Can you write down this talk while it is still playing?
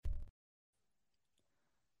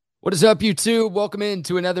What is up, YouTube? Welcome in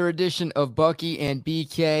to another edition of Bucky and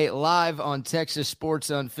BK live on Texas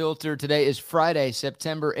Sports Unfiltered. Today is Friday,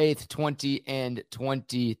 September 8th,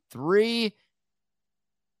 2023.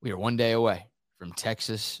 We are one day away from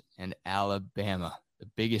Texas and Alabama, the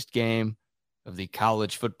biggest game of the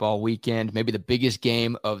college football weekend, maybe the biggest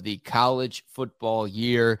game of the college football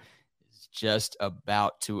year. Just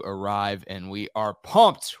about to arrive, and we are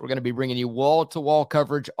pumped. We're going to be bringing you wall-to-wall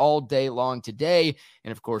coverage all day long today,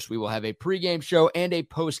 and of course, we will have a pregame show and a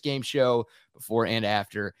postgame show before and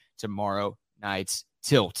after tomorrow night's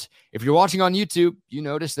tilt. If you're watching on YouTube, you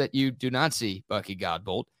notice that you do not see Bucky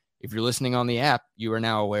Godbolt. If you're listening on the app, you are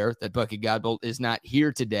now aware that Bucky Godbolt is not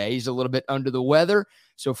here today. He's a little bit under the weather,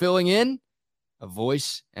 so filling in a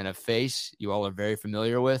voice and a face you all are very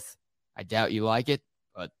familiar with. I doubt you like it.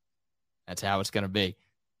 That's how it's going to be.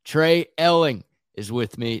 Trey Elling is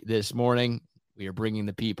with me this morning. We are bringing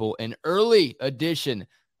the people an early edition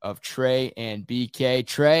of Trey and BK.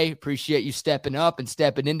 Trey, appreciate you stepping up and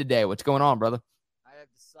stepping in today. What's going on, brother? I have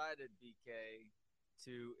decided, BK,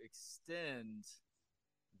 to extend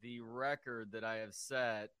the record that I have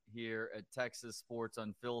set here at Texas Sports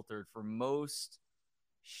Unfiltered for most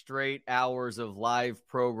straight hours of live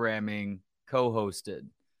programming co-hosted.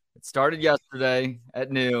 It started yesterday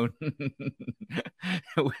at noon. It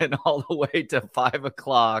went all the way to 5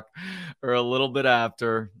 o'clock or a little bit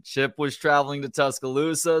after. Chip was traveling to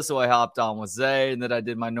Tuscaloosa, so I hopped on with Zay, and then I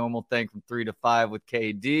did my normal thing from 3 to 5 with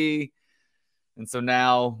KD. And so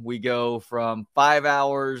now we go from 5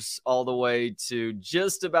 hours all the way to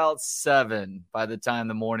just about 7 by the time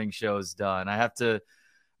the morning show is done. I have to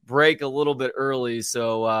break a little bit early,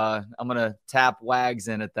 so I'm going to tap Wags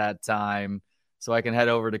in at that time, so I can head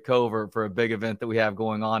over to Covert for a big event that we have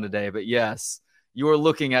going on today. But yes, you are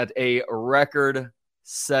looking at a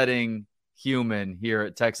record-setting human here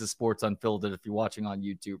at Texas Sports Unfiltered if you're watching on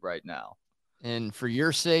YouTube right now. And for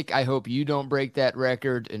your sake, I hope you don't break that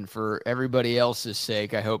record. And for everybody else's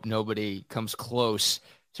sake, I hope nobody comes close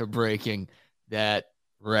to breaking that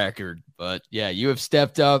record. But yeah, you have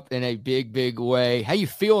stepped up in a big, big way. How you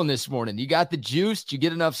feeling this morning? You got the juice? Did you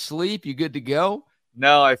get enough sleep? You good to go?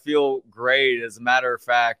 No, I feel great. As a matter of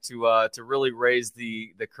fact, to really raise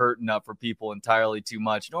the curtain up for people entirely too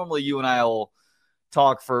much. Normally, you and I will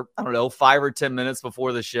talk for, 5 or 10 minutes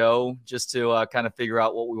before the show just to kind of figure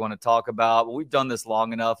out what we want to talk about. But we've done this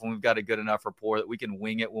long enough, and we've got a good enough rapport that we can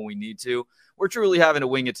wing it when we need to. We're truly having to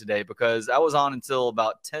wing it today because I was on until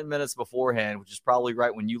about 10 minutes beforehand, which is probably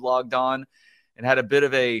right when you logged on, and had a bit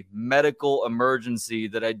of a medical emergency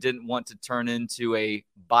that I didn't want to turn into a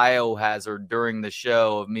biohazard during the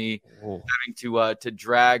show of me having to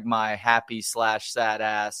drag my happy/sad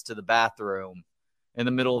ass to the bathroom in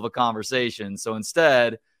the middle of a conversation. So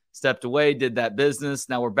instead, stepped away, did that business.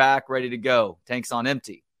 Now we're back, ready to go. Tanks on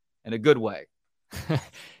empty in a good way.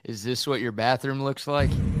 Is this what your bathroom looks like?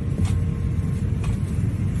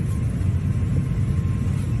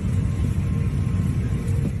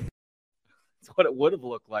 What it would have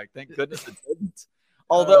looked like. Thank goodness it didn't.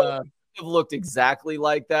 Although it would have looked exactly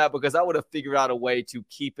like that because I would have figured out a way to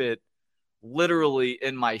keep it literally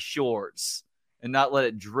in my shorts and not let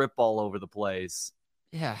it drip all over the place.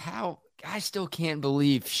 Yeah, how? I still can't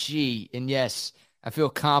believe and yes, I feel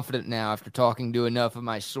confident now after talking to enough of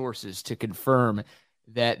my sources to confirm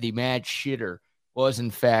that the mad shitter was in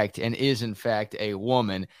fact and is in fact a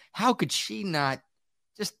woman. How could she not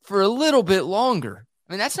just for a little bit longer?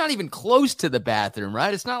 I mean, that's not even close to the bathroom,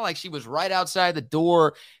 right? It's not like she was right outside the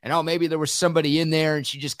door and, maybe there was somebody in there and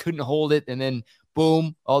she just couldn't hold it. And then,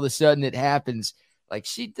 boom, all of a sudden it happens. Like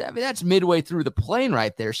that's midway through the plane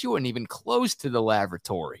right there. She wasn't even close to the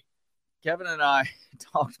lavatory. Kevin and I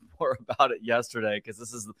talked more about it yesterday because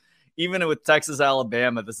this is, even with Texas,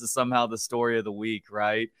 Alabama, this is somehow the story of the week,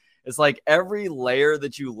 right? It's like every layer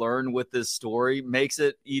that you learn with this story makes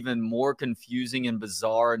it even more confusing and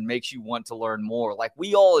bizarre and makes you want to learn more. Like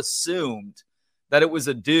we all assumed that it was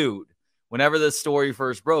a dude whenever this story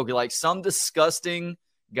first broke. You're like some disgusting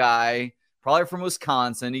guy, probably from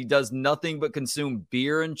Wisconsin. He does nothing but consume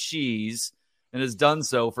beer and cheese and has done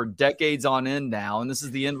so for decades on end now. And this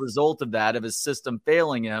is the end result of that, of his system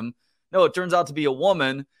failing him. No, it turns out to be a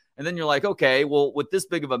woman. And then you're like, okay, well, with this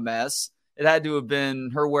big of a mess, it had to have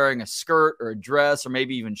been her wearing a skirt or a dress or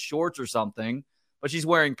maybe even shorts or something, but she's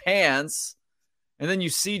wearing pants. And then you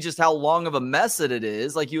see just how long of a mess it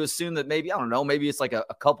is. Like you assume that maybe, I don't know, maybe it's like a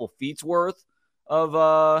couple feet's worth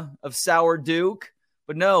of sour Duke.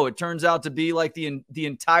 But no, it turns out to be like the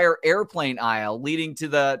entire airplane aisle leading to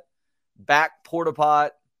that back porta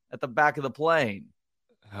pot at the back of the plane.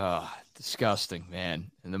 Disgusting, man.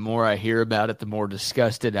 And the more I hear about it, the more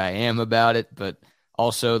disgusted I am about it. But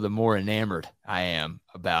also the more enamored I am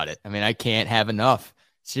about it. I mean, I can't have enough.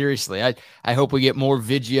 Seriously, I hope we get more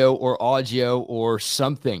video or audio or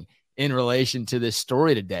something in relation to this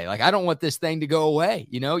story today. Like, I don't want this thing to go away.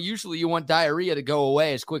 Usually you want diarrhea to go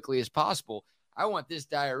away as quickly as possible. I want this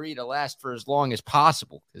diarrhea to last for as long as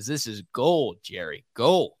possible because this is gold, Jerry.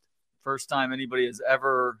 Gold. First time anybody has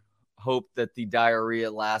ever hoped that the diarrhea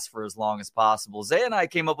lasts for as long as possible. Zay and I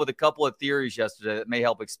came up with a couple of theories yesterday that may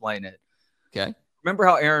help explain it. Okay. Remember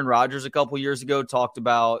how Aaron Rodgers a couple years ago talked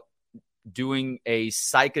about doing a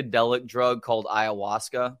psychedelic drug called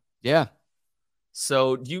ayahuasca? Yeah.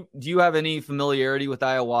 So do you have any familiarity with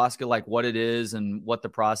ayahuasca, like what it is and what the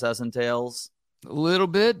process entails? A little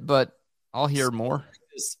bit, but I'll hear more.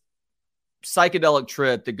 This psychedelic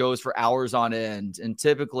trip that goes for hours on end, and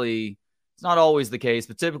typically it's not always the case,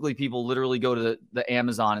 but typically people literally go to the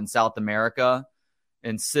Amazon in South America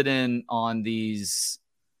and sit in on these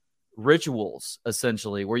rituals,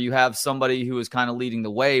 essentially, where you have somebody who is kind of leading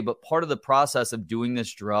the way. But part of the process of doing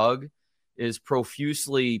this drug is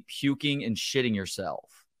profusely puking and shitting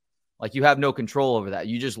yourself. Like, you have no control over that.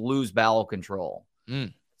 You just lose bowel control.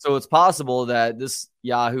 So it's possible that this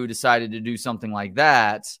Yahoo decided to do something like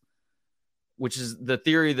that, which is the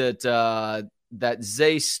theory that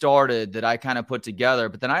Zay started, that I kind of put together.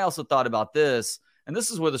 But then I also thought about this, and this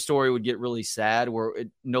is where the story would get really sad, where it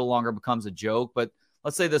no longer becomes a joke. But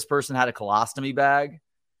let's say this person had a colostomy bag,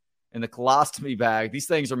 and the colostomy bag, these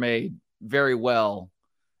things are made very well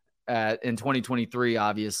in 2023,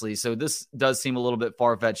 obviously. So this does seem a little bit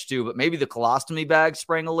far-fetched too, but maybe the colostomy bag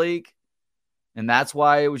sprang a leak, and that's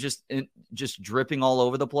why it was just dripping all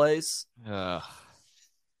over the place. I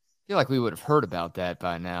feel like we would have heard about that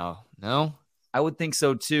by now. No? I would think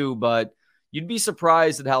so too, but you'd be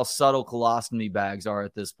surprised at how subtle colostomy bags are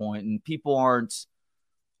at this point, and people aren't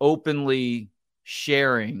openly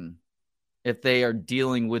sharing if they are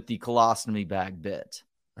dealing with the colostomy bag bit.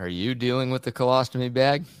 Are you dealing with the colostomy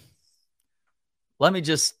bag? Let me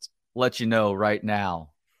just let you know right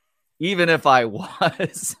now, even if I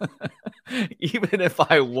was,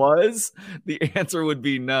 the answer would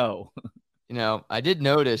be no. I did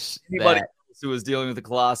notice anybody else who was dealing with the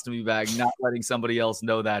colostomy bag not letting somebody else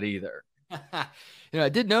know that either. I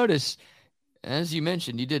did notice, as you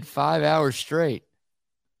mentioned, you did 5 hours straight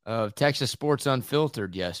of Texas Sports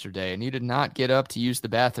Unfiltered yesterday, and you did not get up to use the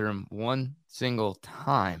bathroom one single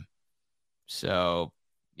time. So,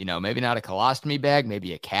 maybe not a colostomy bag,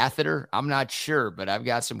 maybe a catheter. I'm not sure, but I've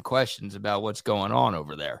got some questions about what's going on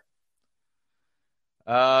over there.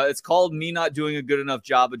 It's called me not doing a good enough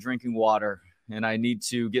job of drinking water, and I need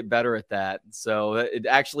to get better at that. So it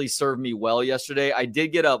actually served me well yesterday. I did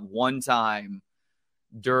get up one time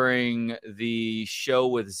during the show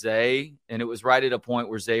with Zay, and it was right at a point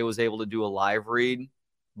where Zay was able to do a live read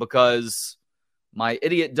because my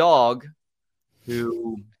idiot dog,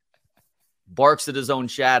 who barks at his own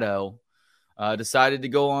shadow, decided to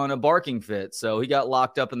go on a barking fit. So he got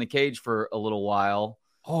locked up in the cage for a little while.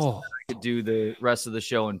 So I could do the rest of the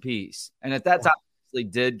show in peace. And at that time, I actually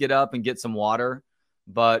did get up and get some water,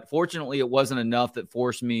 but fortunately it wasn't enough that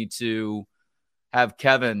forced me to have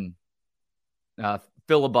Kevin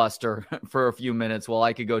filibuster for a few minutes while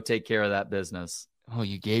I could go take care of that business. Oh,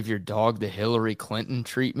 you gave your dog the Hillary Clinton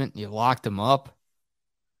treatment? You locked him up?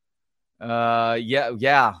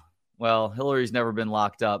 Yeah. Well, Hillary's never been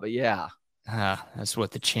locked up, but yeah. That's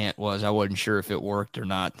what the chant was. I wasn't sure if it worked or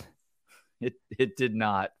not. It did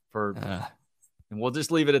not. And we'll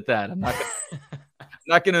just leave it at that. I'm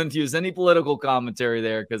not going to infuse any political commentary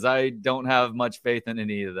there because I don't have much faith in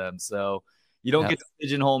any of them. So you don't get to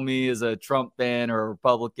pigeonhole me as a Trump fan or a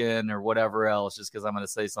Republican or whatever else just because I'm going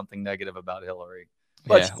to say something negative about Hillary.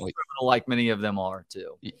 But criminal, like many of them are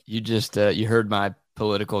too. You just you heard my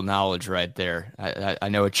political knowledge right there. I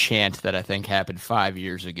know a chant that I think happened 5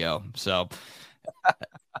 years ago. So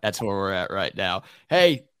that's where we're at right now.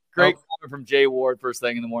 Hey, great comment from Jay Ward first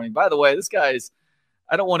thing in the morning. By the way, this guy's,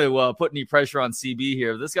 I don't want to put any pressure on CB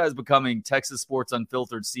here. This guy's becoming Texas Sports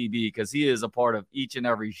Unfiltered CB because he is a part of each and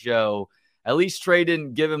every show. At least Trey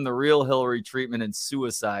didn't give him the real Hillary treatment and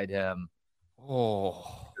suicide him. Oh,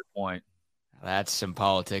 good point. That's some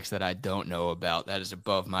politics that I don't know about. That is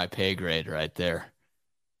above my pay grade right there.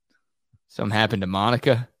 Something happened to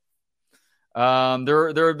Monica?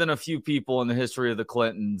 There have been a few people in the history of the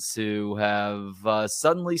Clintons who have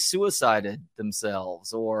suddenly suicided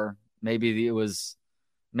themselves, or maybe it was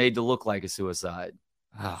made to look like a suicide.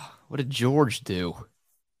 What did George do?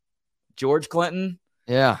 George Clinton?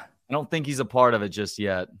 Yeah. I don't think he's a part of it just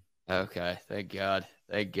yet. Okay. Thank God.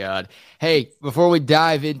 Thank God. Hey, before we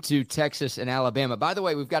dive into Texas and Alabama, by the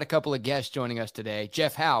way, we've got a couple of guests joining us today.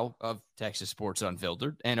 Jeff Howe of Texas Sports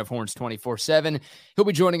Unfiltered and of Horns 24/7. He'll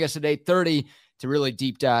be joining us at 8:30 to really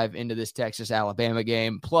deep dive into this Texas-Alabama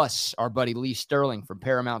game. Plus, our buddy Lee Sterling from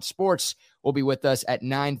Paramount Sports will be with us at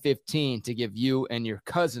 9:15 to give you and your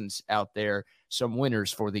cousins out there some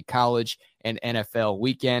winners for the college and NFL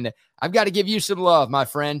weekend. I've got to give you some love, my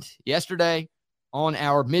friend. Yesterday on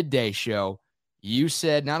our midday show, you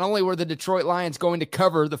said not only were the Detroit Lions going to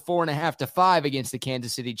cover the 4.5 to 5 against the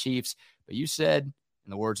Kansas City Chiefs, but you said, in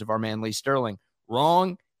the words of our man Lee Sterling,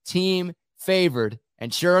 wrong team favored.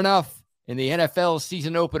 And sure enough, in the NFL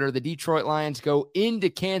season opener, the Detroit Lions go into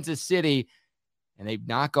Kansas City and they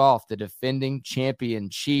knock off the defending champion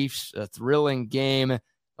Chiefs. A thrilling game.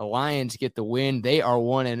 The Lions get the win. They are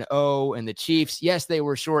 1-0. And the Chiefs, yes, they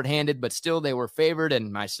were shorthanded, but still they were favored.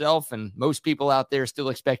 And myself and most people out there still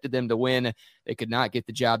expected them to win. They could not get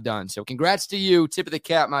the job done. So congrats to you. Tip of the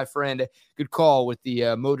cap, my friend. Good call with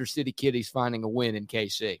the Motor City Kitties finding a win in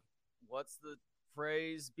KC. What's the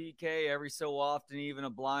phrase, BK? Every so often, even a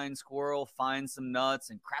blind squirrel finds some nuts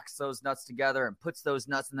and cracks those nuts together and puts those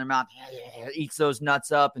nuts in their mouth, eats those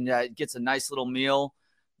nuts up, and gets a nice little meal.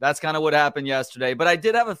 That's kind of what happened yesterday. But I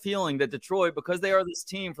did have a feeling that Detroit, because they are this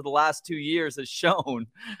team for the last 2 years, has shown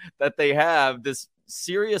that they have this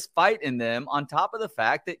serious fight in them, on top of the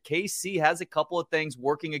fact that KC has a couple of things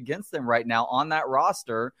working against them right now on that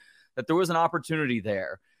roster, that there was an opportunity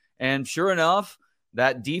there. And sure enough,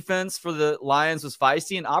 that defense for the Lions was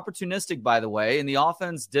feisty and opportunistic, by the way, and the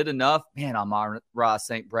offense did enough. Man, Amon-Ra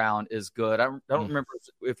St. Brown is good. I don't remember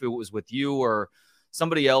if it was with you or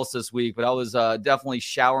somebody else this week, but I was definitely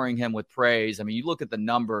showering him with praise. I mean, you look at the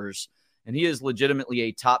numbers, and he is legitimately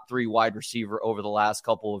a top 3 wide receiver over the last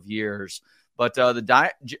couple of years. But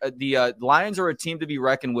the Lions are a team to be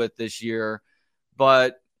reckoned with this year,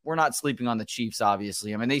 but we're not sleeping on the Chiefs,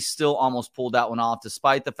 obviously. I mean, they still almost pulled that one off,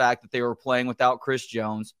 despite the fact that they were playing without Chris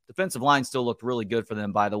Jones. Defensive line still looked really good for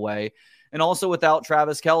them, by the way, and also without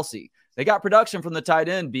Travis Kelce. They got production from the tight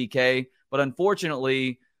end, BK, but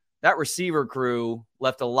unfortunately, that receiver crew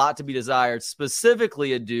left a lot to be desired,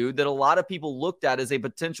 specifically a dude that a lot of people looked at as a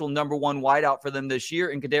potential number 1 wideout for them this year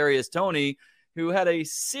in Kadarius Toney, who had a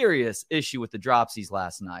serious issue with the dropsies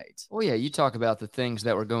last night. Well, yeah, you talk about the things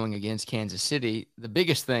that were going against Kansas City. The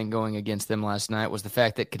biggest thing going against them last night was the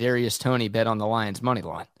fact that Kadarius Toney bet on the Lions' money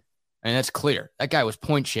line. I mean, that's clear. That guy was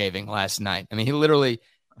point shaving last night. I mean, he literally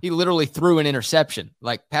threw an interception.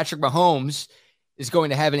 Like, Patrick Mahomes is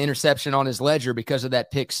going to have an interception on his ledger because of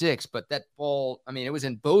that pick 6. But that ball, I mean, it was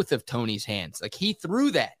in both of Toney's hands. Like, he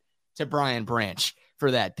threw that to Brian Branch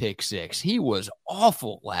for that pick 6. He was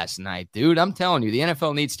awful last night, dude. I'm telling you, the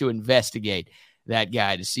NFL needs to investigate that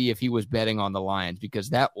guy to see if he was betting on the Lions,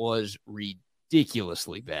 because that was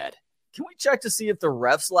ridiculously bad. Can we check to see if the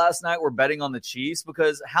refs last night were betting on the Chiefs?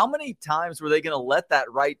 Because how many times were they going to let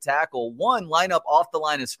that right tackle, 1, line up off the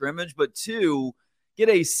line of scrimmage, but 2, get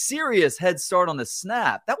a serious head start on the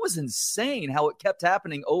snap? That was insane how it kept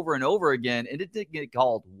happening over and over again, and it didn't get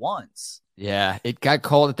called once. Yeah, it got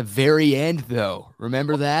called at the very end, though.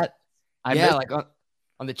 Remember that? Like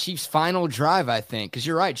on the Chiefs' final drive, I think. Because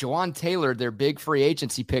you're right, Jawan Taylor, their big free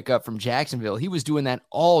agency pickup from Jacksonville, he was doing that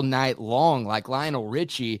all night long like Lionel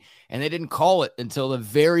Richie, and they didn't call it until the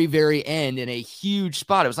very, very end in a huge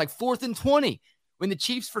spot. It was like 4th and 20 when the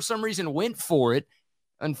Chiefs, for some reason, went for it.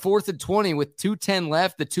 On 4th and 20 with 2:10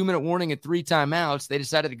 left, the 2-minute warning and 3 timeouts, they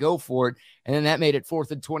decided to go for it. And then that made it 4th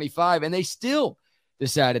and 25, and they still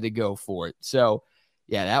decided to go for it. So,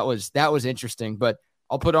 yeah, that was interesting. But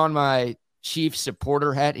I'll put on my Chiefs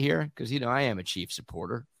supporter hat here because, I am a Chiefs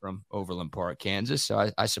supporter from Overland Park, Kansas.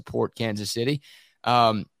 So I support Kansas City.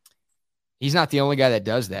 He's not the only guy that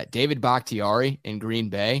does that. David Bakhtiari in Green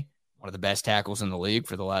Bay, one of the best tackles in the league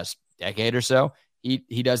for the last decade or so.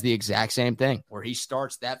 He does the exact same thing where he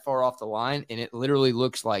starts that far off the line, and it literally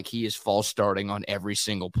looks like he is false starting on every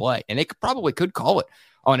single play. And it probably could call it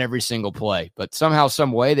on every single play, but somehow,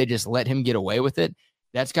 some way, they just let him get away with it.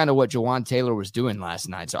 That's kind of what Jawan Taylor was doing last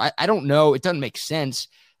night. So I don't know. It doesn't make sense.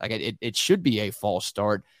 Like, it should be a false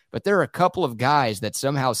start, but there are a couple of guys that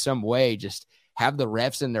somehow, some way just have the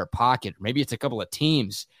refs in their pocket. Maybe it's a couple of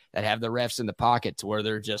teams that have the refs in the pocket to where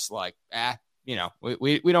they're just like, we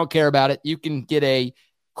don't care about it. You can get a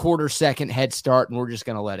quarter-second head start, and we're just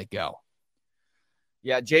going to let it go.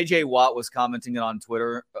 Yeah, J.J. Watt was commenting about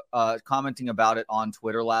it on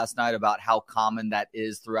Twitter last night about how common that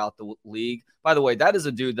is throughout the league. By the way, that is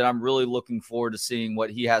a dude that I'm really looking forward to seeing what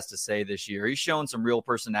he has to say this year. He's shown some real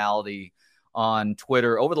personality on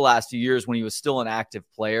Twitter over the last few years when he was still an active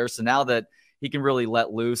player. So now that he can really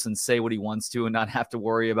let loose and say what he wants to and not have to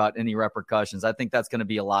worry about any repercussions. I think that's going to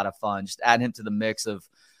be a lot of fun. Just add him to the mix of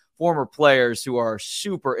former players who are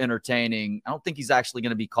super entertaining. I don't think he's actually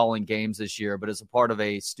going to be calling games this year, but as a part of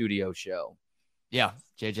a studio show. Yeah,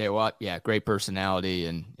 J.J. Watt, yeah, great personality,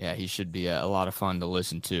 and yeah, he should be a lot of fun to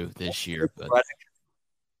listen to this year. But,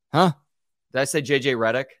 huh? Did I say J.J.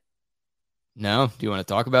 Redick? No. Do you want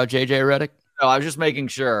to talk about J.J. Redick? No, I was just making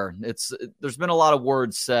sure. There's been a lot of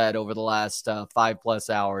words said over the last 5+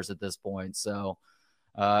 hours at this point, so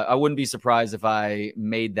I wouldn't be surprised if I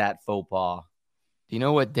made that faux pas. Do you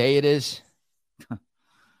know what day it is?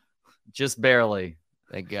 Just barely.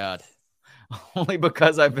 Thank God. Only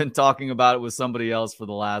because I've been talking about it with somebody else for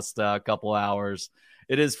the last couple hours.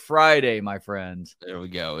 It is Friday, my friend. There we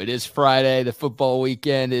go. It is Friday. The football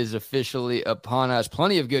weekend is officially upon us.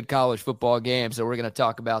 Plenty of good college football games that we're going to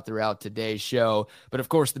talk about throughout today's show. But, of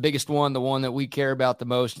course, the biggest one, the one that we care about the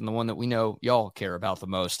most, and the one that we know y'all care about the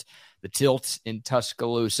most, the tilt in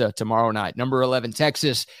Tuscaloosa tomorrow night. Number 11,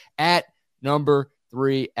 Texas at number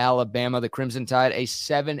 3, Alabama. The Crimson Tide, a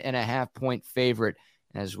 7.5-point favorite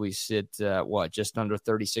as we sit, just under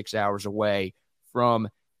 36 hours away from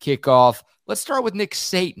kickoff. Let's start with Nick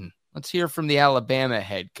Saban. Let's hear from the Alabama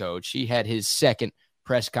head coach. He had his second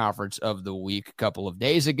press conference of the week a couple of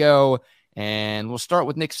days ago, and we'll start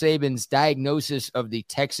with Nick Saban's diagnosis of the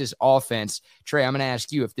Texas offense. Trey, I'm going to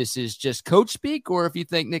ask you if this is just coach speak or if you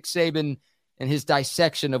think Nick Saban and his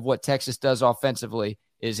dissection of what Texas does offensively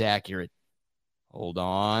is accurate. Hold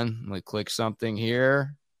on. Let me click something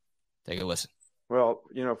here. Take a listen. Well,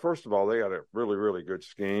 first of all, they got a really, really good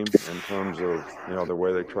scheme in terms of, the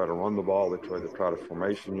way they try to run the ball. They try to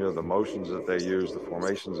formation you, the motions that they use, the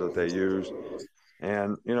formations that they use.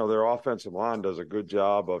 And, their offensive line does a good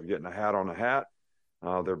job of getting a hat on a hat.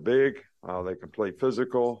 They're big. They can play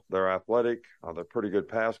physical. They're athletic. They're pretty good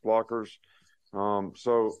pass blockers.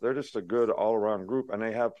 So they're just a good all-around group, and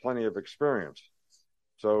they have plenty of experience.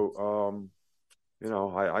 So,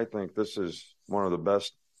 I think this is one of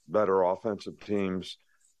the better offensive teams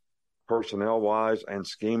personnel-wise and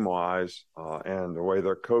scheme-wise, and the way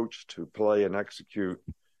they're coached to play and execute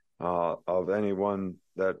of anyone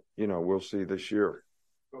that, we'll see this year.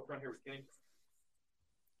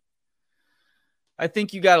 I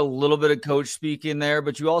think you got a little bit of coach speak in there,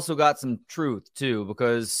 but you also got some truth too,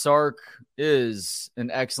 because Sark is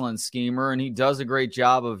an excellent schemer and he does a great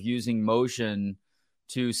job of using motion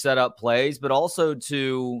to set up plays, but also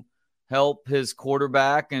to help his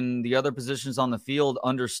quarterback and the other positions on the field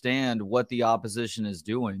understand what the opposition is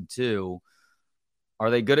doing too. Are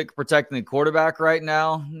they good at protecting the quarterback right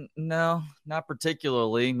now? No, not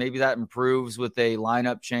particularly. Maybe that improves with a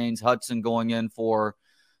lineup change, Hudson going in for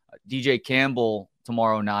DJ Campbell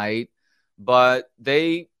tomorrow night, but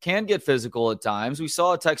they can get physical at times. We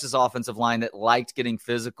saw a Texas offensive line that liked getting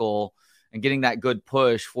physical and getting that good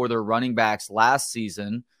push for their running backs last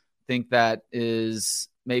season. I think that is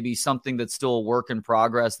maybe something that's still a work in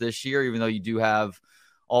progress this year, even though you do have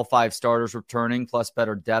all 5 starters returning plus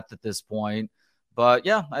better depth at this point. But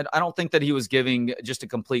yeah, I don't think that he was giving just a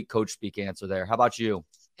complete coach speak answer there. How about you?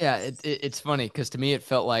 Yeah, it's funny because to me it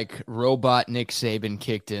felt like robot Nick Saban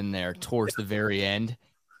kicked in there towards the very end.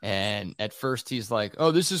 And at first he's like,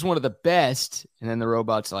 oh, this is one of the best. And then the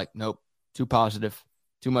robot's like, nope, too positive,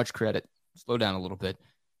 too much credit. Slow down a little bit.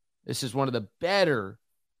 This is one of the better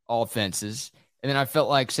offenses. And then I felt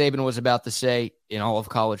like Saban was about to say in all of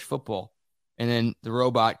college football. And then the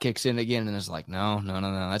robot kicks in again and is like, no.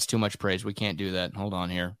 That's too much praise. We can't do that. Hold on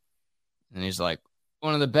here. And he's like,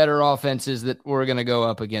 one of the better offenses that we're going to go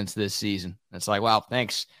up against this season. It's like, wow,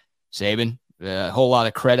 thanks, Saban. A whole lot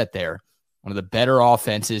of credit there. One of the better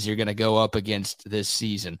offenses you're going to go up against this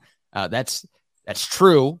season. That's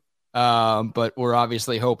true. But we're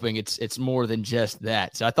obviously hoping it's more than just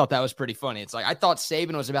that. So I thought that was pretty funny. It's like, I thought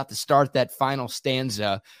Saban was about to start that final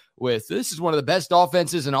stanza with, this is one of the best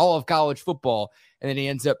offenses in all of college football. And then he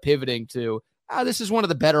ends up pivoting to, this is one of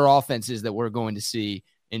the better offenses that we're going to see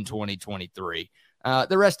in 2023.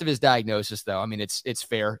 The rest of his diagnosis, though, I mean, it's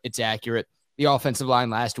fair. It's accurate. The offensive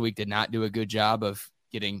line last week did not do a good job of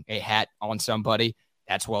getting a hat on somebody.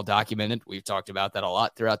 That's well documented. We've talked about that a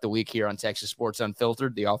lot throughout the week here on Texas Sports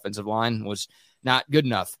Unfiltered. The offensive line was not good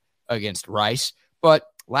enough against Rice. But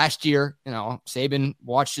last year, Saban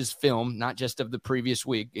watched his film, not just of the previous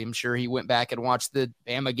week. I'm sure he went back and watched the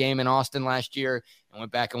Bama game in Austin last year and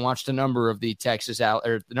went back and watched a number of the Texas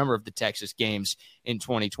games in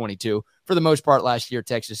 2022. For the most part, last year,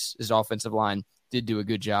 Texas's offensive line did do a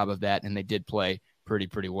good job of that, and they did play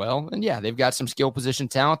pretty well. And yeah, they've got some skill position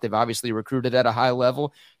talent. They've obviously recruited at a high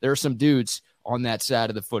level. There are some dudes on that side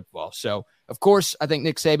of the football. So Of course, I think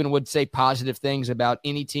Nick Saban would say positive things about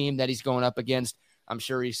any team that he's going up against. I'm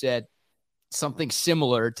sure he said something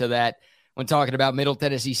similar to that when talking about Middle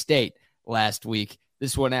Tennessee State last week.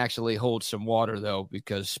 This one actually holds some water, though,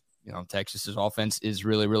 because Texas's offense is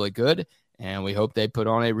really, really good, and we hope they put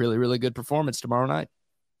on a really, really good performance tomorrow night.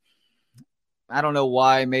 I don't know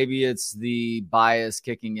why. Maybe it's the bias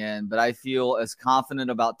kicking in, but I feel as confident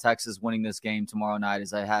about Texas winning this game tomorrow night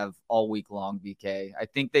as I have all week long, BK. I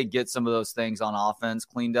think they get some of those things on offense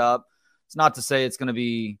cleaned up. It's not to say it's going to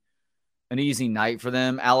be an easy night for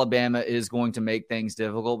them. Alabama is going to make things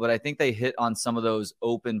difficult, but I think they hit on some of those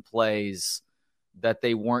open plays that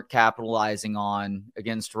they weren't capitalizing on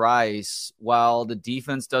against Rice, while the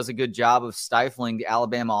defense does a good job of stifling the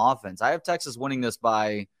Alabama offense. I have Texas winning this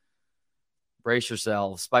by, brace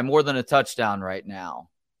yourselves, by more than a touchdown right now.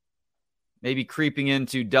 Maybe creeping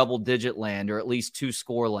into double-digit land, or at least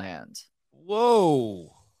 2-score land.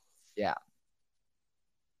 Whoa. Yeah.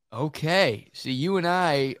 Okay. See, you and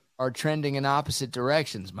I are trending in opposite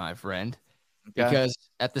directions, my friend. Okay. Because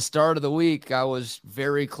at the start of the week, I was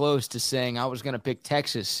very close to saying I was going to pick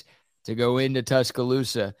Texas to go into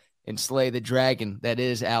Tuscaloosa and slay the dragon that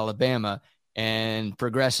is Alabama. And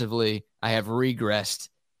progressively, I have regressed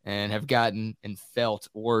and have gotten and felt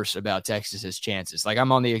worse about Texas's chances. Like,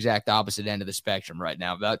 I'm on the exact opposite end of the spectrum right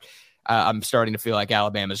now. But I'm starting to feel like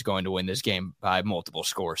Alabama's going to win this game by multiple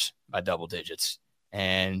scores, by double digits.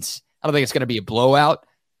 And I don't think it's going to be a blowout,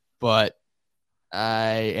 but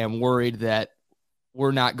I am worried that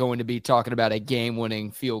we're not going to be talking about a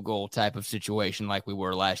game-winning field goal type of situation like we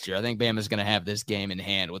were last year. I think Bama's going to have this game in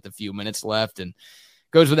hand with a few minutes left, and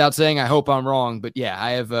goes without saying, I hope I'm wrong. But, yeah,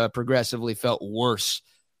 I have progressively felt worse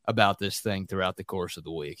about this thing throughout the course of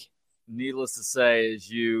the week. Needless to say, as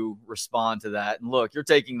you respond to that, and look, you're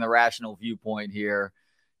taking the rational viewpoint here.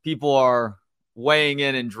 People are weighing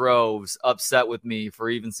in droves, upset with me for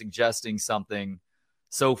even suggesting something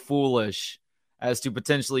so foolish as to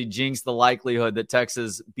potentially jinx the likelihood that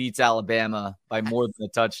Texas beats Alabama by more than a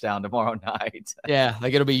touchdown tomorrow night. Yeah,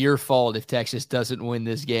 like it'll be your fault if Texas doesn't win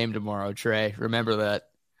this game tomorrow, Trey. Remember that.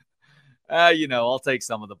 I'll take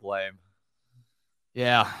some of the blame.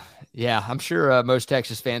 Yeah, I'm sure most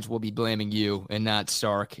Texas fans will be blaming you and not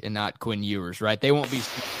Sark and not Quinn Ewers, right? They won't be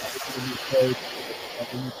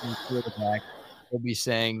They'll be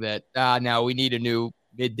saying that, now we need a new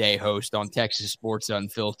midday host on Texas Sports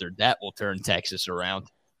Unfiltered. That will turn Texas around.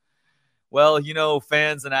 Well,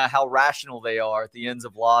 fans and how rational they are at the ends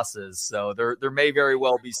of losses. So there may very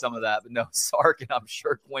well be some of that. But no, Sark and I'm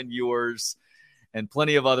sure Quinn Ewers and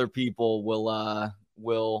plenty of other people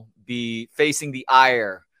will be facing the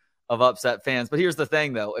ire of upset fans. But here's the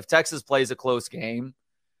thing, though. If Texas plays a close game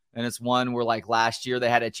and it's one where, like last year, they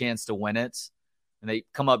had a chance to win it and they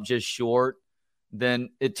come up just short, then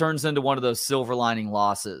it turns into one of those silver lining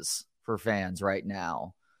losses for fans right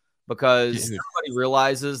now, because everybody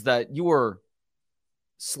realizes that you were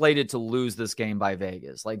slated to lose this game by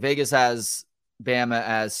Vegas. Like, Vegas has Bama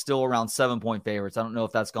as still around 7-point favorites. I don't know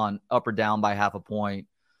if that's gone up or down by half a point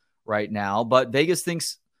right now, but Vegas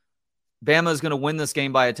thinks Bama is going to win this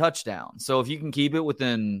game by a touchdown. So if you can keep it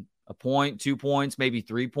within a point, 2 points, maybe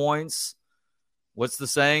 3 points, what's the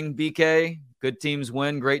saying, BK? Good teams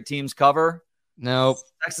win, great teams cover. Nope.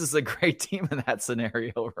 Texas is a great team in that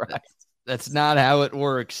scenario, right? That's not how it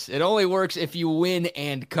works. It only works if you win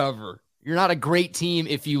and cover. You're not a great team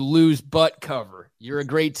if you lose but cover. You're a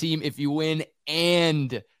great team if you win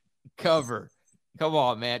and cover. Come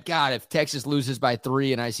on, man. God, if Texas loses by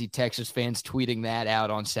 3 and I see Texas fans tweeting that out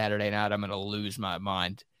on Saturday night, I'm going to lose my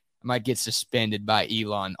mind. I might get suspended by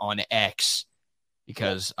Elon on X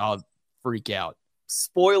because I'll freak out.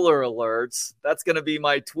 Spoiler alerts. That's going to be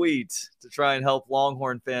my tweet to try and help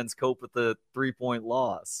Longhorn fans cope with the 3-point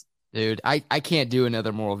loss. Dude, I can't do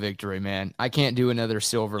another moral victory, man. I can't do another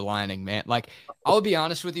silver lining, man. Like, I'll be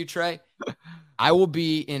honest with you, Trey. I will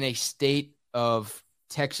be in a state of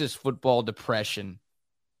Texas football depression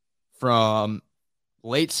from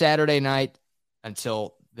late Saturday night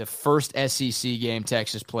until the first SEC game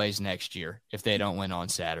Texas plays next year if they don't win on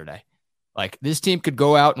Saturday. Like, this team could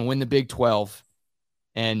go out and win the Big 12.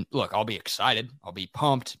 And look, I'll be excited. I'll be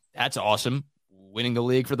pumped. That's awesome. Winning the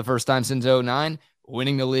league for the first time since 2009,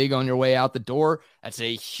 winning the league on your way out the door. That's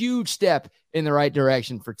a huge step in the right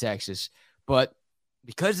direction for Texas. But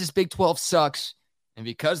because this Big 12 sucks and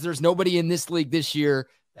because there's nobody in this league this year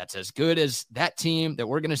that's as good as that team that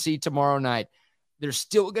we're going to see tomorrow night, there's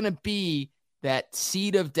still going to be that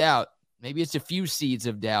seed of doubt. Maybe it's a few seeds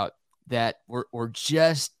of doubt that we're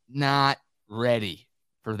just not ready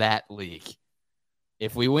for that league.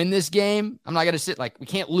 if we win this game, I'm not going to sit we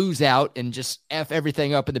can't lose out and just F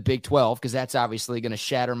everything up in the Big 12 because that's obviously going to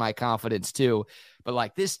shatter my confidence too.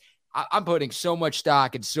 But this, I'm putting so much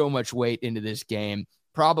stock and so much weight into this game,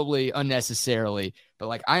 probably unnecessarily.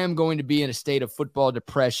 But I am going to be in a state of football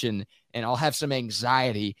depression and I'll have some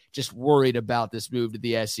anxiety just worried about this move to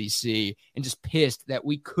the SEC and just pissed that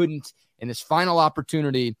we couldn't, in this final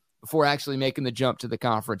opportunity before actually making the jump to the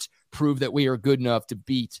conference, prove that we are good enough to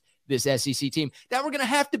beat this SEC team that we're going to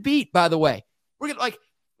have to beat, by the way. We're going to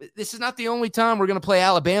this is not the only time we're going to play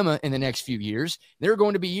Alabama in the next few years. There are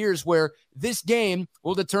going to be years where this game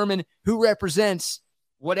will determine who represents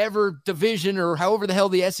whatever division or however the hell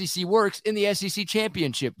the SEC works in the SEC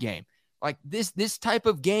championship game. This type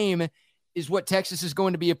of game is what Texas is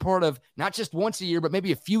going to be a part of, not just once a year, but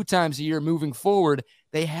maybe a few times a year moving forward.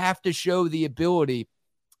 They have to show the ability.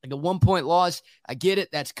 A 1-point loss, I get it.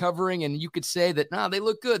 That's covering. And you could say that, they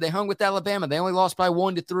look good. They hung with Alabama. They only lost by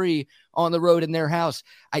 1-3 on the road in their house.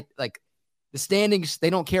 The standings, they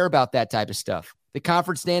don't care about that type of stuff. The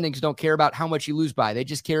conference standings don't care about how much you lose by. They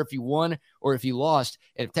just care if you won or if you lost.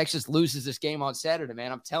 And if Texas loses this game on Saturday,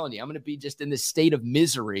 man, I'm telling you, I'm going to be just in this state of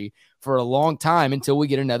misery for a long time until we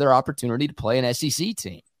get another opportunity to play an SEC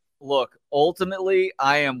team. Look, ultimately,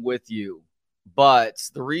 I am with you. But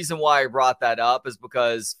the reason why I brought that up is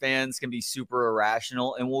because fans can be super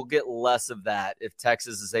irrational, and we'll get less of that if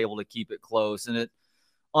Texas is able to keep it close. And it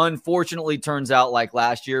unfortunately turns out like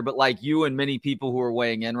last year, but like you and many people who are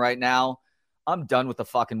weighing in right now, I'm done with the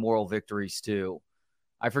fucking moral victories too.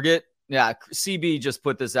 I forget. Yeah, CB just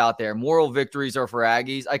put this out there. Moral victories are for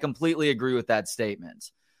Aggies. I completely agree with that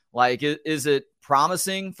statement. Is it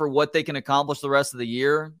promising for what they can accomplish the rest of the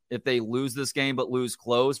year if they lose this game but lose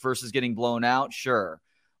close versus getting blown out? Sure.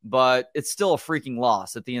 But it's still a freaking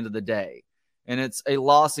loss at the end of the day. And it's a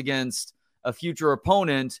loss against a future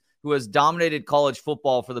opponent who has dominated college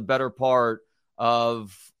football for the better part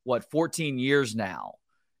of, 14 years now.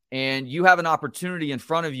 And you have an opportunity in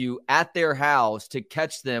front of you at their house to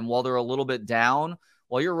catch them while they're a little bit down,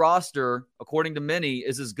 while your roster, according to many,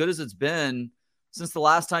 is as good as it's been since the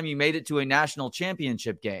last time you made it to a national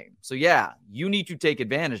championship game. So, yeah, you need to take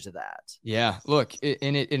advantage of that. Yeah, look,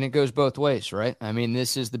 it goes both ways, right? I mean,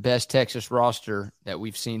 this is the best Texas roster that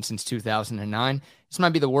we've seen since 2009. This might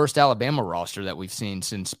be the worst Alabama roster that we've seen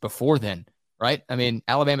since before then, right? I mean,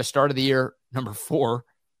 Alabama started the year number 4.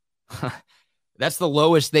 That's the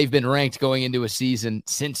lowest they've been ranked going into a season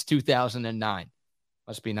since 2009.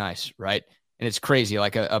 Must be nice, right? And it's crazy.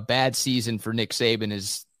 A bad season for Nick Saban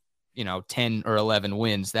is 10 or 11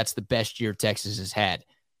 wins. That's the best year Texas has had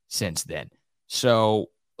since then. So,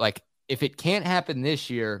 if it can't happen this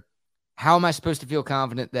year, how am I supposed to feel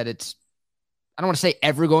confident that it's, I don't want to say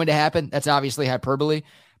ever going to happen. That's obviously hyperbole,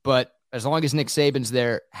 but as long as Nick Saban's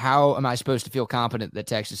there, how am I supposed to feel confident that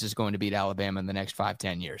Texas is going to beat Alabama in the next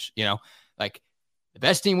 5-10 years? The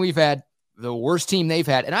best team we've had, the worst team they've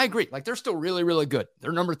had. And I agree, they're still really, really good.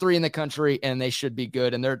 They're number 3 in the country and they should be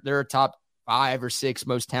good. And they're a top 5 or 6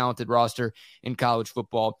 most talented roster in college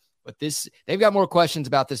football. But they've got more questions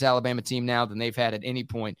about this Alabama team now than they've had at any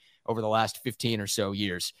point over the last 15 or so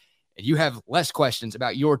years. And you have less questions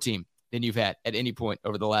about your team than you've had at any point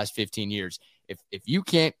over the last 15 years. If you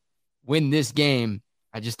can't win this game,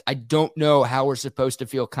 I don't know how we're supposed to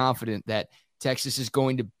feel confident that Texas is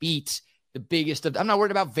going to beat the biggest of. I'm not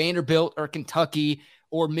worried about Vanderbilt or Kentucky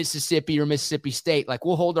or Mississippi or Mississippi State.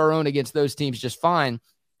 We'll hold our own against those teams just fine.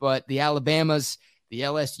 But the Alabamas, the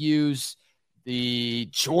LSUs, the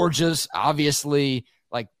Georgias, obviously,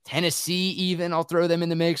 Tennessee even, I'll throw them in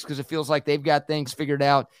the mix because it feels like they've got things figured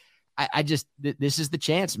out. This is the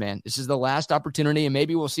chance, man. This is the last opportunity, and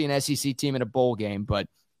maybe we'll see an SEC team in a bowl game, but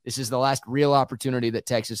this is the last real opportunity that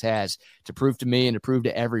Texas has to prove to me and to prove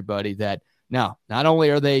to everybody that, no, not only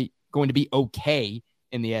are they going to be okay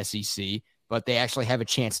in the SEC, but they actually have a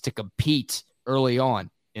chance to compete early on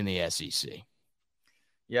in the SEC.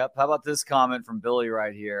 Yep. How about this comment from Billy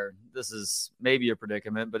right here? This is maybe a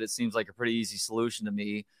predicament, but it seems like a pretty easy solution to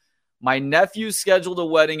me. My nephew scheduled a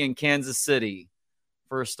wedding in Kansas City.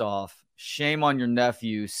 First off, shame on your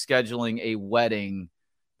nephew scheduling a wedding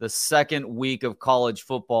the second week of college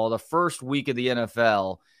football, the first week of the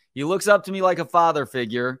NFL. He looks up to me like a father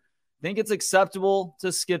figure. Think it's acceptable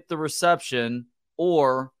to skip the reception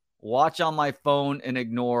or watch on my phone and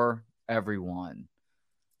ignore everyone.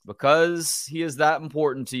 Because he is that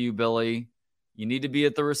important to you, Billy, you need to be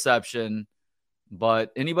at the reception.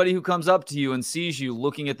 But anybody who comes up to you and sees you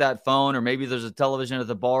looking at that phone, or maybe there's a television at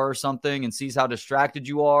the bar or something, and sees how distracted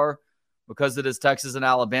you are because it is Texas and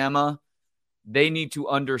Alabama, they need to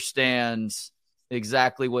understand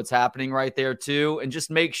exactly what's happening right there too, and just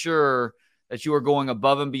make sure that you are going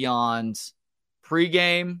above and beyond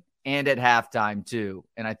pregame and at halftime too.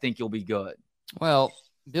 And I think you'll be good. Well,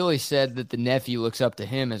 Billy said that the nephew looks up to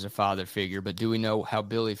him as a father figure, but do we know how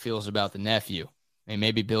Billy feels about the nephew? I mean,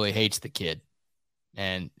 maybe Billy hates the kid.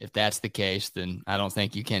 And if that's the case, then I don't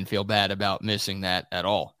think you can feel bad about missing that at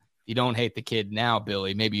all. If you don't hate the kid now,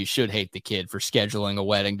 Billy, maybe you should hate the kid for scheduling a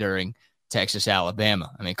wedding during Texas,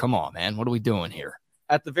 Alabama. I mean, come on, man. What are we doing here?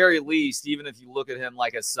 At the very least, even if you look at him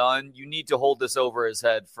like a son, you need to hold this over his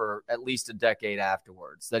head for at least a decade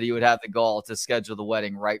afterwards, that he would have the gall to schedule the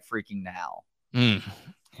wedding right freaking now.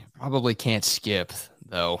 Probably can't skip,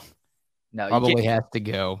 though. No, probably has to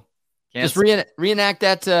go. Just reenact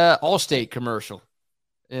that Allstate commercial,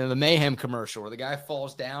 the Mayhem commercial, where the guy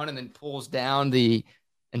falls down and then pulls down the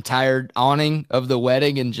entire awning of the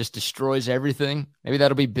wedding and just destroys everything. Maybe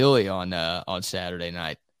that'll be Billy on Saturday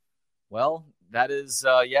night. Well, that is,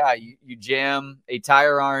 you jam a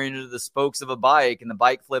tire iron into the spokes of a bike and the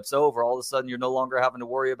bike flips over. All of a sudden, you're no longer having to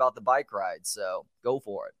worry about the bike ride. So go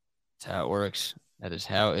for it. That's how it works. That is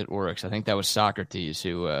how it works. I think that was Socrates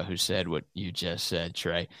who said what you just said,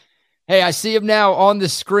 Trey. Hey, I see him now on the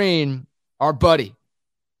screen, our buddy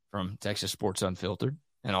from Texas Sports Unfiltered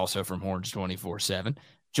and also from Horns 24/7,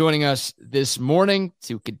 joining us this morning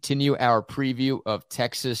to continue our preview of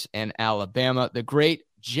Texas and Alabama. The great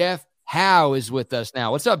Jeff Howe is with us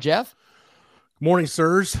now. What's up, Jeff? Good morning,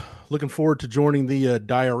 sirs. Looking forward to joining the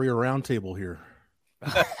diarrhea roundtable here.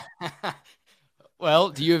 Well,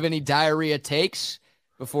 do you have any diarrhea takes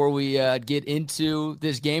before we get into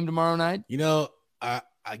this game tomorrow night? You know,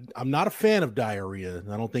 I'm not a fan of diarrhea.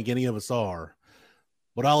 I don't think any of us are.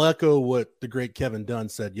 But I'll echo what the great Kevin Dunn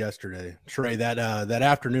said yesterday. Trey, that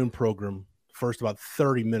afternoon program, first about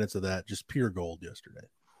 30 minutes of that, just pure gold yesterday.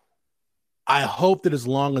 I hope that as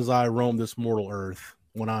long as I roam this mortal earth,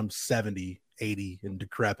 when I'm 70, 80, and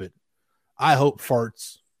decrepit, I hope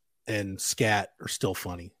farts and scat are still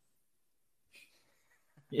funny.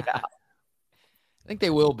 Yeah. I think they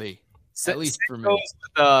will be, at least for me.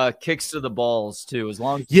 With kicks to the balls, too, as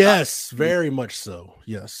long as... Yes, very much so,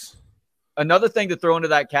 yes. Another thing to throw into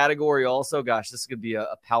that category also, gosh, this could be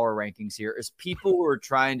a power rankings here, is people who are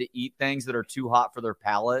trying to eat things that are too hot for their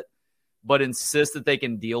palate, but insist that they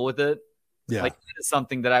can deal with it. Yeah. Like, that is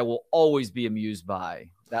something that I will always be amused by,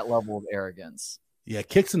 that level of arrogance. Yeah,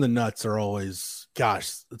 kicks in the nuts are always,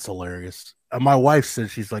 gosh, it's hilarious. My wife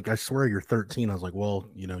said, she's like, I swear you're 13. I was like, well,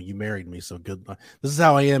 you married me, so good. This is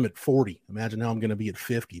how I am at 40. Imagine how I'm going to be at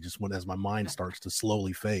 50, just as my mind starts to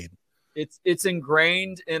slowly fade. It's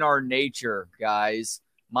ingrained in our nature, guys.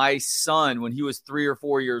 My son, when he was 3 or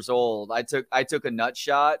 4 years old, I took a nut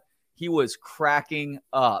shot. He was cracking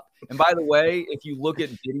up. And by the way, if you look at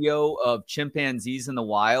video of chimpanzees in the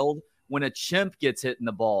wild, when a chimp gets hit in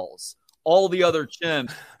the balls, all the other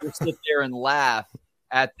chimps will sit there and laugh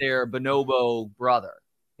at their bonobo brother.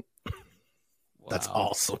 That's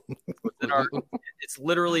awesome. It's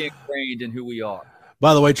literally ingrained in who we are.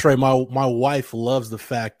 By the way, Trey, my wife loves the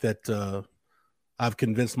fact that I've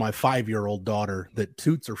convinced my 5-year-old daughter that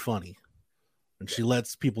toots are funny, and she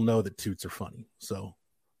lets people know that toots are funny. So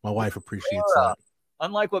my wife appreciates that.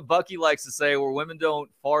 Unlike what Bucky likes to say, where women don't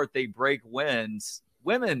fart, they break winds.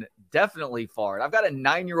 Women definitely fart. I've got a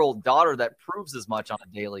 9-year-old daughter that proves as much on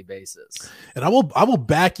a daily basis. And I will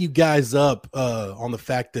back you guys up on the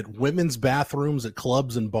fact that women's bathrooms at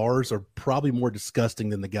clubs and bars are probably more disgusting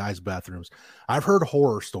than the guys' bathrooms. I've heard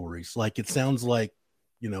horror stories. Like, it sounds like,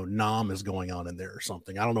 nom is going on in there or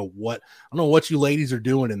something. I don't know what you ladies are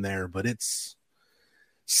doing in there, but it's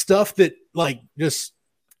stuff that like just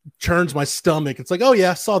churns my stomach. It's like, oh yeah,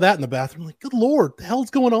 I saw that in the bathroom. I'm like, good Lord, the hell's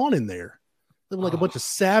going on in there? Living like a bunch of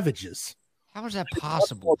savages. How is that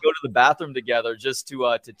possible? Go to the bathroom together just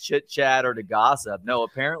to chit chat or to gossip. No,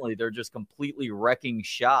 apparently they're just completely wrecking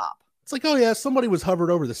shop. It's like, oh yeah, somebody was hovered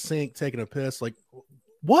over the sink taking a piss. Like,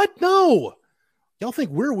 what? No, y'all think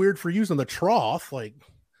we're weird for using the trough? Like,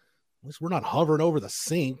 at least we're not hovering over the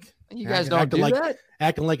sink. You guys don't do that?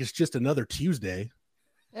 Acting like it's just another Tuesday.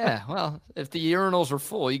 Yeah, well, if the urinals are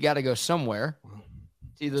full, you got to go somewhere.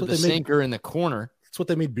 It's either the sink or in the corner. That's what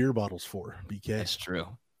they made beer bottles for, BK. That's true.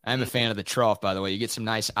 I'm a fan of the trough, by the way. You get some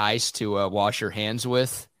nice ice to wash your hands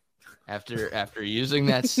with after using.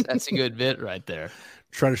 That's a good bit right there.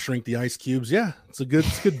 Try to shrink the ice cubes. Yeah, it's a good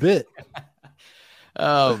bit.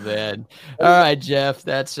 Oh man! All right, Jeff.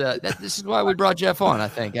 This is why we brought Jeff on. I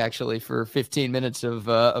think actually for 15 minutes of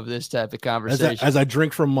this type of conversation. As I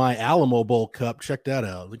drink from my Alamo Bowl cup, check that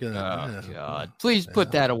out. Look at that. Oh God! Please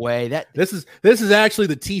put that away. This is actually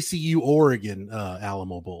the TCU Oregon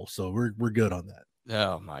Alamo Bowl, so we're good on that.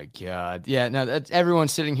 Oh my God. Yeah, no, that's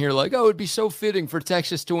everyone's sitting here like, oh, it'd be so fitting for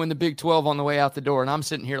Texas to win the Big 12 on the way out the door. And I'm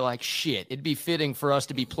sitting here like, shit, it'd be fitting for us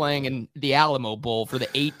to be playing in the Alamo Bowl for the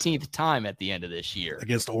 18th time at the end of this year.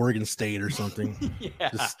 Against Oregon State or something. Yeah.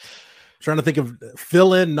 Just trying to think of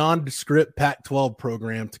fill-in nondescript Pac-12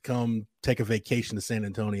 program to come take a vacation to San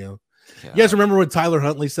Antonio. Yeah. You guys remember when Tyler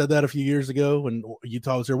Huntley said that a few years ago when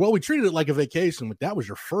Utah was here? Well, we treated it like a vacation, but that was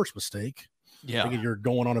your first mistake. Yeah, thinking you're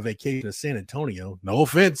going on a vacation to San Antonio. No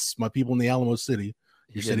offense, my people in the Alamo City.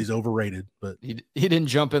 Your city's overrated, but he didn't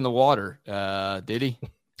jump in the water, did he?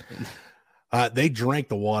 They drank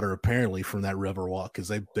the water apparently from that river walk because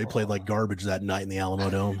they played like garbage that night in the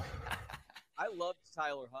Alamo Dome. I loved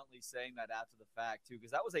Tyler Huntley saying that after the fact too,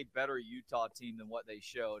 because that was a better Utah team than what they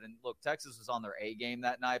showed. And look, Texas was on their A game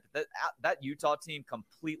that night, but that Utah team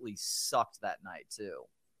completely sucked that night too.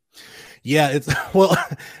 Yeah, it's well,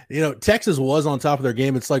 Texas was on top of their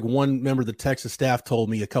game. It's like one member of the Texas staff told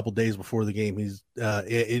me a couple days before the game. He's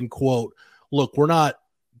in quote, "Look, we're not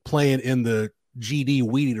playing in the GD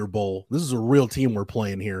Weed Eater Bowl. This is a real team we're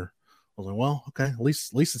playing here." I was like, "Well, okay. At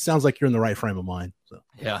least it sounds like you're in the right frame of mind." So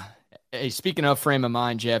yeah. Hey, speaking of frame of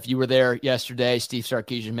mind, Jeff, you were there yesterday. Steve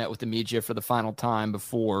Sarkisian met with the media for the final time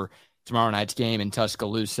before tomorrow night's game in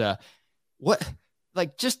Tuscaloosa.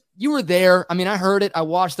 You were there. I mean, I heard it. I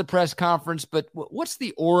watched the press conference, but what's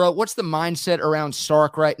the aura? What's the mindset around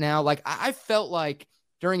Sark right now? Like, I felt like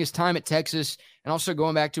during his time at Texas and also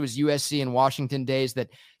going back to his USC and Washington days that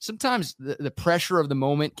sometimes the pressure of the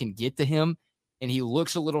moment can get to him and he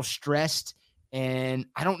looks a little stressed. And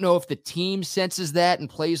I don't know if the team senses that and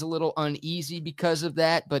plays a little uneasy because of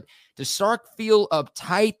that, but does Sark feel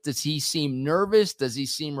uptight? Does he seem nervous? Does he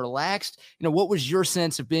seem relaxed? What was your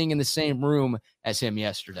sense of being in the same room as him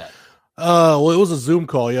yesterday? Well, it was a Zoom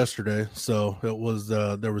call yesterday, so it was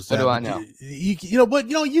there was. What do I know? You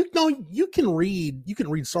can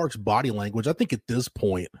read Sark's body language. I think at this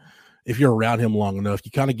point, if you're around him long enough,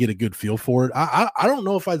 you kind of get a good feel for it. I don't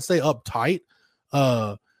know if I'd say uptight,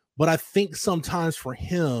 but I think sometimes for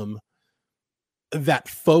him, that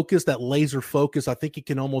focus, that laser focus, I think it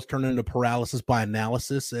can almost turn into paralysis by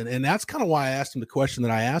analysis. And that's kind of why I asked him the question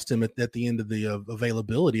that I asked him at the end of the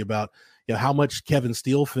availability about, how much Kevin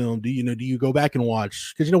Steele film do you go back and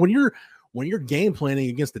watch? Because, when you're game planning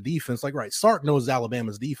against the defense, like, right, Sark knows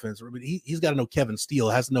Alabama's defense, but he's got to know Kevin Steele,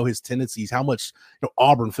 has to know his tendencies. How much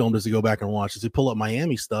Auburn film does he go back and watch? Does he pull up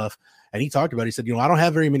Miami stuff? And he talked about it. He said, I don't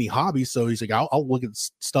have very many hobbies. So he's like, I'll look at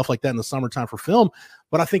stuff like that in the summertime for film.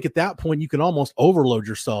 But I think at that point, you can almost overload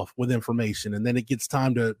yourself with information. And then it gets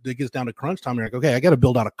down to crunch time. You're like, okay, I got to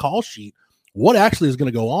build out a call sheet. What actually is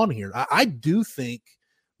going to go on here? I do think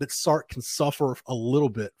that Sark can suffer a little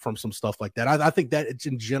bit from some stuff like that. I think that it's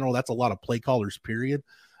in general, that's a lot of play callers, period.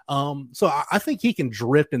 So I think he can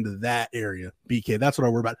drift into that area, BK. That's what I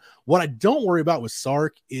worry about. What I don't worry about with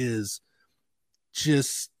Sark is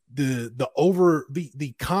just the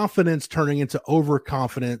confidence turning into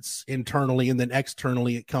overconfidence internally, and then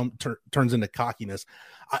externally it turns into cockiness.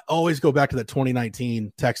 I always go back to that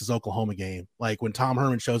 2019 Texas-Oklahoma game, like when Tom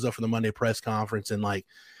Herman shows up for the Monday press conference and like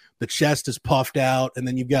the chest is puffed out, and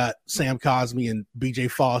then you've got Sam Cosmi and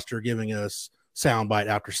BJ Foster giving us soundbite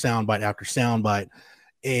after soundbite after soundbite.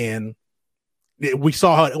 And we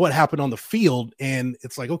saw what happened on the field, and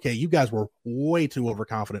it's like, okay, you guys were way too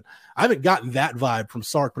overconfident. I haven't gotten that vibe from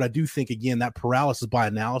Sark, but I do think, again, that paralysis by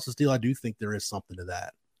analysis deal, I do think there is something to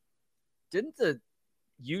that. Didn't the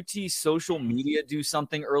UT social media do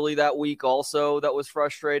something early that week also that was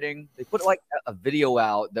frustrating? They put like a video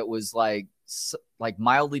out that was like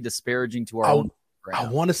mildly disparaging to our own program.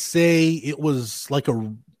 I want to say it was like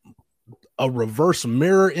a reverse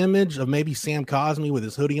mirror image of maybe Sam Cosmi with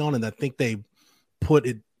his hoodie on, and I think they put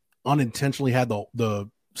it unintentionally, had the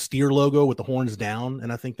steer logo with the horns down,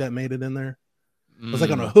 and I think that made it in there. It was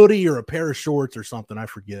like on a hoodie or a pair of shorts or something, I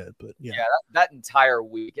forget. But yeah, that entire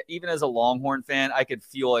week, even as a Longhorn fan, I could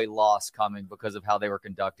feel a loss coming because of how they were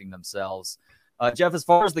conducting themselves. Jeff, as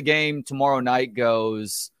far as the game tomorrow night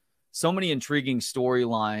goes, so many intriguing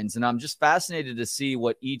storylines, and I'm just fascinated to see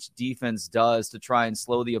what each defense does to try and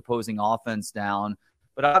slow the opposing offense down.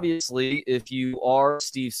 But obviously, if you are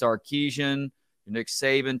Steve Sarkisian, Nick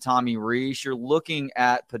Saban, Tommy Rees, you're looking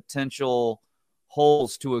at potential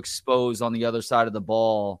holes to expose on the other side of the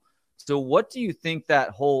ball. So what do you think that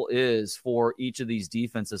hole is for each of these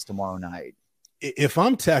defenses tomorrow night? If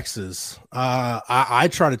I'm Texas, I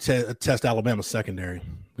try to test Alabama's secondary,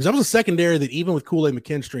 because that was a secondary that even with Kool-Aid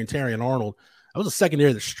McKinstry and Terrion Arnold, That was a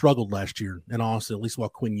secondary that struggled last year, and honestly, at least while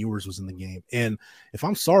Quinn Ewers was in the game. And if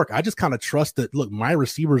I'm Sark, I just kind of trust that, look, my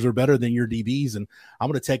receivers are better than your DBs, and I'm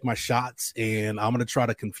going to take my shots, and I'm going to try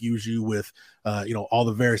to confuse you with, all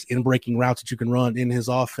the various in-breaking routes that you can run in his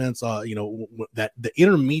offense. That the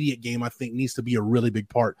intermediate game, I think, needs to be a really big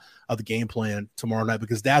part of the game plan tomorrow night,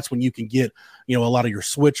 because that's when you can get, a lot of your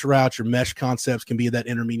switch routes, your mesh concepts can be that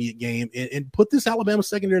intermediate game, and put this Alabama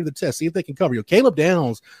secondary to the test. See if they can cover you. Caleb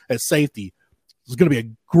Downs at safety is going to be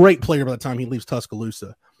a great player by the time he leaves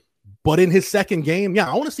Tuscaloosa. But in his second game,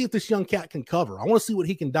 I want to see if this young cat can cover. I want to see what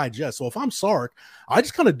he can digest. So if I'm Sark, I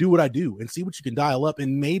just kind of do what I do and see what you can dial up,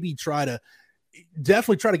 and maybe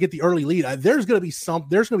definitely try to get the early lead. There's going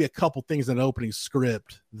to be a couple things in the opening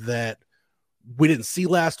script that we didn't see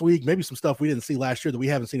last week, maybe some stuff we didn't see last year that we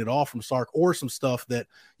haven't seen at all from Sark, or some stuff that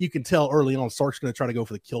you can tell early on Sark's going to try to go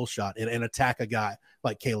for the kill shot and attack a guy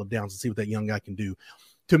like Caleb Downs and see what that young guy can do.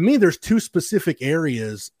 To me, there's two specific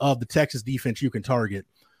areas of the Texas defense you can target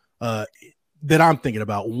that I'm thinking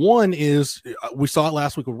about. One is, we saw it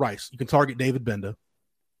last week with Rice. You can target David Benda.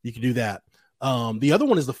 You can do that. The other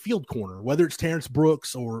one is the field corner, whether it's Terrence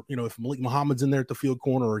Brooks or, if Malik Muhammad's in there at the field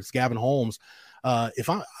corner, or it's Gavin Holmes.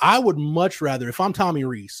 I would much rather, if I'm Tommy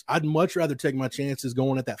Rees, I'd much rather take my chances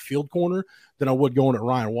going at that field corner than I would going at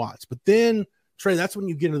Ryan Watts. But then, Trey, that's when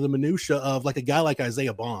you get into the minutia of like a guy like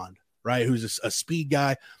Isaiah Bond, right, who's a speed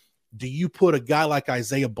guy. Do you put a guy like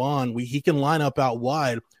Isaiah Bond, he can line up out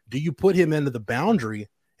wide, do you put him into the boundary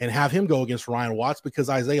and have him go against Ryan Watts? Because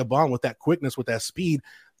Isaiah Bond, with that quickness, with that speed,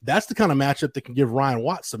 that's the kind of matchup that can give Ryan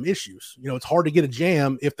Watts some issues. It's hard to get a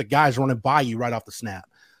jam if the guy's running by you right off the snap.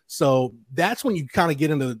 So that's when you kind of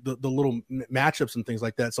get into the little matchups and things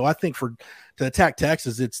like that. So I think to attack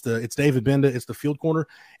Texas, it's David Benda, it's the field corner.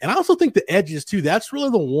 And I also think the edges too. That's really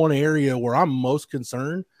the one area where I'm most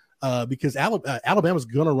concerned, because Alabama's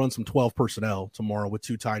going to run some 12 personnel tomorrow with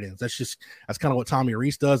two tight ends. That's kind of what Tommy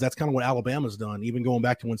Rees does. That's kind of what Alabama's done. Even going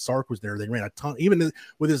back to when Sark was there, they ran a ton, even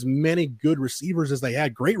with as many good receivers as they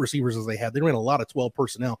had, great receivers as they had, they ran a lot of 12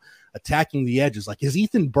 personnel attacking the edges. Like, is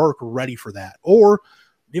Ethan Burke ready for that? Or,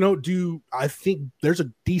 I think there's a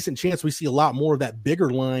decent chance we see a lot more of that bigger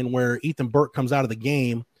line where Ethan Burke comes out of the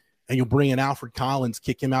game and you'll bring in Alfred Collins,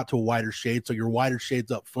 kick him out to a wider shade. So your wider shades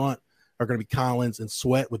up front are going to be Collins and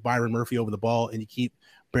Sweat with Byron Murphy over the ball, and you keep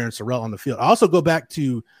Barron Sorrell on the field. I also go back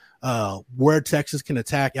to where Texas can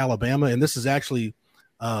attack Alabama, and this is actually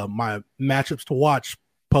my matchups to watch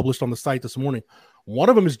published on the site this morning. One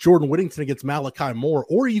of them is Jordan Whittington against Malachi Moore,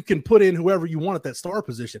 or you can put in whoever you want at that star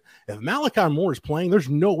position. If Malachi Moore is playing, there's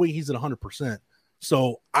no way he's at 100%.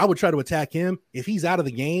 So I would try to attack him. If he's out of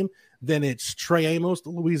the game, then it's Trey Amos,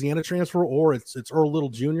 the Louisiana transfer, or it's Earl Little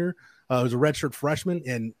Jr., who's a redshirt freshman.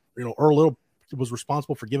 And, Earl Little was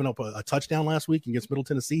responsible for giving up a touchdown last week against Middle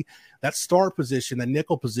Tennessee. That star position, that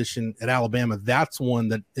nickel position at Alabama, that's one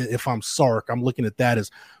that, if I'm Sark, I'm looking at that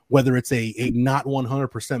as whether it's a not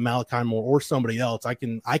 100% Malachi Moore or somebody else. I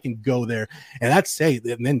can go there, and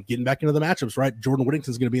and then getting back into the matchups, right? Jordan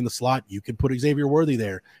Whittington's going to be in the slot. You can put Xavier Worthy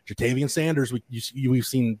there. Jatavian Sanders, we've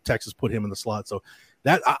seen Texas put him in the slot. So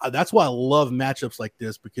that's why I love matchups like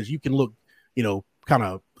this, because you can look, kind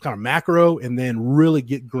of macro and then really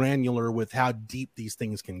get granular with how deep these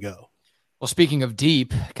things can go. Well, speaking of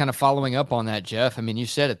deep, kind of following up on that, Jeff, I mean, you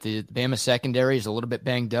said it, the Bama secondary is a little bit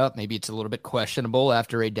banged up. Maybe it's a little bit questionable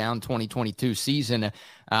after a down 2022 season.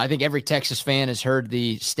 I think every Texas fan has heard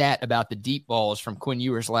the stat about the deep balls from Quinn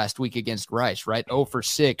Ewers last week against Rice, right? 0 for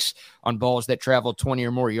 6 on balls that traveled 20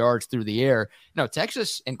 or more yards through the air.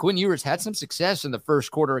 Texas and Quinn Ewers had some success in the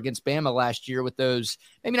first quarter against Bama last year with those,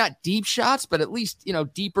 maybe not deep shots, but at least,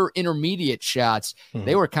 deeper intermediate shots. Mm-hmm.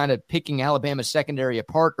 They were kind of picking Alabama's secondary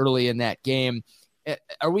apart early in that game.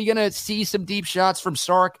 Are we going to see some deep shots from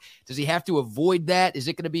Sark? Does he have to avoid that? Is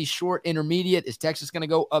it going to be short, intermediate? Is Texas going to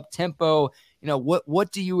go up tempo?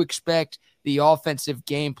 What do you expect the offensive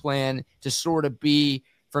game plan to sort of be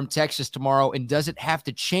from Texas tomorrow? And does it have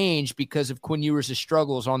to change because of Quinn Ewers'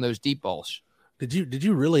 struggles on those deep balls? Did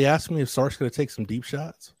you really ask me if Sark's going to take some deep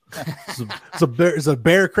shots? Is a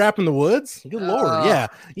bear crap in the woods? Good Lord. Yeah.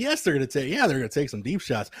 Yes, they're going to take some deep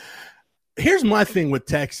shots. Here's my thing with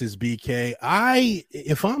Texas, BK.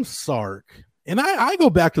 If I'm Sark, and I go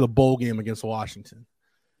back to the bowl game against Washington,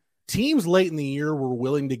 teams late in the year were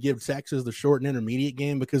willing to give Texas the short and intermediate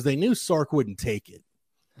game because they knew Sark wouldn't take it.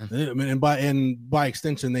 And by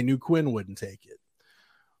extension, they knew Quinn wouldn't take it.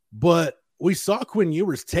 But we saw Quinn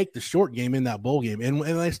Ewers take the short game in that bowl game, and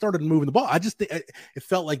they started moving the ball. It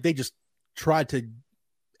felt like they just tried to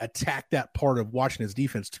attack that part of Washington's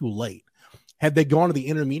defense too late. Had they gone to the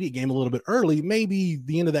intermediate game a little bit early, maybe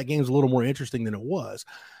the end of that game is a little more interesting than it was.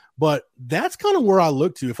 But that's kind of where I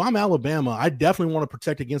look to. If I'm Alabama, I definitely want to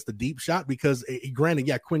protect against the deep shot because, granted,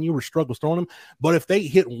 yeah, Quinn Ewers struggles throwing them. But if they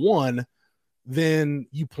hit one, then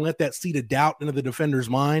you plant that seed of doubt into the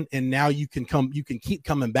defender's mind, and now you can keep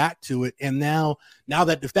coming back to it. And now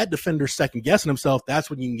that if that defender's second guessing himself,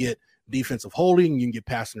 that's when you can get defensive holding, you can get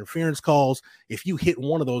pass interference calls if you hit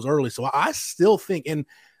one of those early. So I still think, and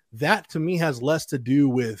that to me has less to do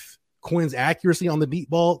with Quinn's accuracy on the deep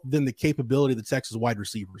ball than the capability of the Texas wide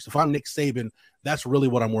receivers. If I'm Nick Saban, that's really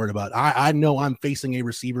what I'm worried about. I know I'm facing a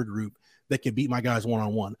receiver group that can beat my guys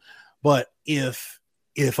one-on-one. But if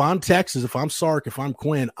I'm Texas, if I'm Sark, if I'm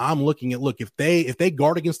Quinn, I'm looking at, look, if they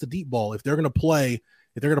guard against the deep ball, if they're going to play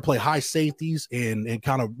high safeties and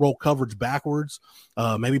kind of roll coverage backwards,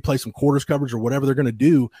 maybe play some quarters coverage or whatever they're going to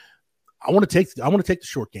do, I want to take the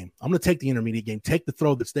short game. I'm going to take the intermediate game, take the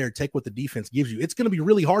throw that's there, take what the defense gives you. It's going to be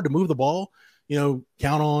really hard to move the ball,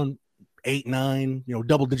 count on 8, 9,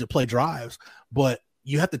 double-digit play drives, but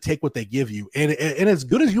you have to take what they give you. And as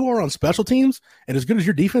good as you are on special teams and as good as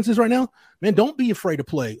your defense is right now, man, don't be afraid to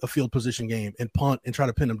play a field position game and punt and try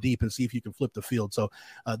to pin them deep and see if you can flip the field. So,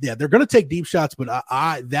 yeah, they're going to take deep shots, but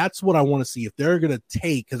that's what I want to see. If they're going to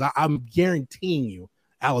take, because I'm guaranteeing you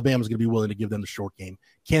Alabama's going to be willing to give them the short game.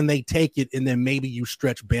 Can they take it? And then maybe you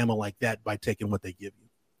stretch Bama like that by taking what they give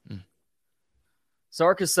you.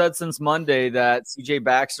 Sark has said since Monday that C.J.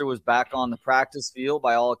 Baxter was back on the practice field.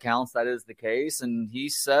 By all accounts, that is the case. And he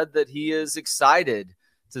said that he is excited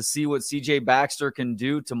to see what C.J. Baxter can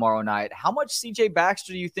do tomorrow night. How much C.J.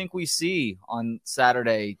 Baxter do you think we see on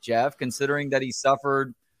Saturday, Jeff, considering that he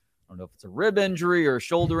suffered, I don't know if it's a rib injury or a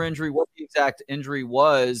shoulder injury, what the exact injury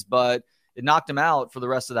was, but it knocked him out for the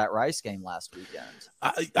rest of that Rice game last weekend.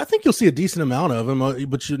 I think you'll see a decent amount of him,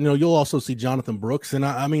 but you'll also see Jonathan Brooks. And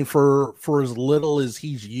I mean, for as little as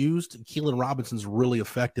he's used, Keelan Robinson's really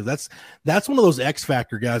effective. That's one of those X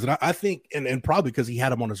factor guys. And I think, and probably because he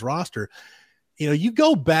had him on his roster, you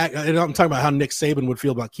go back, and I'm talking about how Nick Saban would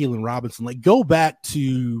feel about Keelan Robinson. Like, go back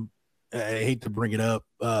to, I hate to bring it up,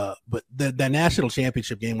 but that national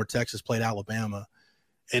championship game where Texas played Alabama.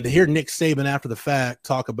 And to hear Nick Saban after the fact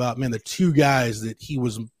talk about, man, the two guys that he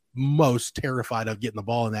was most terrified of getting the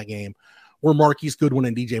ball in that game were Marquise Goodwin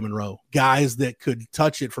and DJ Monroe, guys that could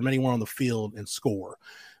touch it from anywhere on the field and score.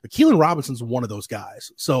 But Keelan Robinson's one of those guys.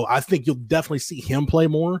 So I think you'll definitely see him play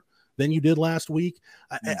more than you did last week.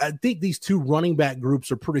 I think these two running back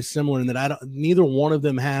groups are pretty similar in that neither one of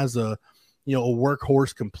them has a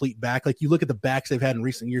workhorse complete back. Like, you look at the backs they've had in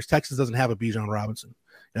recent years, Texas doesn't have a Bijan Robinson.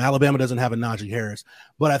 And Alabama doesn't have a Najee Harris.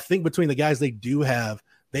 But I think between the guys they do have,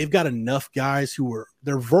 they've got enough guys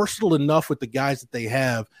they're versatile enough with the guys that they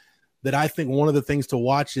have that I think one of the things to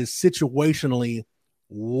watch is situationally,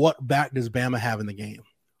 what back does Bama have in the game?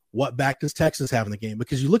 What back does Texas have in the game?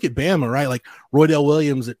 Because you look at Bama, right? Like, Roydell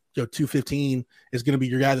Williams at 215 is going to be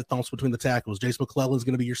your guy that thumps between the tackles. Jace McClellan is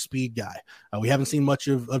going to be your speed guy. We haven't seen much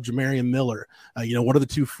of Jamarian Miller. What do the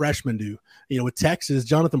two freshmen do? With Texas,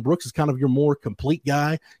 Jonathan Brooks is kind of your more complete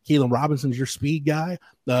guy. Keelan Robinson's your speed guy.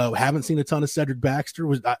 Haven't seen a ton of Cedric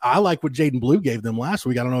Baxter. I like what Jaden Blue gave them last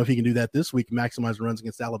week. I don't know if he can do that this week, maximize runs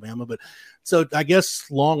against Alabama. But so I guess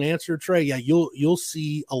long answer, Trey. Yeah, you'll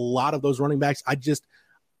see a lot of those running backs.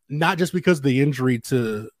 Not just because of the injury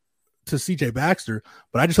to C.J. Baxter,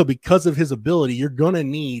 but I just hope because of his ability, you're going to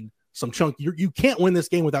need some chunk. You can't win this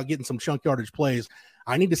game without getting some chunk yardage plays.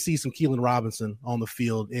 I need to see some Keelan Robinson on the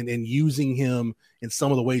field and using him in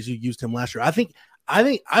some of the ways you used him last year.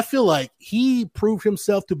 I feel like he proved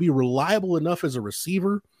himself to be reliable enough as a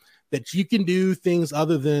receiver that you can do things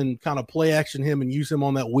other than kind of play action him and use him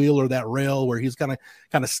on that wheel or that rail where he's kind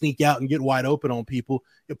of sneak out and get wide open on people.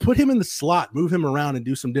 You put him in the slot, move him around and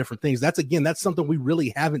do some different things. That's something we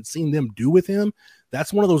really haven't seen them do with him.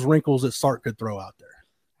 That's one of those wrinkles that Sark could throw out there.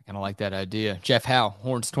 I kind of like that idea. Jeff Howe,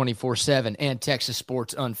 Horns 24/7 and Texas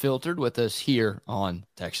Sports Unfiltered with us here on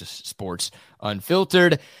Texas Sports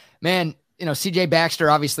Unfiltered. Man, C.J. Baxter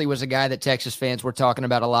obviously was a guy that Texas fans were talking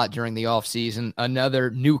about a lot during the offseason. Another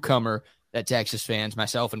newcomer that Texas fans,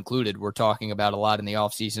 myself included, were talking about a lot in the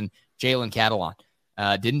offseason, Jalen Catalon.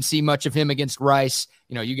 Didn't see much of him against Rice.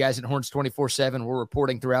 You guys at Horns 24/7 were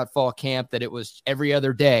reporting throughout fall camp that it was every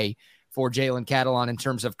other day for Jalen Catalon in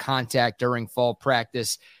terms of contact during fall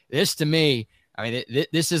practice. This, to me,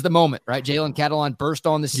 this is the moment, right? Jalen Catalon burst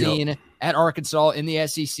on the scene at Arkansas in the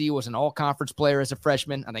SEC, was an all-conference player as a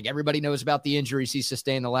freshman. I think everybody knows about the injuries he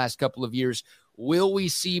sustained the last couple of years. Will we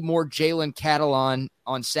see more Jalen Catalon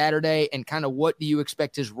on Saturday, and kind of what do you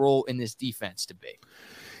expect his role in this defense to be?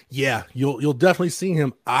 Yeah, you'll definitely see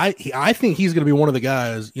him. I think he's going to be one of the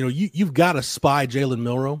guys. You've got to spy Jalen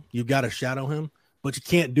Milroe. You've got to shadow him. but you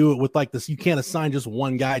can't do it with like this. You can't assign just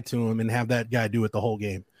one guy to him and have that guy do it the whole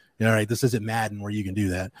game. All right, this isn't Madden where you can do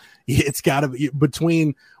that. It's got to be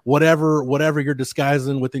between whatever you're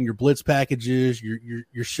disguising within your blitz packages,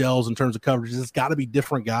 your shells in terms of coverages. It's got to be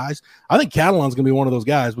different guys. I think Catalan's going to be one of those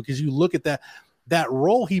guys because you look at that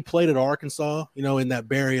role he played at Arkansas, in that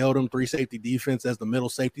Barry Odom 3-safety defense as the middle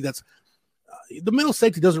safety. That's the middle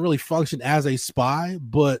safety doesn't really function as a spy,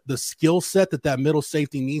 but the skill set that middle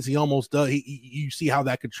safety needs, he almost does. You see how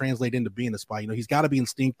that could translate into being a spy. He's got to be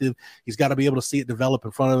instinctive. He's got to be able to see it develop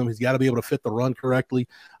in front of him. He's got to be able to fit the run correctly.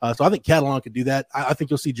 So I think Catalan could do that. I think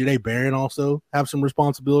you'll see Jadae Barron also have some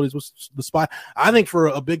responsibilities with the spy. I think for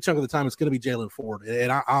a big chunk of the time, it's going to be Jalen Ford.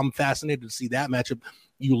 And I'm fascinated to see that matchup.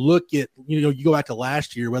 You look at, you go back to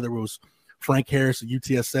last year, whether it was Frank Harris at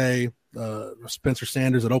UTSA, Spencer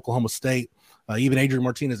Sanders at Oklahoma State, even Adrian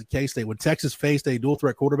Martinez at K-State. When Texas faced a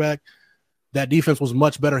dual-threat quarterback, that defense was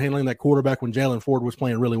much better handling that quarterback when Jalen Ford was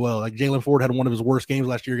playing really well. Like Jalen Ford had one of his worst games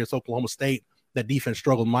last year against Oklahoma State. That defense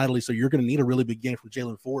struggled mightily, so you're going to need a really big game from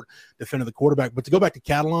Jalen Ford defending the quarterback. But to go back to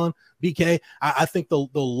Catalan, BK, I think the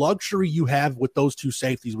luxury you have with those two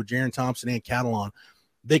safeties, with Jaron Thompson and Catalan,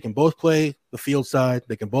 they can both play the field side.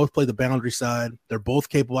 They can both play the boundary side. They're both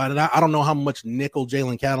capable. And I don't know how much nickel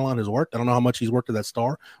Jalen Catalan has worked. I don't know how much he's worked at that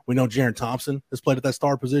star. We know Jaron Thompson has played at that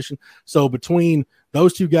star position. So between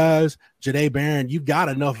those two guys, Jadae Barron, you've got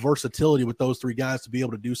enough versatility with those three guys to be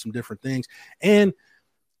able to do some different things. And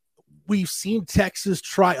we've seen Texas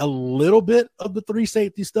try a little bit of the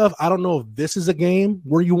 3-safety stuff. I don't know if this is a game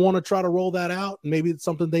where you want to try to roll that out. Maybe it's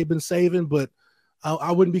something they've been saving, but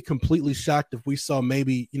I wouldn't be completely shocked if we saw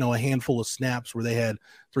maybe, a handful of snaps where they had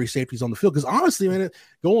 3 safeties on the field. Because honestly, man,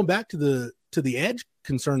 going back to the edge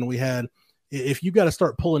concern that we had, if you got to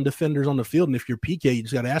start pulling defenders on the field, and if you're PK, you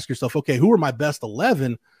just got to ask yourself, okay, who are my best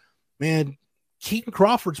 11? Man, Keaton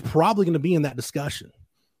Crawford's probably going to be in that discussion.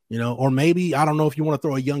 Or maybe, I don't know if you want to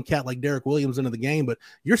throw a young cat like Derek Williams into the game, but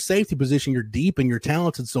your safety position, you're deep and you're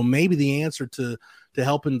talented. So maybe the answer to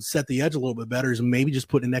helping set the edge a little bit better is maybe just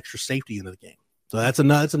putting an extra safety into the game. So that's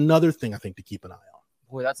another thing I think to keep an eye on.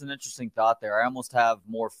 Boy, that's an interesting thought there. I almost have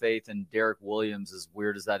more faith in Derek Williams, as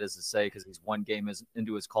weird as that is to say, because he's one game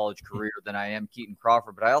into his college career, than I am Keaton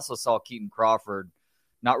Crawford. But I also saw Keaton Crawford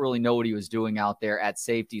not really know what he was doing out there at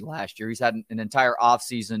safety last year. He's had an entire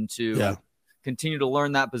offseason to continue to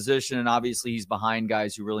learn that position, and obviously he's behind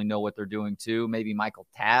guys who really know what they're doing too. Maybe Michael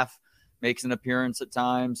Taff makes an appearance at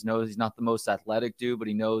times, knows he's not the most athletic dude, but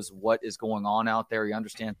he knows what is going on out there. He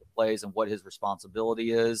understands the plays and what his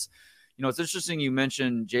responsibility is. It's interesting you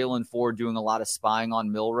mentioned Jalen Ford doing a lot of spying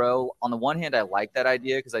on Milroe. On the one hand, I like that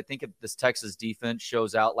idea because I think if this Texas defense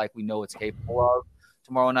shows out like we know it's capable of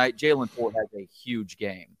tomorrow night, Jalen Ford has a huge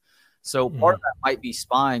game. So part of that might be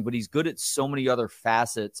spying, but he's good at so many other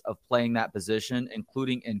facets of playing that position,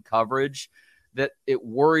 including in coverage, that it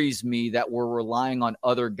worries me that we're relying on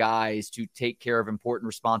other guys to take care of important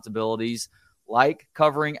responsibilities, like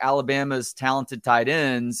covering Alabama's talented tight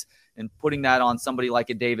ends and putting that on somebody like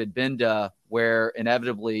a David Benda, where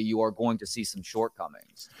inevitably you are going to see some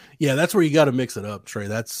shortcomings. Yeah, that's where you got to mix it up, Trey.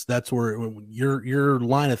 That's where your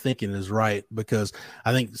line of thinking is right, because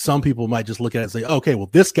I think some people might just look at it and say, okay, well,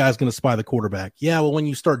 this guy's going to spy the quarterback. Yeah, well, when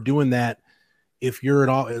you start doing that, if you're an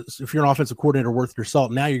offensive coordinator worth your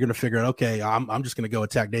salt, now you're going to figure out, okay, I'm just going to go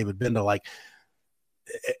attack David Benda. Like,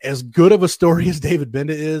 as good of a story as David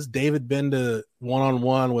Benda is, David Benda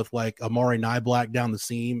one-on-one with like Amari Niblack down the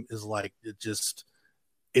seam is like,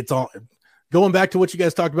 it's all going back to what you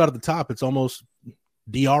guys talked about at the top. It's almost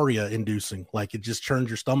diarrhea inducing. Like, it just churns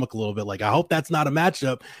your stomach a little bit. Like, I hope that's not a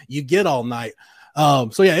matchup you get all night.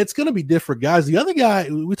 So yeah, it's going to be different, guys. The other guy,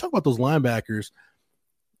 we talk about those linebackers.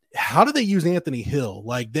 How do they use Anthony Hill?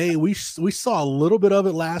 Like we saw a little bit of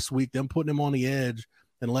it last week, them putting him on the edge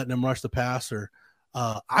and letting him rush the passer.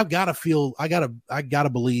 I gotta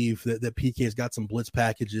believe that PK's got some blitz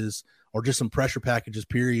packages or just some pressure packages,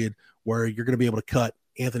 period, where you're going to be able to cut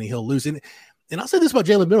Anthony Hill loose. And I'll say this about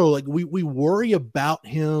Jalen Milroe, like we worry about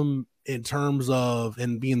him in terms of,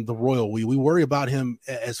 and being the Royal, we worry about him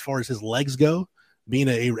as far as his legs go, being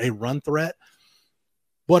a run threat.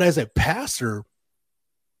 But as a passer,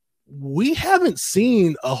 we haven't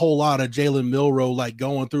seen a whole lot of Jalen Milroe like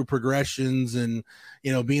going through progressions and,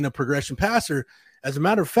 being a progression passer. As a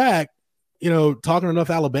matter of fact, talking to enough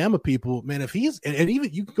Alabama people, man, if he's, and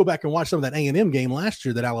even you can go back and watch some of that A&M game last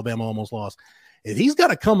year that Alabama almost lost. If he's got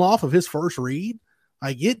to come off of his first read,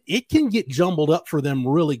 like it can get jumbled up for them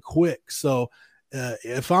really quick. So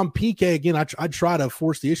if I'm PK again, I try to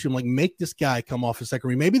force the issue. I'm like, make this guy come off his second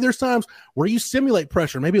read. Maybe there's times where you simulate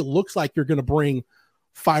pressure. Maybe it looks like you're going to bring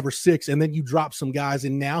 5 or 6, and then you drop some guys,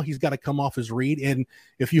 and now he's got to come off his read. And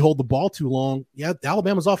if you hold the ball too long,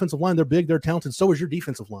 Alabama's offensive line, they're big, they're talented. So is your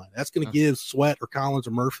defensive line. That's going to give Sweat or Collins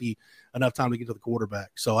or Murphy enough time to get to the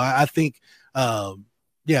quarterback. So I think, I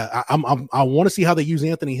want to see how they use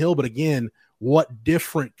Anthony Hill. But again, what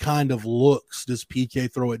different kind of looks does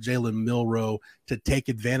PK throw at Jalen Milroe to take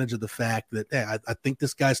advantage of the fact that I think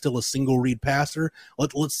this guy's still a single read passer.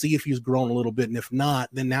 Let's see if he's grown a little bit, and if not,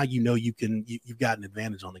 then now you've got an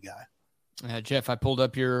advantage on the guy. Jeff, I pulled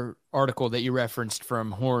up your article that you referenced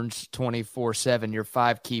from Horns 24/7, your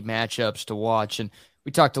 5 key matchups to watch, and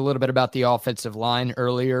we talked a little bit about the offensive line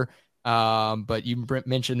earlier, but you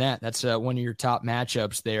mentioned that's one of your top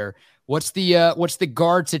matchups there. What's the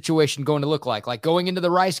guard situation going to look like? Like going into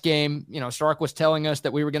the Rice game, Stark was telling us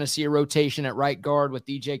that we were going to see a rotation at right guard with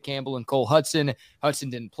DJ Campbell and Cole Hudson. Hudson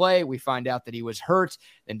didn't play. We find out that he was hurt.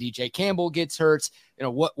 Then DJ Campbell gets hurt.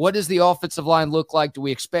 What does the offensive line look like? Do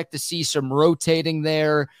we expect to see some rotating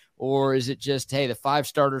there? Or is it just, hey, the 5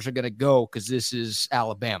 starters are going to go because this is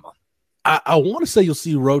Alabama? I want to say you'll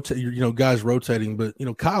see guys rotating, but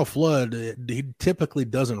Kyle Flood, he typically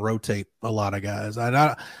doesn't rotate a lot of guys.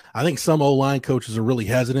 I think some O-line coaches are really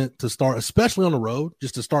hesitant to start, especially on the road,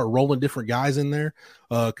 just to start rolling different guys in there,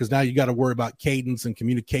 because now you got to worry about cadence and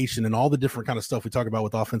communication and all the different kind of stuff we talk about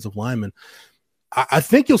with offensive linemen. I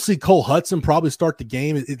think you'll see Cole Hudson probably start the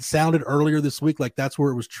game. It sounded earlier this week like that's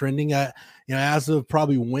where it was trending at. As of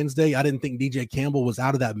probably Wednesday, I didn't think DJ Campbell was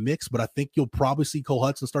out of that mix, but I think you'll probably see Cole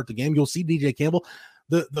Hudson start the game. You'll see DJ Campbell.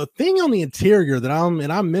 The thing on the interior that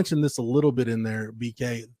I mentioned this a little bit in there,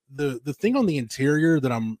 BK. The thing on the interior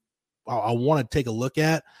that I want to take a look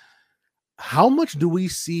at. How much do we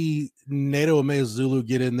see Nato Ameazulu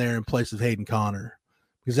get in there in place of Hayden Connor?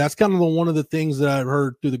 Because that's kind of one of the things that I've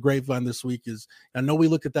heard through the grapevine this week is I know we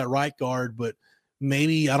looked at that right guard, but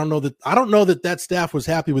maybe I don't know that staff was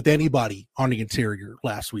happy with anybody on the interior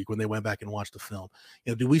last week when they went back and watched the film.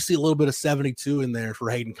 Do we see a little bit of 72 in there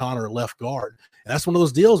for Hayden Connor at left guard? And that's one of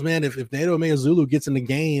those deals, man. If Nato Ameazulu gets in the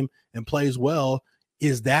game and plays well,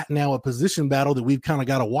 is that now a position battle that we've kind of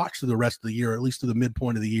got to watch through the rest of the year, or at least to the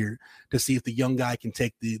midpoint of the year, to see if the young guy can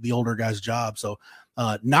take the older guy's job? So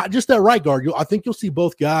not just that right guard. I think you'll see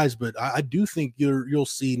both guys, but I do think you'll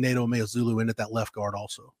see Nato Ameazulu in at that left guard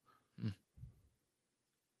also.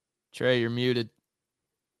 Trey, you're muted.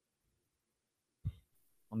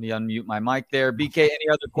 Let me unmute my mic there. BK, any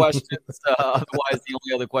other questions? Otherwise, the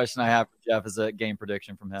only other question I have for Jeff is a game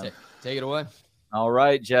prediction from him. Take it away. All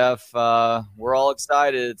right, Jeff. We're all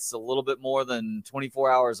excited. It's a little bit more than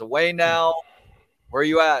 24 hours away now. Where are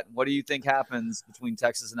you at? What do you think happens between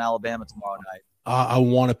Texas and Alabama tomorrow night? I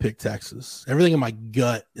want to pick Texas. Everything in my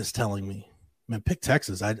gut is telling me, man, pick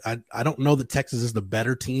Texas. I don't know that Texas is the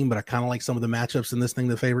better team, but I kind of like some of the matchups in this thing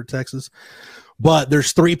that favored Texas. But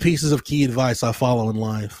there's 3 pieces of key advice I follow in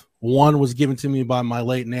life. One was given to me by my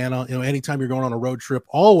late Nana. Anytime you're going on a road trip,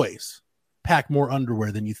 always pack more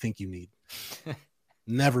underwear than you think you need.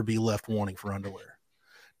 Never be left wanting for underwear.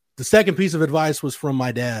 The second piece of advice was from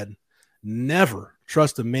my dad. Never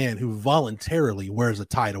trust a man who voluntarily wears a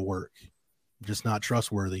tie to work. Just not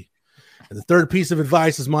trustworthy. And the third piece of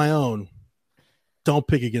advice is my own. Don't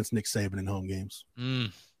pick against Nick Saban in home games.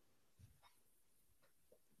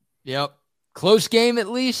 Yep. Close game at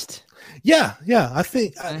least. Yeah. I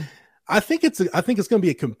think it's going to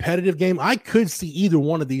be a competitive game. I could see either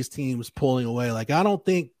one of these teams pulling away. Like, I don't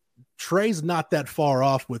think Trey's not that far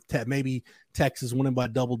off with maybe Texas winning by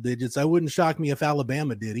double digits. I wouldn't shock me if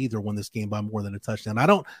Alabama did either win this game by more than a touchdown. I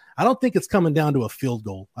don't think it's coming down to a field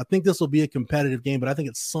goal. I think this will be a competitive game, but I think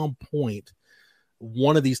at some point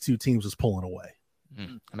one of these two teams is pulling away.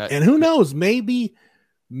 And who knows, maybe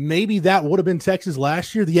that would have been Texas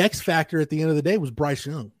last year. The X factor at the end of the day was Bryce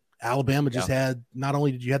Young. Alabama just had, not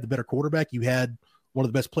only did you have the better quarterback, you had one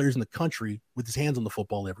of the best players in the country with his hands on the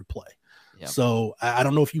football every play. Yep. So I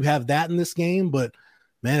don't know if you have that in this game, but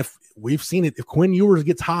man, if we've seen it, if Quinn Ewers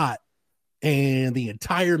gets hot and the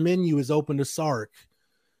entire menu is open to Sark,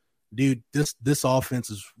 dude, this offense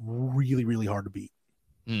is really, really hard to beat.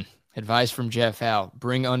 Advice from Jeff Howe: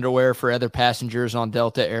 bring underwear for other passengers on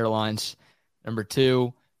Delta Airlines. Number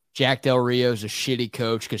 2, Jack Del Rio's a shitty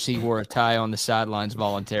coach because he wore a tie on the sidelines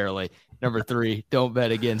voluntarily. Number 3, don't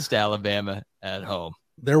bet against Alabama at home.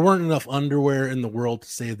 There weren't enough underwear in the world to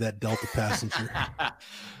save that Delta passenger.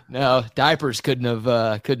 No, diapers couldn't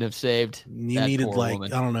have saved. You needed, like,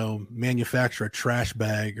 woman. I don't know, manufacture a trash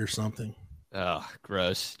bag or something. Oh,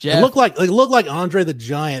 gross. Jeff, it looked like Andre the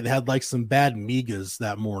Giant had like some bad migas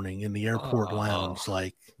that morning in the airport lounge.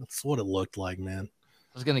 Like, that's what it looked like, man.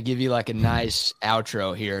 I was gonna give you like a nice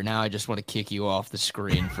outro here. Now I just want to kick you off the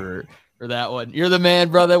screen for for that one. You're the man,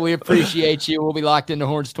 brother. We appreciate you. We'll be locked into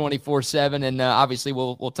Horns 24/7, and obviously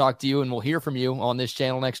we'll talk to you and we'll hear from you on this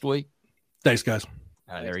channel next week. Thanks, guys.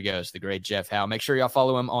 There he goes, the great Jeff Howe. Make sure y'all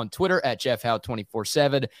follow him on Twitter at Jeff Howe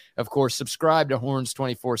 24/7. Of course, subscribe to Horns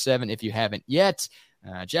 24/7 if you haven't yet.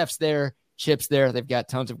 Jeff's there, Chip's there. They've got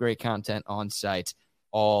tons of great content on site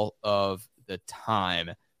all of the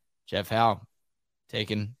time. Jeff Howe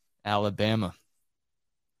taking Alabama.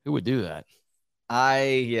 Who would do that?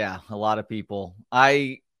 A lot of people.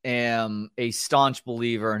 I am a staunch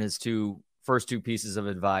believer in his first two pieces of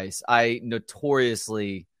advice. I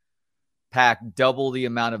notoriously pack double the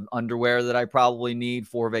amount of underwear that I probably need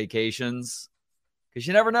for vacations, because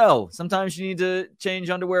you never know. Sometimes you need to change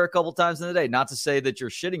underwear a couple times in the day. Not to say that you're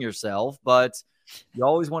shitting yourself, but you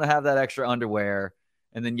always want to have that extra underwear.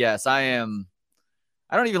 And then, yes,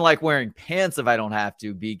 I don't even like wearing pants if I don't have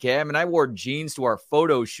to, BK. I mean, I wore jeans to our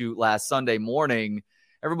photo shoot last Sunday morning.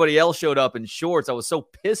 Everybody else showed up in shorts. I was so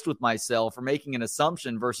pissed with myself for making an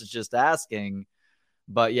assumption versus just asking.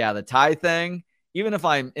 But yeah, the tie thing, even if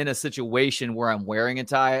I'm in a situation where I'm wearing a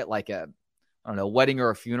tie, like wedding or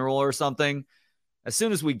a funeral or something, as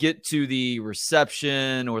soon as we get to the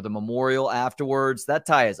reception or the memorial afterwards, that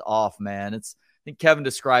tie is off, man. I think Kevin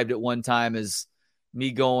described it one time as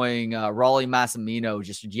me going Raleigh Massimino,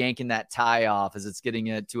 just yanking that tie off as it's getting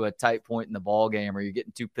it to a tight point in the ball game, or you're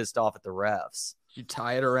getting too pissed off at the refs. You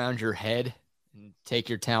tie it around your head and take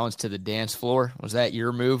your talents to the dance floor. Was that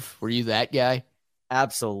your move? Were you that guy?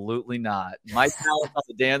 Absolutely not. My talent on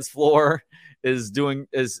the dance floor is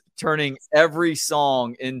turning every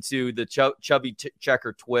song into the chubby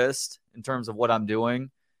checker twist in terms of what I'm doing.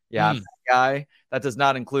 Yeah, I'm that guy. That does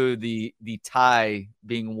not include the tie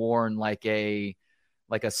being worn like a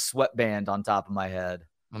sweatband on top of my head.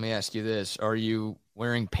 Let me ask you this. Are you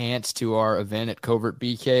wearing pants to our event at Covert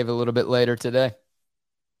Bee Cave a little bit later today?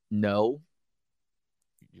 No.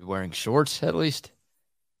 You wearing shorts at least?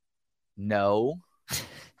 No.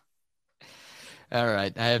 All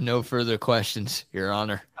right. I have no further questions, Your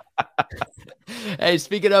Honor. Hey,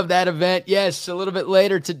 speaking of that event, yes, a little bit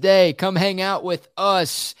later today, come hang out with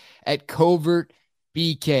us at Covert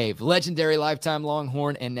Bee Cave. Legendary lifetime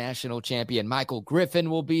Longhorn and national champion Michael Griffin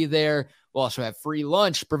will be there. We'll also have free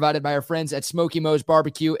lunch provided by our friends at Smoky Mo's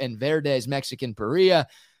Barbecue and Verde's Mexican Parrilla.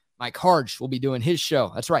 Mike Harge will be doing his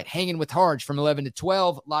show. That's right, Hanging with Harge from 11 to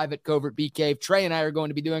 12, live at Covert Bee Cave. Trey and I are going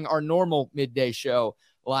to be doing our normal midday show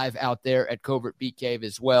live out there at Covert Bee Cave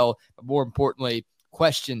as well. But more importantly,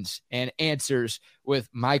 questions and answers with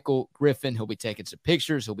Michael Griffin. He'll be taking some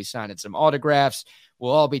pictures. He'll be signing some autographs.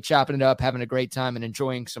 We'll all be chopping it up, having a great time, and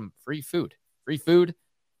enjoying some free food. Free food.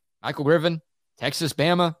 Michael Griffin, Texas,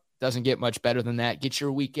 Bama. Doesn't get much better than that. Get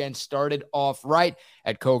your weekend started off right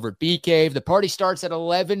at Covert Bee Cave. The party starts at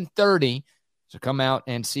 11:30, so come out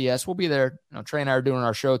and see us. We'll be there. Trey and I are doing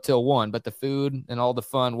our show till 1, but the food and all the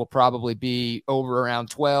fun will probably be over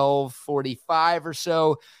around 12:45 or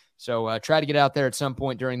so. So try to get out there at some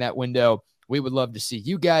point during that window. We would love to see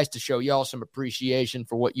you guys, to show y'all some appreciation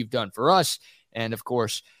for what you've done for us. And, of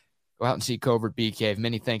course, go out and see Covert Bee Cave.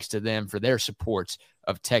 Many thanks to them for their support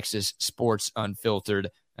of Texas Sports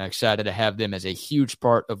Unfiltered. I'm excited to have them as a huge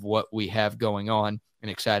part of what we have going on, and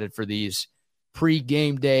excited for these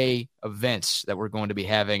pre-game day events that we're going to be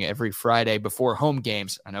having every Friday before home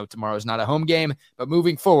games. I know tomorrow is not a home game, but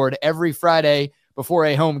moving forward, every Friday before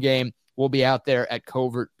a home game, we'll be out there at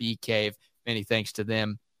Covert Bee Cave. Many thanks to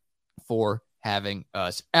them for having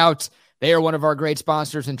us out. They are one of our great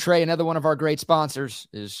sponsors. And Trey, another one of our great sponsors,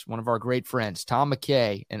 is one of our great friends, Tom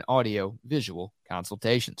McKay and Audio Visual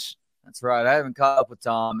Consultations. That's right. I haven't caught up with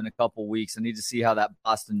Tom in a couple weeks. I need to see how that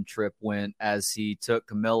Boston trip went as he took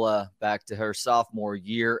Camilla back to her sophomore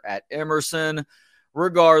year at Emerson.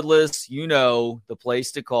 Regardless, you know the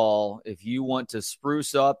place to call if you want to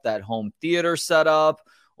spruce up that home theater setup,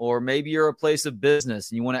 or maybe you're a place of business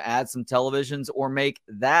and you want to add some televisions or make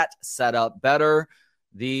that setup better.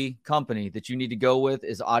 The company that you need to go with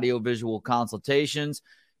is Audio Visual Consultations.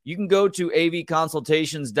 You can go to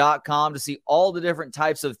avconsultations.com to see all the different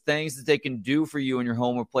types of things that they can do for you in your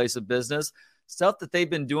home or place of business, stuff that they've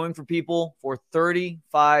been doing for people for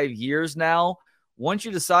 35 years now. Once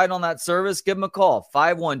you decide on that service, give them a call,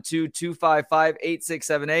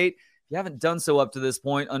 512-255-8678. If you haven't done so up to this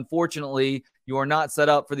point, unfortunately, you are not set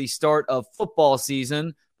up for the start of football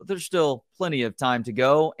season, but there's still plenty of time to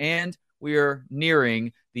go, and we are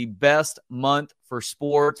nearing the best month for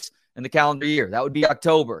sports in the calendar year. That would be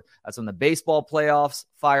October. That's when the baseball playoffs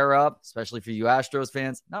fire up, especially for you Astros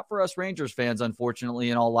fans. Not for us Rangers fans, unfortunately,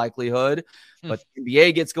 in all likelihood. But the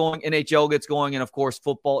NBA gets going, NHL gets going, and, of course,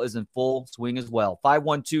 football is in full swing as well.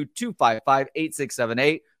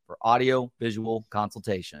 512-255-8678 for audio-visual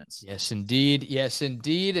consultations. Yes, indeed. Yes,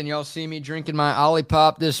 indeed. And y'all see me drinking my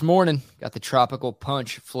Olipop this morning. Got the tropical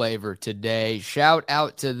punch flavor today. Shout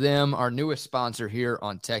out to them, our newest sponsor here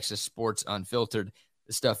on Texas Sports Unfiltered.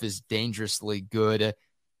 This stuff is dangerously good.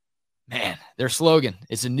 Man, their slogan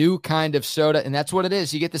is a new kind of soda, and that's what it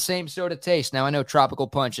is. You get the same soda taste. Now, I know tropical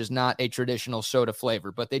punch is not a traditional soda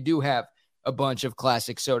flavor, but they do have a bunch of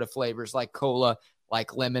classic soda flavors like cola,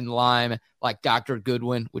 like lemon lime, like Dr.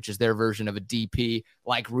 Goodwin, which is their version of a DP,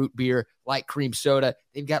 like root beer, like cream soda.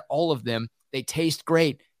 They've got all of them. They taste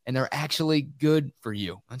great, and they're actually good for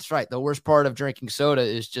you. That's right. The worst part of drinking soda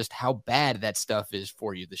is just how bad that stuff is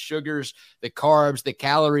for you. The sugars, the carbs, the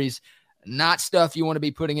calories, not stuff you want to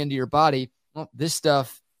be putting into your body. Well, this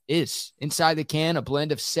stuff is inside the can, a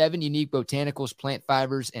blend of 7 unique botanicals, plant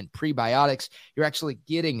fibers, and prebiotics. You're actually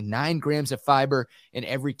getting 9 grams of fiber in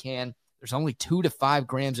every can. There's only 2 to 5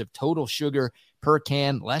 grams of total sugar per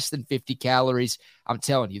can, less than 50 calories. I'm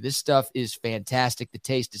telling you, this stuff is fantastic. The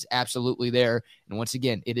taste is absolutely there. And once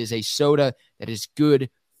again, it is a soda that is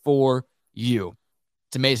good for you.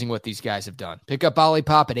 It's amazing what these guys have done. Pick up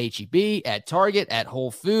Olipop at H-E-B, at Target, at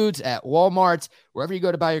Whole Foods, at Walmart. Wherever you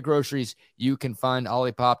go to buy your groceries, you can find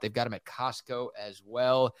Olipop. They've got them at Costco as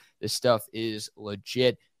well. This stuff is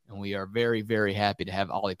legit, and we are very, very happy to have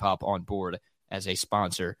Olipop on board as a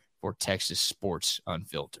sponsor for Texas Sports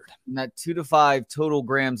Unfiltered. And that 2 to 5 total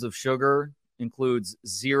grams of sugar includes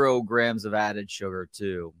 0 grams of added sugar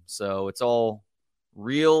too. So it's all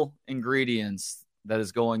real ingredients that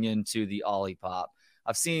is going into the Olipop.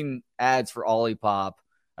 I've seen ads for Olipop.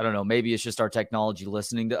 I don't know, maybe it's just our technology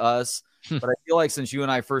listening to us. But I feel like since you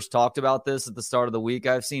and I first talked about this at the start of the week,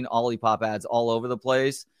 I've seen Olipop ads all over the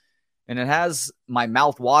place. And it has my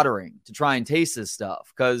mouth watering to try and taste this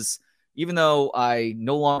stuff. Because even though I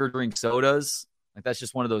no longer drink sodas, like that's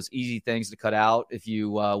just one of those easy things to cut out if you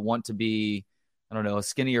want to be, I don't know, a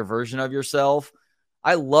skinnier version of yourself.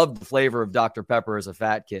 I loved the flavor of Dr. Pepper as a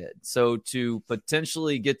fat kid. So to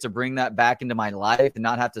potentially get to bring that back into my life and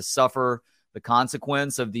not have to suffer the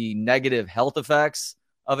consequence of the negative health effects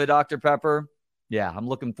of a Dr. Pepper, yeah, I'm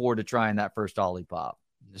looking forward to trying that first Olipop.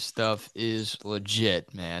 This stuff is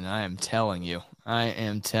legit, man. I am telling you. I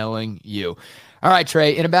am telling you. All right,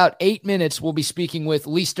 Trey, in about 8 minutes, we'll be speaking with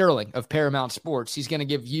Lee Sterling of Paramount Sports. He's going to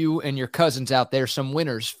give you and your cousins out there some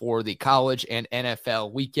winners for the college and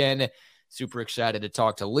NFL weekend. Super excited to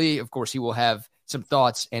talk to Lee. Of course, he will have some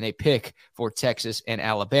thoughts and a pick for Texas and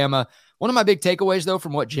Alabama. One of my big takeaways, though,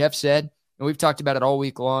 from what Jeff said, and we've talked about it all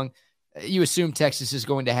week long, you assume Texas is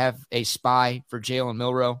going to have a spy for Jalen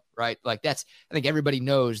Milroe, right? Like I think everybody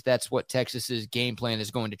knows that's what Texas's game plan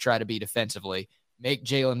is going to try to be defensively. Make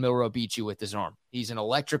Jalen Milroe beat you with his arm. He's an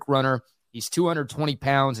electric runner. He's 220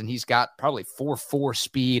 pounds, and he's got probably 4.4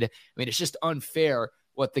 speed. I mean, it's just unfair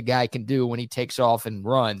what the guy can do when he takes off and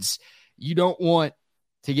runs. You don't want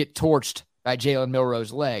to get torched by Jalen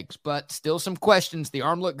Milroe's legs, but still some questions. The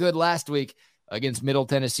arm looked good last week against Middle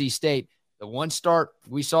Tennessee State. The one start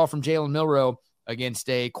we saw from Jalen Milroe against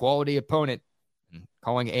a quality opponent,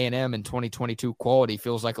 calling A&M in 2022 quality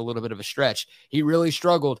feels like a little bit of a stretch. He really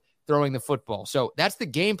struggled throwing the football. So that's the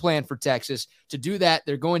game plan for Texas. To do that,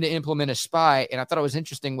 they're going to implement a spy, and I thought it was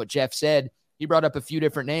interesting what Jeff said. He brought up a few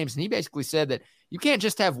different names, and he basically said that you can't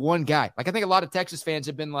just have one guy. Like, I think a lot of Texas fans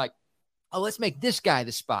have been like, oh, let's make this guy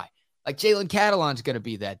the spy. Like Jalen Catalon's going to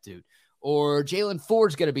be that dude, or Jalen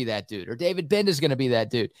Ford's going to be that dude, or David Bend is going to be that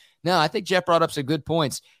dude. No, I think Jeff brought up some good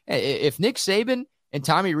points. If Nick Saban and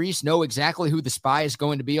Tommy Rees know exactly who the spy is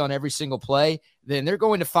going to be on every single play, then they're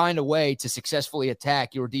going to find a way to successfully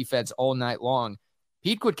attack your defense all night long.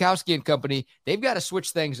 Pete Kwiatkowski and company, they've got to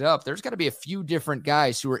switch things up. There's got to be a few different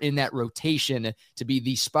guys who are in that rotation to be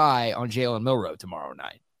the spy on Jalen Milroe tomorrow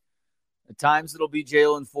night. At times it'll be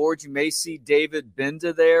Jalen Ford. You may see David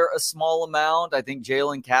Benda there a small amount. I think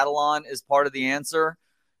Jalen Catalon is part of the answer.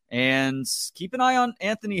 And keep an eye on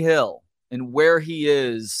Anthony Hill and where he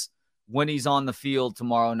is when he's on the field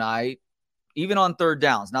tomorrow night, even on third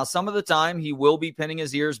downs. Now, some of the time he will be pinning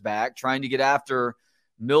his ears back, trying to get after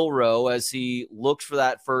Milroe as he looks for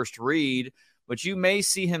that first read. But you may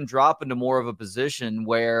see him drop into more of a position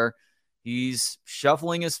where he's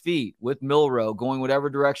shuffling his feet with Milroe, going whatever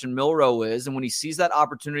direction Milroe is. And when he sees that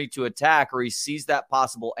opportunity to attack or he sees that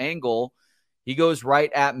possible angle, he goes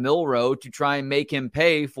right at Milroe to try and make him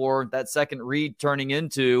pay for that second read turning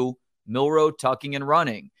into Milroe tucking and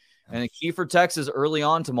running. And the key for Texas early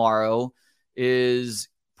on tomorrow is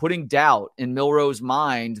putting doubt in Milroe's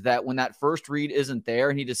mind that when that first read isn't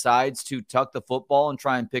there and he decides to tuck the football and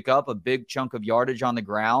try and pick up a big chunk of yardage on the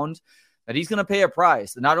ground, that he's going to pay a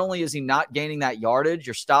price. And not only is he not gaining that yardage,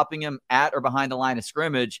 you're stopping him at or behind the line of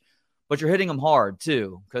scrimmage, but you're hitting him hard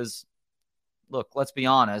too. Because, look, let's be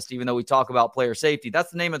honest, even though we talk about player safety,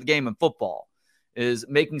 that's the name of the game in football, is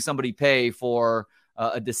making somebody pay for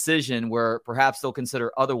a decision where perhaps they'll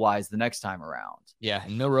consider otherwise the next time around. Yeah,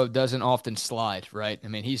 and Milroe doesn't often slide, right? I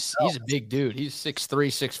mean, he's a big dude. He's 6'3",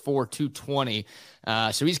 6'4", 220.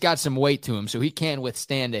 So he's got some weight to him, so he can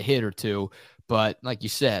withstand a hit or two. But like you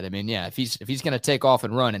said, I mean, yeah, if he's going to take off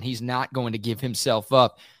and run and he's not going to give himself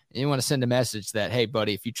up, you want to send a message that, hey,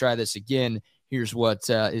 buddy, if you try this again, here's what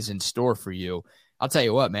is in store for you. I'll tell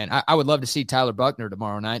you what, man, I would love to see Tyler Buckner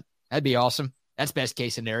tomorrow night. That'd be awesome. That's best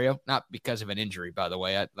case scenario, not because of an injury, by the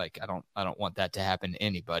way. I don't want that to happen to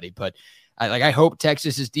anybody, but I hope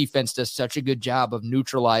Texas's defense does such a good job of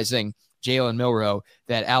neutralizing Jalen Milroe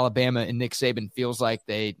that Alabama and Nick Saban feels like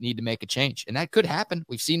they need to make a change. And that could happen.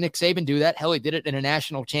 We've seen Nick Saban do that. Hell, he did it in a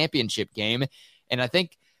national championship game. And I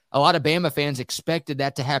think a lot of Bama fans expected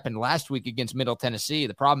that to happen last week against Middle Tennessee.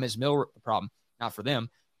 The problem is not for them.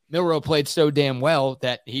 Milroe played so damn well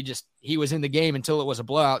that he was in the game until it was a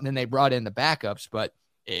blowout, and then they brought in the backups. But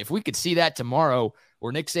if we could see that tomorrow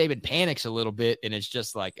where Nick Saban panics a little bit and it's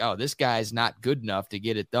just like, oh, this guy's not good enough to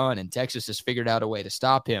get it done, and Texas has figured out a way to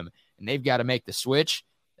stop him, and they've got to make the switch,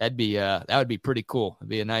 that would be pretty cool. It'd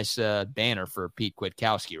be a nice banner for Pete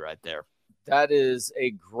Kwiatkowski right there. That is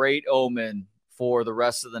a great omen for the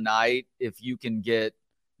rest of the night if you can get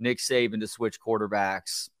Nick Saban to switch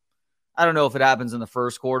quarterbacks. I don't know if it happens in the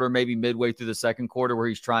first quarter, maybe midway through the second quarter where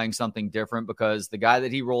he's trying something different, because the guy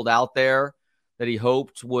that he rolled out there that he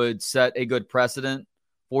hoped would set a good precedent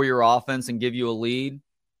for your offense and give you a lead,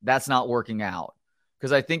 that's not working out.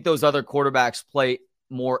 Because I think those other quarterbacks play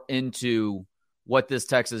more into what this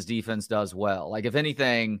Texas defense does well. Like, if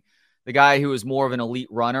anything, the guy who is more of an elite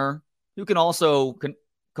runner, who can also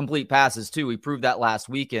complete passes too, he proved that last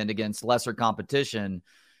weekend against lesser competition.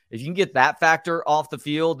 If you can get that factor off the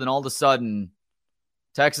field, then all of a sudden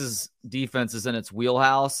Texas defense is in its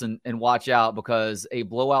wheelhouse, and watch out, because a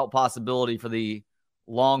blowout possibility for the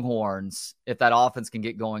Longhorns, if that offense can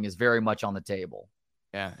get going, is very much on the table.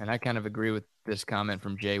 Yeah, and I kind of agree with this comment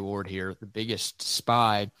from Jay Ward here. The biggest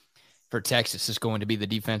spy for Texas is going to be the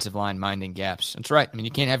defensive line minding gaps. That's right. I mean,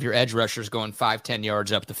 you can't have your edge rushers going 5-10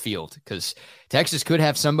 yards up the field, because Texas could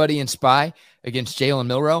have somebody in spy against Jalen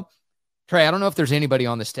Milroe. Trey, I don't know if there's anybody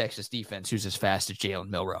on this Texas defense who's as fast as Jalen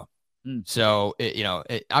Milroe. So,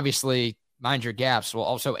 obviously, mind your gaps. Well,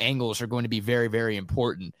 also angles are going to be very, very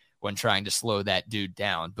important when trying to slow that dude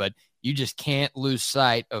down. But you just can't lose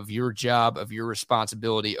sight of your job, of your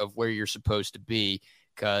responsibility, of where you're supposed to be.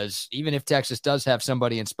 Because even if Texas does have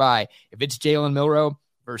somebody in spy, if it's Jalen Milroe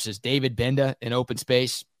versus David Benda in open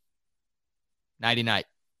space, nighty-night.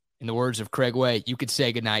 In the words of Craig Way, you could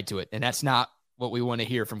say goodnight to it. And that's not what we want to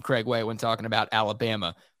hear from Craig Way when talking about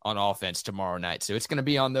Alabama on offense tomorrow night. So it's going to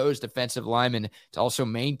be on those defensive linemen to also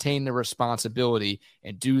maintain the responsibility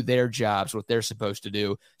and do their jobs, what they're supposed to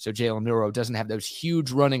do. So Jalen Milroe doesn't have those huge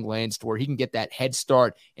running lanes to where he can get that head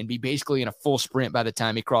start and be basically in a full sprint by the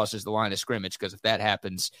time he crosses the line of scrimmage. Because if that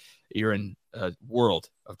happens, you're in a world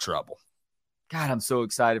of trouble. God, I'm so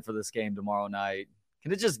excited for this game tomorrow night.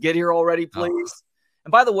 Can it just get here already, please?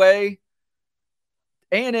 And by the way,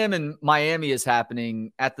 A&M and Miami is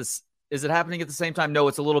happening at this. Is it happening at the same time? No,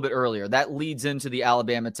 it's a little bit earlier. That leads into the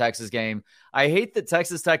Alabama-Texas game. I hate that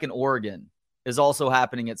Texas Tech and Oregon is also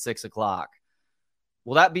happening at 6 o'clock.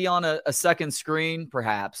 Will that be on a second screen?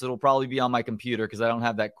 Perhaps. It'll probably be on my computer because I don't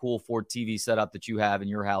have that cool Ford TV setup that you have in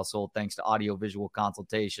your household, thanks to audio-visual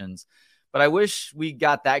consultations. But I wish we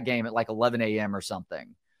got that game at like 11 a.m. or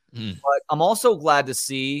something. But I'm also glad to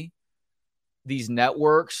see these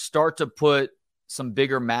networks start to put some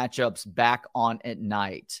bigger matchups back on at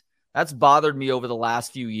night. That's bothered me over the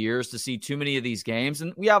last few years to see too many of these games.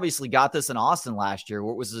 And we obviously got this in Austin last year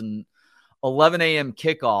where it was an 11 a.m.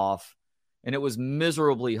 kickoff and it was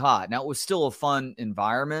miserably hot. Now, it was still a fun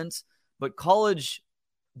environment, but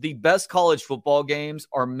the best college football games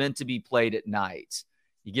are meant to be played at night.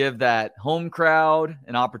 You give that home crowd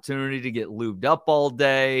an opportunity to get lubed up all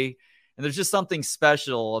day. And there's just something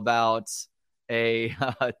special about a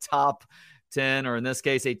top 10, or in this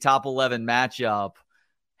case, a top 11 matchup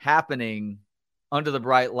happening under the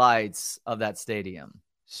bright lights of that stadium.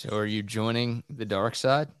 So are you joining the dark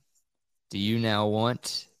side? Do you now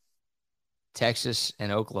want Texas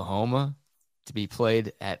and Oklahoma to be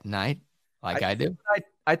played at night like I do?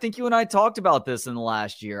 I think you and I talked about this in the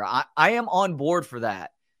last year. I am on board for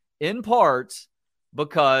that, in part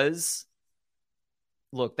because,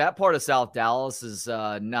 look, that part of South Dallas is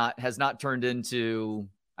has not turned into,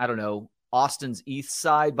 I don't know, Austin's east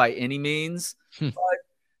side by any means, Hmm. but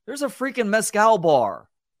there's a freaking mezcal bar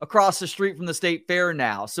across the street from the state fair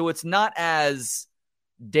now. So it's not as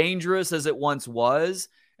dangerous as it once was.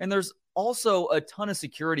 And there's also a ton of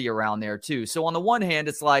security around there too. So on the one hand,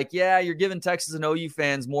 it's like, yeah, you're giving Texas and OU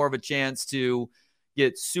fans more of a chance to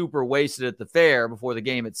get super wasted at the fair before the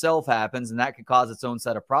game itself happens, and that could cause its own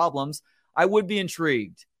set of problems. I would be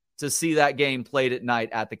intrigued to see that game played at night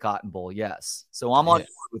at the Cotton Bowl. Yes. So I'm on board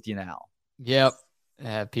with you now. Yep.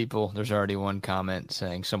 People, there's already one comment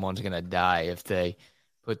saying someone's going to die if they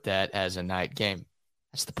put that as a night game.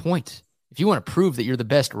 That's the point. If you want to prove that you're the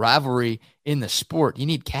best rivalry in the sport, you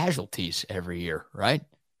need casualties every year, right?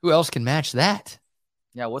 Who else can match that?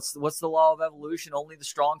 Yeah, what's the law of evolution? Only the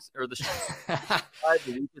strong or the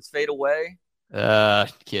weakest fade away.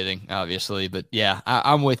 Kidding, obviously, but yeah,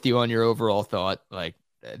 I'm with you on your overall thought. Like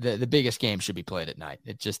the biggest game should be played at night.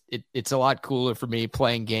 It's a lot cooler for me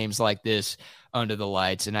playing games like this under the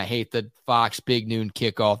lights, and I hate the Fox big noon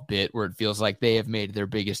kickoff bit where it feels like they have made their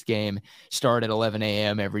biggest game start at 11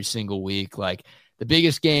 a.m. every single week. Like the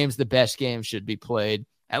biggest games, the best games should be played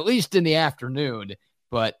at least in the afternoon,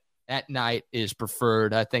 but at night is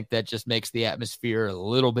preferred. I think that just makes the atmosphere a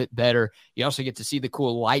little bit better. You also get to see the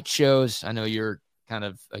cool light shows. I know you're kind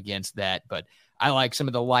of against that, but I like some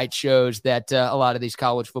of the light shows that a lot of these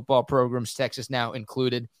college football programs, Texas now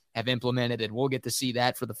included, have implemented, and we'll get to see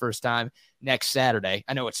that for the first time next Saturday.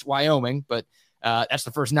 I know it's Wyoming, but that's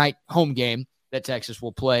the first night home game that Texas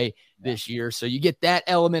will play this year. So you get that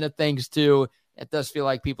element of things too. It does feel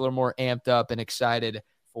like people are more amped up and excited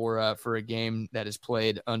for a game that is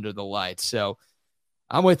played under the lights. So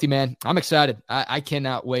I'm with you, man. I'm excited. I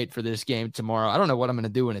cannot wait for this game tomorrow. I don't know what I'm going to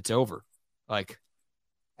do when it's over. Like,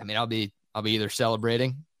 I mean, I'll be either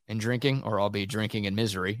celebrating and drinking, or I'll be drinking in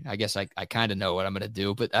misery. I guess I kind of know what I'm going to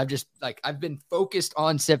do, but I've been focused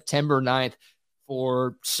on September 9th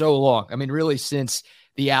for so long. I mean, really since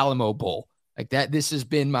the Alamo Bowl. Like that, this has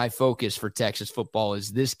been my focus for Texas football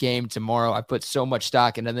is this game tomorrow. I put so much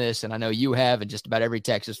stock into this, and I know you have, and just about every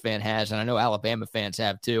Texas fan has, and I know Alabama fans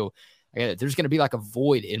have too. There's going to be like a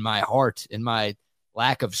void in my heart, in my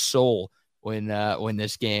lack of soul when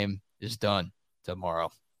this game is done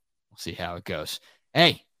tomorrow. We'll see how it goes.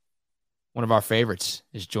 Hey, one of our favorites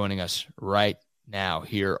is joining us right now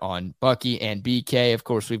here on Bucky and BK. Of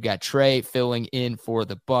course, we've got Trey filling in for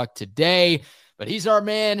the Buck today. But he's our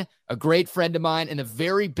man, a great friend of mine, and the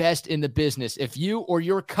very best in the business. If you or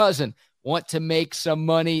your cousin want to make some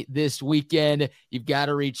money this weekend, you've got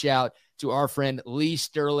to reach out to our friend Lee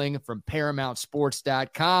Sterling from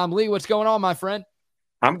ParamountSports.com. Lee, what's going on, my friend?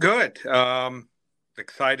 I'm good.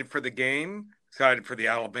 Excited for the game, excited for the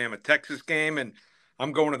Alabama-Texas game, and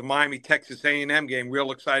I'm going to the Miami-Texas A&M game.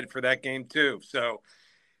 Real excited for that game, too. So,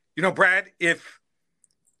 Brad, if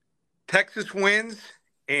Texas wins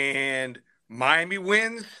and Miami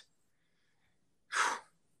wins,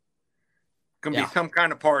 gonna be some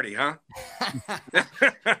kind of party, huh?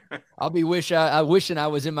 I'll be wishing I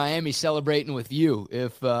was in Miami celebrating with you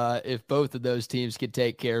if both of those teams could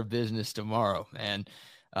take care of business tomorrow, man.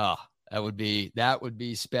 That would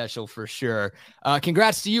be special for sure.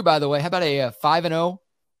 Congrats to you, by the way. How about a 5-0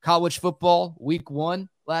 college football week 1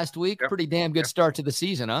 last week? Yep. Pretty damn good start to the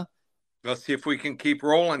season, huh? Let's see if we can keep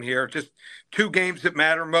rolling here. Just 2 games that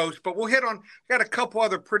matter most, but we'll hit on. Got a couple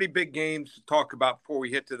other pretty big games to talk about before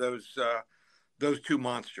we hit to those 2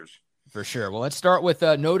 monsters. For sure. Well, let's start with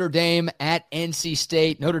Notre Dame at NC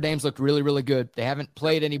State. Notre Dame's looked really, really good. They haven't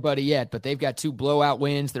played anybody yet, but they've got 2 blowout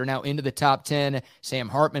wins. They're now into the top 10. Sam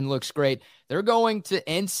Hartman looks great. They're going to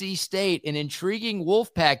NC State, an intriguing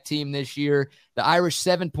Wolfpack team this year. The Irish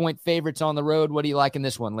 7-point favorites on the road. What do you like in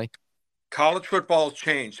this one, Lee? College football has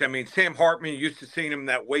changed. I mean, Sam Hartman, used to seeing him in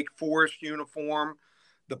that Wake Forest uniform,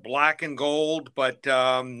 the black and gold, but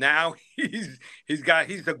now he's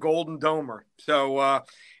a golden domer. So,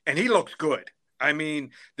 and he looks good. I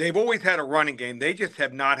mean, they've always had a running game. They just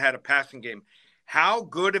have not had a passing game. How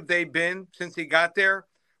good have they been since he got there?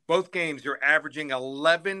 Both games are averaging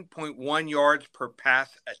 11.1 yards per pass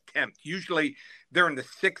attempt. Usually they're in the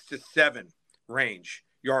 6 to 7 range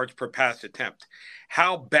yards per pass attempt.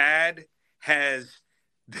 How bad has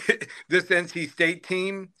this NC State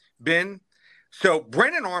team been? So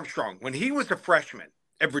Brennan Armstrong, when he was a freshman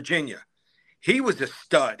at Virginia, he was a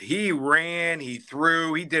stud. He ran, he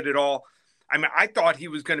threw, he did it all. I mean, I thought he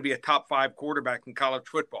was going to be a top 5 quarterback in college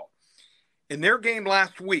football. In their game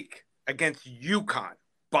last week against UConn,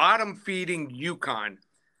 bottom-feeding UConn,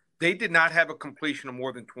 they did not have a completion of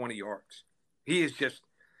more than 20 yards. He's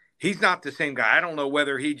not the same guy. I don't know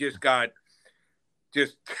whether he just got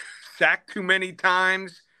sacked too many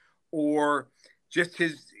times or just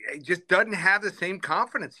just doesn't have the same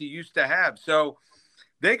confidence he used to have. So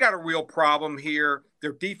they got a real problem here.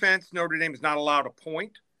 Their defense, Notre Dame, has not allowed a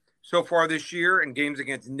point so far this year in games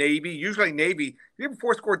against Navy. Usually Navy, the year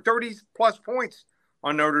before, scored 30-plus points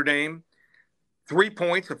on Notre Dame. 3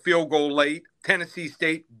 points, a field goal late. Tennessee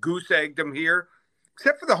State goose-egged them here.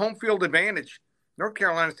 Except for the home field advantage, North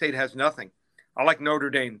Carolina State has nothing. I like Notre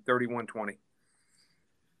Dame 31-20.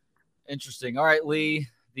 Interesting. All right, Lee.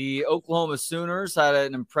 The Oklahoma Sooners had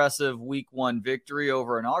an impressive week 1 victory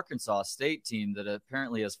over an Arkansas State team that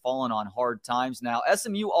apparently has fallen on hard times now.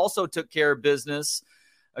 SMU also took care of business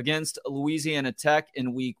against Louisiana Tech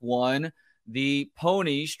in week 1. The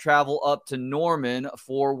Ponies travel up to Norman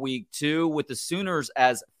for week 2 with the Sooners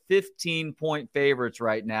as 15-point favorites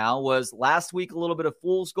right now. Was last week a little bit of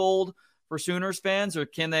fool's gold for Sooners fans, or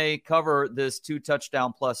can they cover this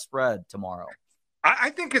 2-touchdown-plus spread tomorrow?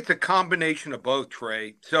 I think it's a combination of both,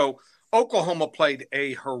 Trey. So Oklahoma played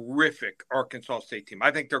a horrific Arkansas State team.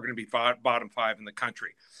 I think they're going to be bottom 5 in the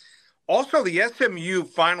country. Also, the SMU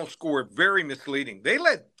final score, very misleading. They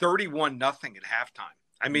led 31-0 at halftime.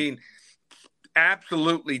 I mean,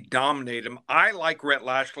 absolutely dominated them. I like Rhett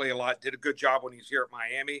Lashley a lot. Did a good job when he was here at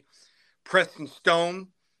Miami. Preston Stone,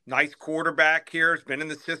 nice quarterback here. Has been in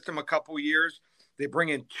the system a couple years. They bring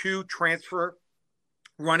in 2 transfer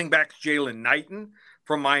running backs, Jalen Knighton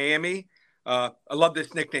from Miami. I love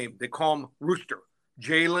this nickname. They call him Rooster.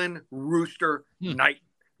 Jalen Rooster Knighton.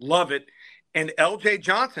 Love it. And L.J.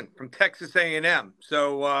 Johnson from Texas A&M.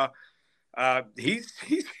 So he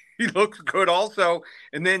looks good also.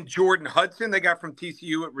 And then Jordan Hudson they got from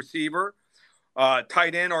TCU at receiver.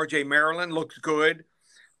 Tight end R.J. Maryland looks good.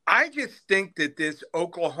 I just think that this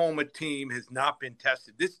Oklahoma team has not been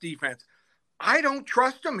tested. This defense, I don't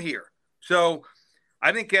trust them here. So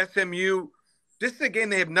I think SMU, this is a game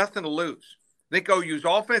they have nothing to lose. I think OU's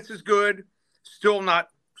offense is good, still not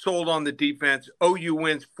sold on the defense. OU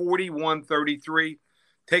wins 41-33.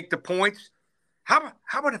 Take the points. How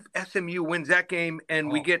about if SMU wins that game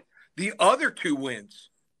and we get the other 2 wins?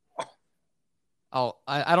 I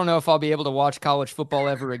don't know if I'll be able to watch college football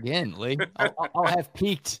ever again, Lee. I'll have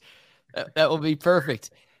peaked. That will be perfect.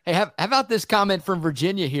 Hey, how about this comment from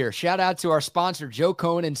Virginia here? Shout out to our sponsor, Joe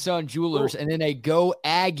Cohen and Son Jewelers, and then a Go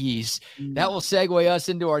Aggies. That will segue us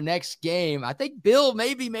into our next game. I think Bill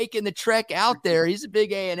may be making the trek out there. He's a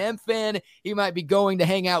big A&M fan. He might be going to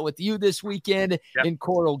hang out with you this weekend in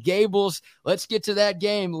Coral Gables. Let's get to that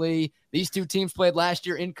game, Lee. These 2 teams played last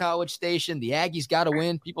year in College Station. The Aggies got to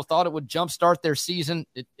win. People thought it would jumpstart their season.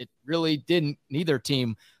 It really didn't. Neither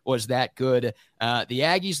team was that good. The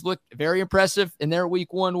Aggies looked very impressive in their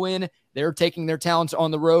week 1 win. They're taking their talents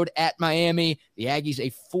on the road at Miami. The Aggies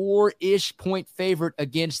a 4-ish point favorite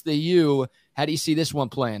against the U. How do you see this one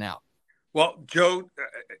playing out? Well, Joe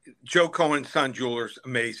Cohen, Son Jewelers,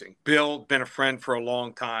 amazing. Bill, been a friend for a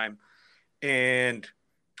long time. And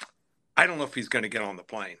I don't know if he's going to get on the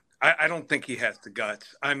plane. I don't think he has the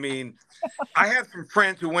guts. I mean, I have some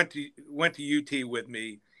friends who went to UT with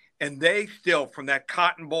me, and they still, from that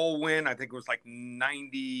Cotton Bowl win, I think it was like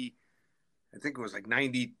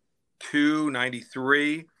 92,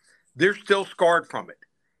 93, they're still scarred from it.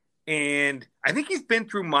 And I think he's been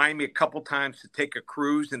through Miami a couple times to take a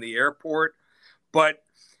cruise in the airport, but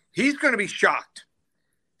he's going to be shocked.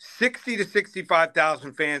 60 to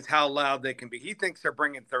 65,000 fans, how loud they can be. He thinks they're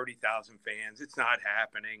bringing 30,000 fans. It's not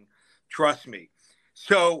happening. Trust me.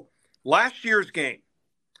 So last year's game,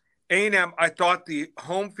 A&M, I thought the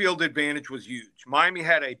home field advantage was huge. Miami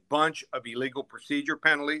had a bunch of illegal procedure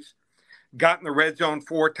penalties, got in the red zone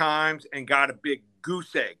 4 times, and got a big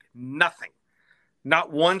goose egg. Nothing.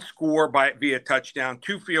 Not one score via touchdown.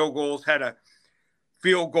 2 field goals, had a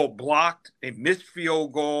field goal blocked, a missed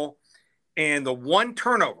field goal, and the one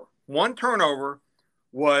turnover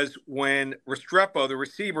was when Restrepo, the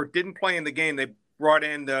receiver, didn't play in the game. They brought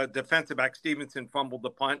in the defensive back. Stevenson fumbled the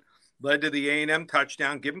punt, led to the A&M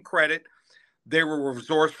touchdown. Give them credit. They were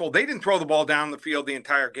resourceful. They didn't throw the ball down the field the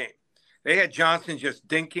entire game. They had Johnson just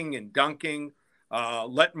dinking and dunking,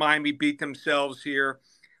 let Miami beat themselves here.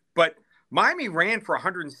 But Miami ran for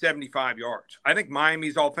 175 yards. I think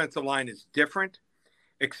Miami's offensive line is different.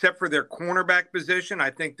 Except for their cornerback position,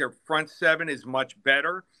 I think their front 7 is much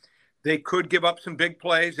better. They could give up some big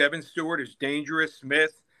plays. Evan Stewart is dangerous.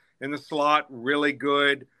 Smith in the slot, really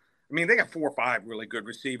good. I mean, they got 4 or 5 really good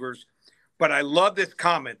receivers. But I love this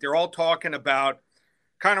comment. They're all talking about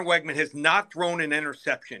Connor Wegman has not thrown an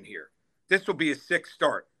interception here. This will be his 6th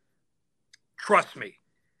start. Trust me.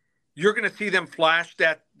 You're going to see them flash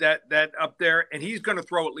that up there, and he's going to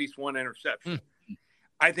throw at least 1 interception.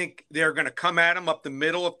 I think they're going to come at him up the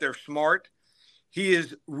middle if they're smart. He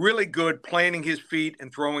is really good planting his feet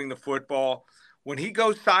and throwing the football. When he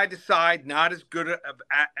goes side to side, not as good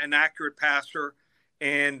an accurate passer,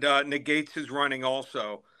 and negates his running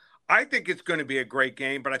also. I think it's going to be a great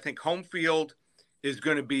game, but I think home field is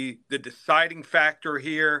going to be the deciding factor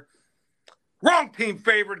here. Wrong team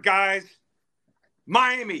favorite, guys.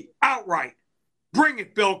 Miami, outright. Bring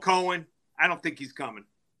it, Bill Cohen. I don't think he's coming.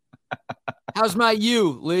 How's my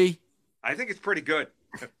U, Lee? I think it's pretty good.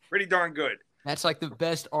 Pretty darn good. That's like the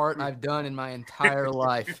best art I've done in my entire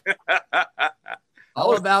life.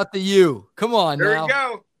 All about the U. Come on there now. There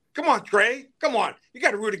you go. Come on, Trey. Come on. You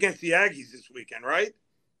got to root against the Aggies this weekend, right?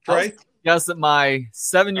 Trey? Guess that my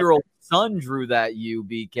 7-year-old son drew that U,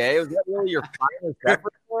 BK. Was that really your finest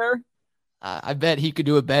effort there? I bet he could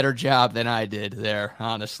do a better job than I did there,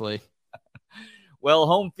 honestly. Well,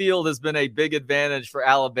 home field has been a big advantage for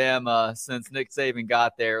Alabama since Nick Saban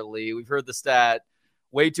got there, Lee. We've heard the stat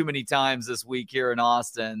way too many times this week here in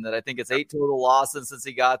Austin that I think it's 8 total losses since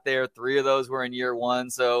he got there. 3 of those were in year 1.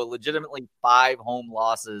 So legitimately 5 home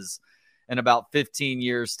losses in about 15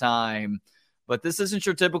 years' time. But this isn't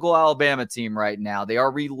your typical Alabama team right now. They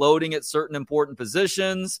are reloading at certain important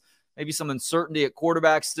positions. Maybe some uncertainty at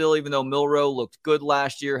quarterback still, even though Milroe looked good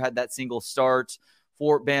last year, had that single start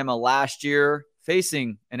for Bama last year,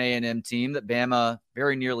 facing an A&M team that Bama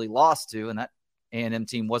very nearly lost to, and that A&M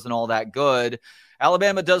team wasn't all that good.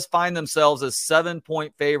 Alabama does find themselves as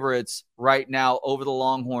 7-point favorites right now over the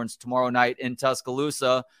Longhorns tomorrow night in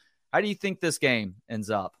Tuscaloosa. How do you think this game ends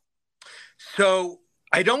up? So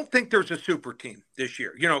I don't think there's a super team this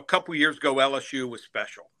year. You know, a couple years ago, LSU was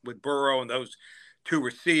special with Burrow and those 2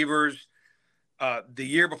 receivers. The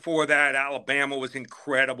year before that, Alabama was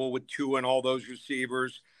incredible with Tua and all those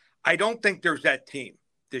receivers. I don't think there's that team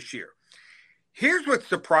this year. Here's what's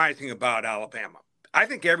surprising about Alabama. I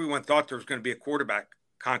think everyone thought there was going to be a quarterback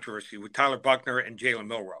controversy with Tyler Buchner and Jalen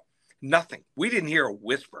Milroe. Nothing. We didn't hear a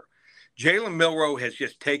whisper. Jalen Milroe has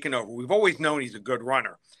just taken over. We've always known he's a good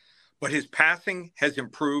runner, but his passing has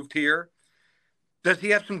improved here. Does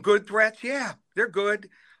he have some good threats? Yeah, they're good.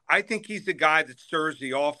 I think he's the guy that stirs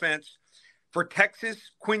the offense. For Texas,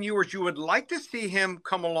 Quinn Ewers, you would like to see him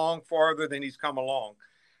come along farther than he's come along.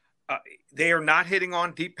 They are not hitting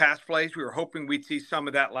on deep pass plays. We were hoping we'd see some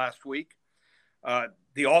of that last week.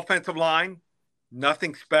 The offensive line,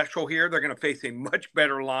 nothing special here. They're going to face a much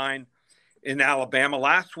better line in Alabama.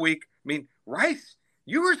 Last week, I mean, Rice,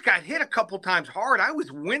 Ewers got hit a couple times hard. I was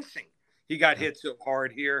wincing. He got hit so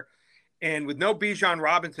hard here. And with no Bijan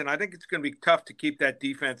Robinson, I think it's going to be tough to keep that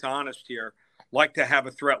defense honest here. Like to have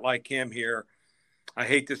a threat like him here. I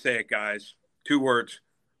hate to say it, guys. 2 words.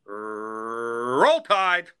 Roll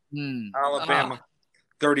Tide. Alabama,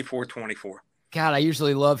 34-24. God, I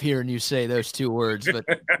usually love hearing you say those 2 words, but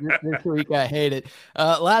this week I hate it.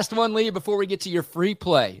 Last one, Lee, before we get to your free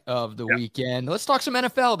play of the weekend. Let's talk some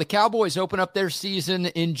NFL. The Cowboys open up their season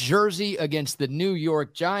in Jersey against the New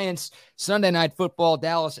York Giants. Sunday Night Football,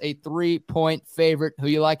 Dallas, a 3-point favorite. Who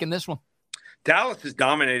you like in this one? Dallas has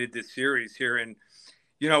dominated this series here. And,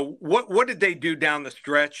 you know, what did they do down the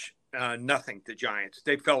stretch? Nothing, the Giants.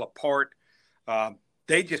 They fell apart.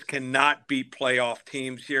 They just cannot beat playoff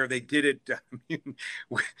teams here. They did it.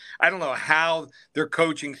 I don't know how their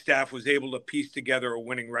coaching staff was able to piece together a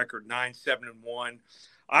winning record, 9-7-1.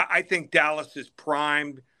 I think Dallas is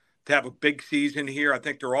primed to have a big season here. I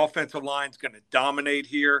think their offensive line is going to dominate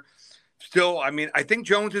here. Still, I mean, I think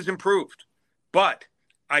Jones has improved, but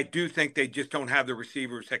I do think they just don't have the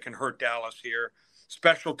receivers that can hurt Dallas here.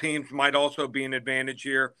 Special teams might also be an advantage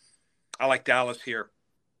here. I like Dallas here,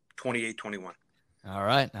 28-21. All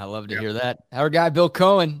right. I love to hear that. Our guy, Bill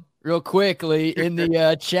Cohen, real quickly in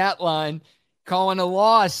the chat line, calling a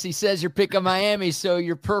loss. He says you're picking Miami, so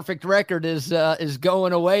your perfect record is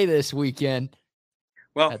going away this weekend.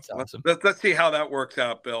 Well, that's awesome. Let's see how that works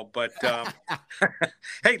out, Bill. But,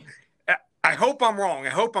 hey, I hope I'm wrong.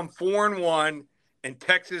 I hope I'm 4-1 and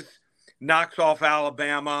Texas knocks off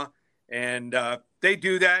Alabama. And they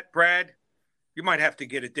do that, Brad. You might have to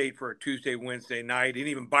get a date for a Tuesday, Wednesday night and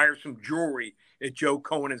even buy her some jewelry at Joe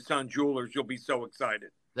Cohen and Son Jewelers. You'll be so excited.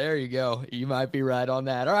 There you go. You might be right on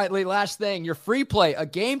that. All right, Lee, last thing. Your free play, a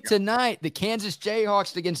game tonight, the Kansas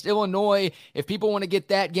Jayhawks against Illinois. If people want to get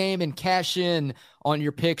that game and cash in on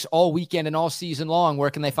your picks all weekend and all season long, where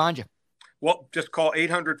can they find you? Well, just call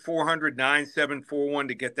 800-400-9741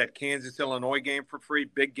 to get that Kansas-Illinois game for free.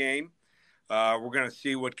 Big game. We're going to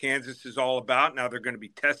see what Kansas is all about. Now they're going to be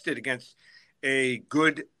tested against a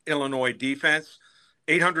good Illinois defense.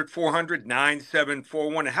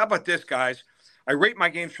 800-400-9741. And how about this, guys? I rate my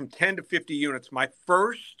games from 10 to 50 units. My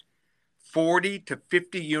first 40 to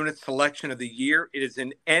 50 unit selection of the year. It is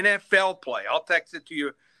an NFL play. I'll text it to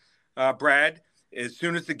you, Brad, as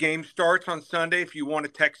soon as the game starts on Sunday. If you want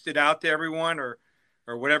to text it out to everyone or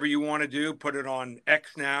whatever you want to do, put it on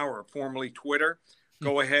X now or formerly Twitter.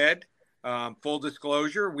 Go ahead. Full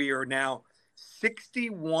disclosure, we are now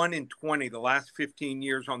 61-20 the last 15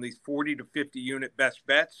 years on these 40 to 50 unit best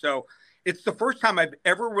bets. So it's the first time I've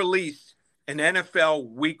ever released an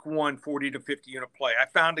NFL week 1 40 to 50 unit play. I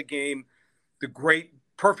found a game, the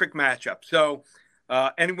perfect matchup. So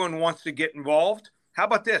anyone wants to get involved, how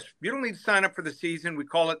about this? You don't need to sign up for the season. We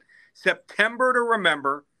call it September to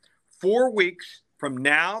Remember, 4 weeks from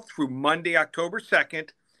now through Monday, October 2nd.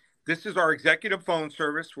 This is our executive phone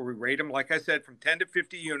service where we rate them, like I said, from 10 to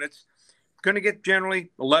 50 units. Going to get generally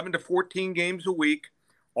 11 to 14 games a week.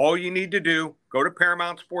 All you need to do, go to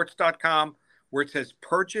ParamountSports.com where it says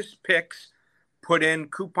purchase picks, put in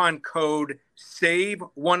coupon code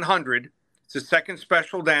SAVE100. It's the second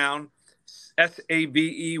special down,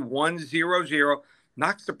 SAVE100.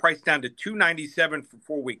 Knocks the price down to $297 for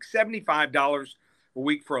 4 weeks, $75 a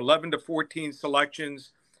week for 11 to 14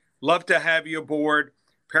 selections. Love to have you aboard,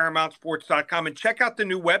 ParamountSports.com. And check out the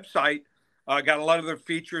new website. Got a lot of other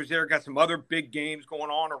features there. Got some other big games going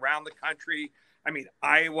on around the country. I mean,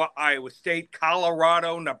 Iowa, Iowa State,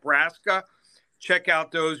 Colorado, Nebraska. Check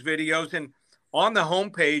out those videos. And on the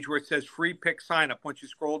homepage where it says free pick sign up, once you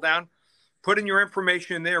scroll down, put in your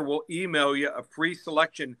information in there. We'll email you a free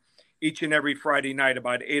selection each and every Friday night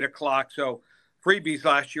about 8 o'clock. So freebies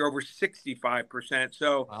last year over 65%.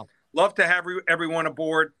 So wow. Love to have everyone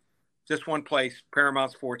aboard. Just one place,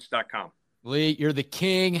 ParamountSports.com. Lee, you're the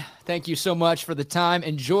king. Thank you so much for the time.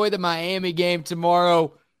 Enjoy the Miami game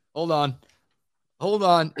tomorrow. Hold on.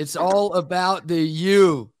 It's all about the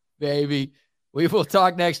U, baby. We will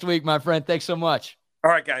talk next week, my friend. Thanks so much. All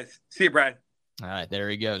right, guys. See you, Brad. All right, there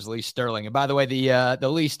he goes, Lee Sterling. And by the way, the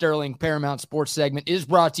Lee Sterling Paramount Sports segment is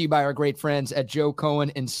brought to you by our great friends at Joe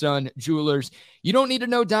Cohen & Son Jewelers. You don't need to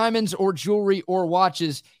know diamonds or jewelry or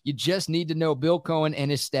watches. You just need to know Bill Cohen and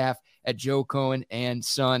his staff at Joe Cohen &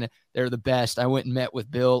 Son. They're the best. I went and met with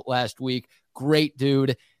Bill last week. Great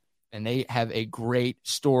dude. And they have a great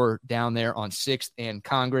store down there on 6th and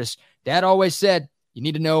Congress. Dad always said, you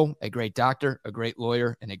need to know a great doctor, a great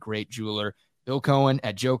lawyer, and a great jeweler. Bill Cohen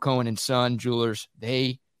at Joe Cohen & Son Jewelers.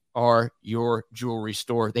 They are your jewelry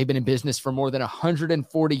store. They've been in business for more than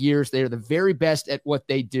 140 years. They are the very best at what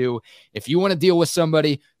they do. If you want to deal with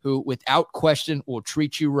somebody who, without question, will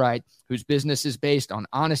treat you right, whose business is based on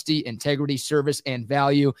honesty, integrity, service, and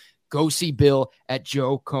value, go see Bill at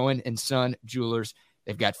Joe Cohen & Son Jewelers.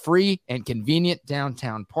 They've got free and convenient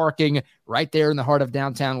downtown parking right there in the heart of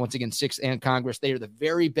downtown. Once again, 6th and Congress. They are the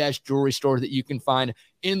very best jewelry store that you can find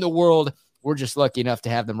in the world. We're just lucky enough to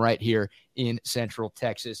have them right here in Central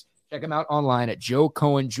Texas. Check them out online at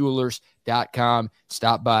joecohenjewelers.com.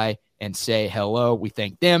 Stop by and say hello. We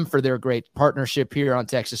thank them for their great partnership here on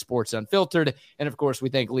Texas Sports Unfiltered. And, of course, we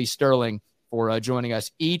thank Lee Sterling for joining us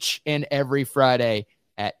each and every Friday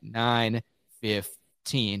at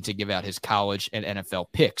 9:15 to give out his college and NFL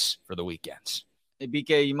picks for the weekends. Hey,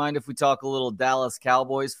 BK, you mind if we talk a little Dallas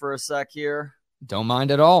Cowboys for a sec here? Don't mind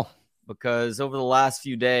at all. Because over the last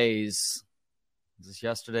few days, was this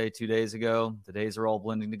yesterday, 2 days ago? The days are all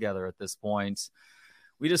blending together at this point.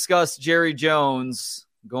 We discussed Jerry Jones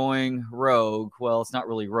going rogue. Well, it's not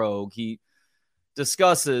really rogue. He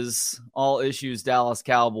discusses all issues Dallas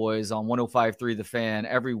Cowboys on 105.3 The Fan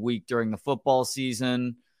every week during the football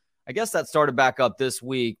season. I guess that started back up this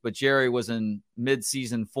week, but Jerry was in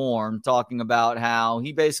mid-season form talking about how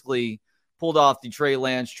he basically pulled off the Trey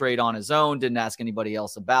Lance trade on his own, didn't ask anybody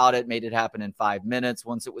else about it, made it happen in 5 minutes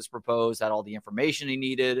once it was proposed, had all the information he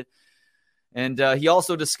needed. And he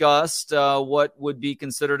also discussed what would be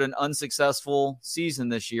considered an unsuccessful season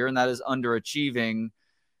this year, and that is underachieving.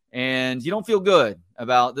 And you don't feel good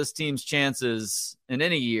about this team's chances in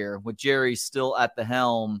any year with Jerry still at the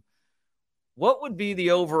helm. What would be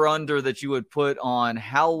the over-under that you would put on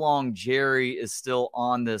how long Jerry is still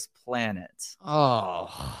on this planet?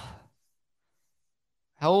 Oh,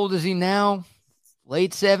 how old is he now?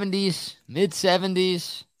 Late 70s, mid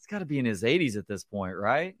 70s? It's got to be in his 80s at this point,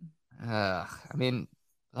 right? I mean,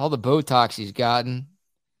 all the Botox he's gotten,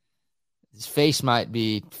 his face might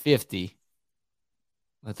be 50,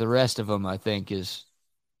 but the rest of him, I think, is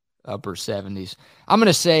upper 70s. I'm going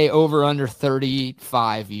to say over under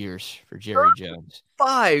 35 years for Jerry Jones.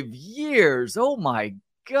 5 years? Oh, my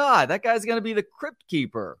God. That guy's going to be the crypt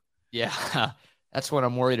keeper. Yeah. That's what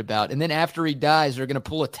I'm worried about. And then after he dies, they're going to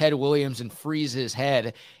pull a Ted Williams and freeze his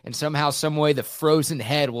head. And somehow, some way, the frozen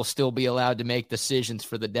head will still be allowed to make decisions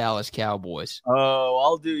for the Dallas Cowboys. Oh,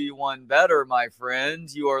 I'll do you one better, my friend.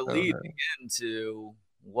 You are leading into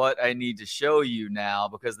what I need to show you now,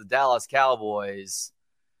 because the Dallas Cowboys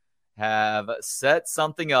have set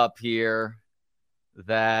something up here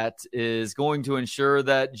that is going to ensure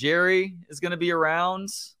that Jerry is going to be around,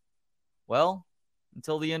 well,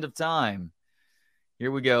 until the end of time. Here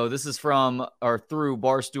we go. This is from, or through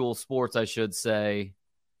Barstool Sports, I should say.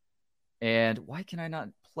 And why can I not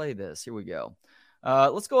play this? Here we go.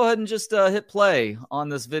 Let's go ahead and just hit play on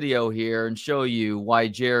this video here and show you why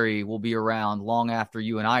Jerry will be around long after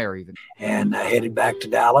you and I are even. And I headed back to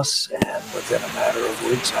Dallas, and within a matter of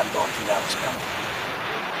weeks, I'm going to Dallas County.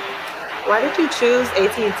 Why did you choose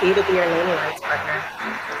AT&T to be your naming rights partner?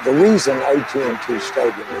 The reason AT&T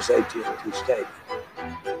Stadium is AT&T Stadium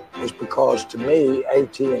is because, to me,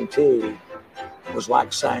 AT&T was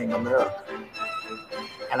like saying America.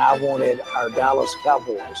 And I wanted our Dallas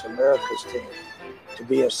Cowboys, America's team, to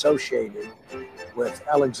be associated with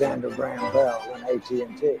Alexander Graham Bell and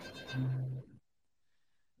AT&T.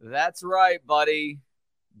 That's right, buddy.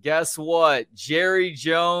 Guess what? Jerry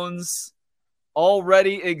Jones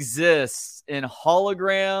already exists in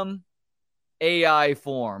hologram AI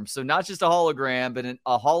form. So not just a hologram, but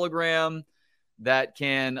a hologram that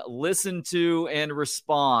can listen to and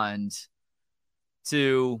respond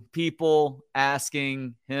to people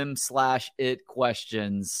asking him/it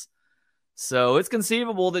questions. So it's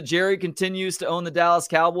conceivable that Jerry continues to own the Dallas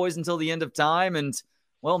Cowboys until the end of time. And,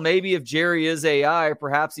 well, maybe if Jerry is AI,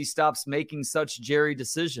 perhaps he stops making such Jerry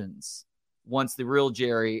decisions once the real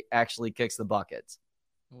Jerry actually kicks the bucket.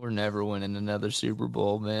 We're never winning another Super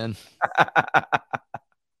Bowl, man.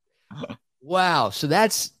 Wow. So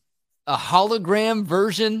that's a hologram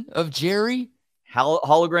version of Jerry?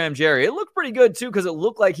 Hologram Jerry. It looked pretty good, too, because it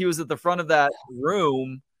looked like he was at the front of that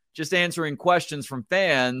room just answering questions from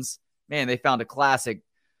fans. Man, they found a classic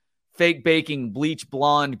fake baking bleach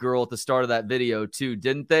blonde girl at the start of that video, too,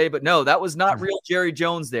 didn't they? But no, that was not real Jerry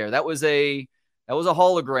Jones there. That was a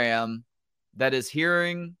hologram that is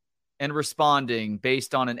hearing and responding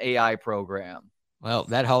based on an AI program. Well,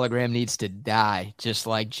 that hologram needs to die, just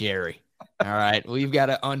like Jerry. All right, we've got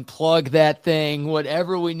to unplug that thing,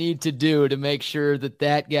 whatever we need to do to make sure that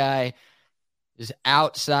that guy is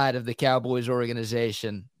outside of the Cowboys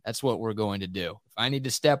organization. That's what we're going to do. If I need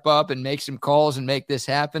to step up and make some calls and make this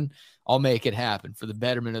happen, I'll make it happen for the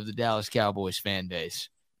betterment of the Dallas Cowboys fan base.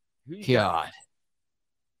 God.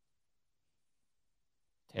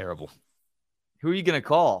 Terrible. Who are you going to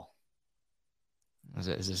call? Is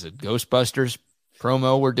this a Ghostbusters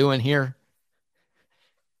promo we're doing here?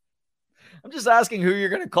 I'm just asking who you're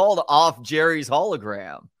going to call to off Jerry's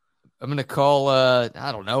hologram. I'm going to call, I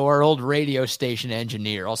don't know, our old radio station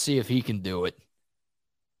engineer. I'll see if he can do it.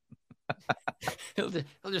 He'll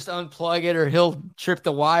just unplug it, or he'll trip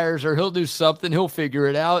the wires, or he'll do something. He'll figure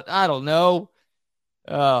it out. I don't know.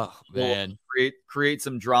 Oh, man. Create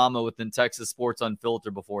some drama within Texas Sports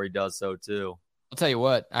Unfiltered before he does so, too. I'll tell you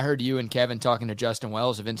what, I heard you and Kevin talking to Justin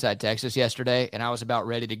Wells of Inside Texas yesterday, and I was about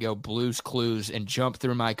ready to go Blue's Clues and jump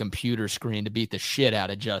through my computer screen to beat the shit out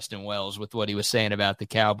of Justin Wells with what he was saying about the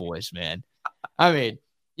Cowboys, man. I mean,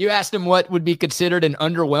 you asked him what would be considered an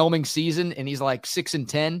underwhelming season, and he's like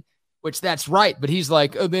 6-10, which that's right, but he's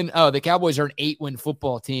like, the Cowboys are an 8-win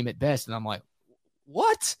football team at best, and I'm like,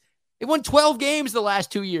 what? They won 12 games the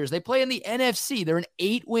last 2 years. They play in the NFC. They're an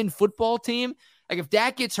 8-win football team. Like, if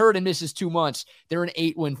Dak gets hurt and misses 2 months, they're an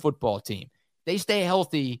 8-win football team. They stay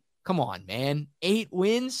healthy. Come on, man. 8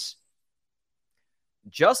 wins?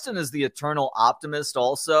 Justin is the eternal optimist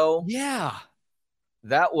also. Yeah.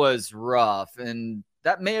 That was rough. And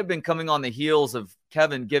that may have been coming on the heels of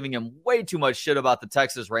Kevin giving him way too much shit about the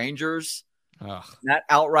Texas Rangers. Ugh. That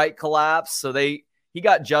outright collapse. So he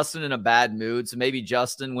got Justin in a bad mood. So maybe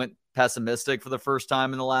Justin went pessimistic for the first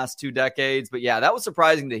time in the last 2 decades. But yeah, that was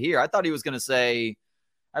surprising to hear. I thought he was going to say,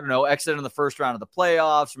 I don't know, exit in the first round of the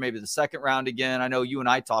playoffs or maybe the second round again. I know you and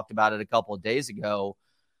I talked about it a couple of days ago.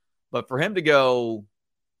 But for him to go,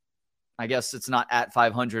 I guess it's not at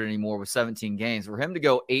 500 anymore with 17 games. For him to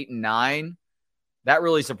go 8-9, that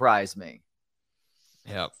really surprised me.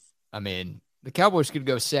 Yep. I mean, the Cowboys could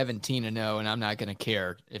go 17-0, and I'm not going to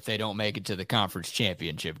care if they don't make it to the conference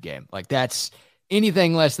championship game. Like, that's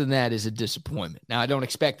anything less than that is a disappointment. Now, I don't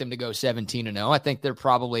expect them to go 17-0. I think they're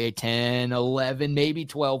probably a 10, 11, maybe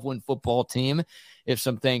 12-win football team if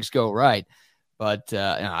some things go right. But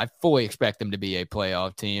I fully expect them to be a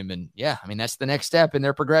playoff team. And, yeah, I mean, that's the next step in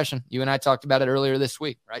their progression. You and I talked about it earlier this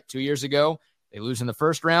week, right? 2 years ago, they lose in the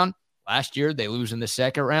first round. Last year, they lose in the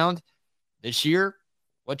second round. This year,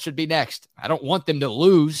 what should be next? I don't want them to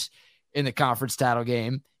lose in the conference title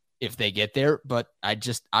game if they get there, but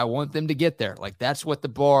I want them to get there. Like, that's what the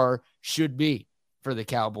bar should be for the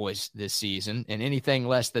Cowboys this season, and anything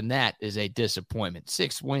less than that is a disappointment.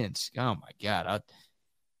 6 wins. Oh my God.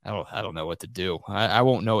 I don't know what to do. I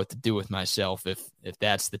won't know what to do with myself if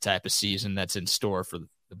that's the type of season that's in store for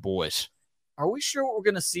the boys. Are we sure what we're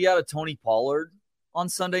going to see out of Tony Pollard on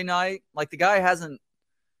Sunday night? Like, the guy hasn't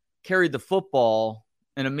carried the football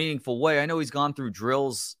in a meaningful way. I know he's gone through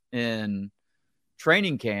drills in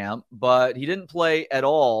training camp, but he didn't play at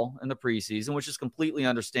all in the preseason, which is completely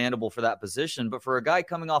understandable for that position. But for a guy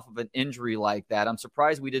coming off of an injury like that, I'm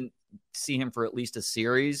surprised we didn't see him for at least a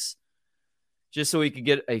series, just so he could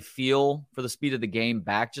get a feel for the speed of the game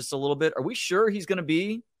back just a little bit. Are we sure he's going to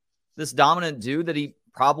be this dominant dude that he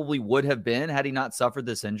probably would have been had he not suffered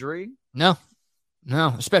this injury? No,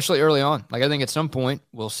 especially early on. Like, I think at some point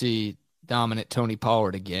we'll see dominant Tony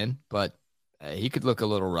Pollard again, but he could look a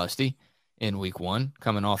little rusty in week 1,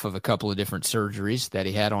 coming off of a couple of different surgeries that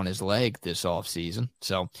he had on his leg this offseason.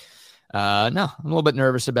 So, no, I'm a little bit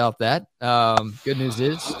nervous about that. Good news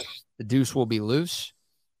is the Deuce will be loose.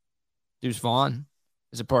 Deuce Vaughn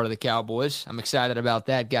is a part of the Cowboys. I'm excited about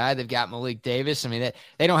that guy. They've got Malik Davis. I mean,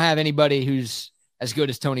 they don't have anybody who's as good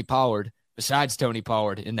as Tony Pollard besides Tony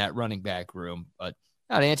Pollard in that running back room. But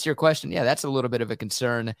now, to answer your question, yeah, that's a little bit of a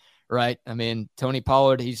concern, right? I mean, Tony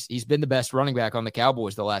Pollard, he's been the best running back on the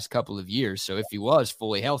Cowboys the last couple of years. So if he was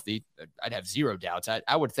fully healthy, I'd have zero doubts.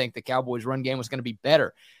 I would think the Cowboys' run game was going to be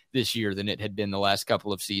better this year than it had been the last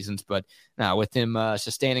couple of seasons. But now, with him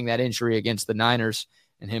sustaining that injury against the Niners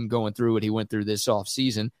and him going through what he went through this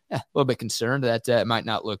offseason, a little bit concerned that it might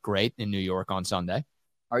not look great in New York on Sunday.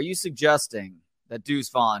 Are you suggesting that Deuce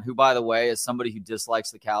Vaughn, who, by the way, is somebody who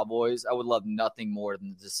dislikes the Cowboys, I would love nothing more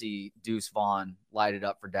than to see Deuce Vaughn light it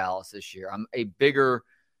up for Dallas this year. I'm a bigger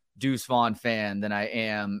Deuce Vaughn fan than I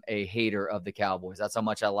am a hater of the Cowboys. That's how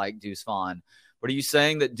much I like Deuce Vaughn. But are you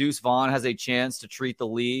saying that Deuce Vaughn has a chance to treat the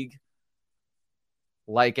league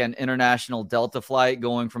like an international Delta flight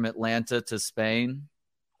going from Atlanta to Spain?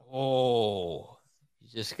 Oh,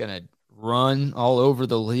 he's just going to run all over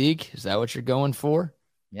the league? Is that what you're going for?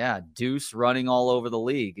 Yeah, Deuce running all over the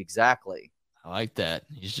league. Exactly. I like that.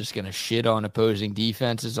 He's just going to shit on opposing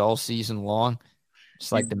defenses all season long.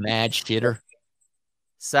 Just like the mad shitter.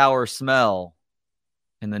 Sour smell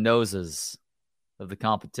in the noses of the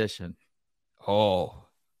competition. Oh,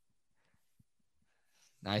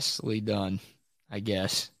 nicely done, I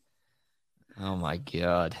guess. Oh, my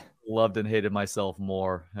God. Loved and hated myself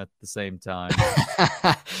more at the same time.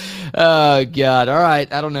 Oh, God. All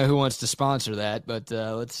right. I don't know who wants to sponsor that, but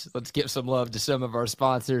let's give some love to some of our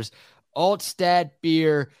sponsors. Altstat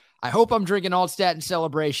Beer. I hope I'm drinking Altstat in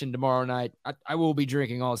celebration tomorrow night. I will be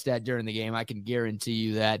drinking Altstat during the game. I can guarantee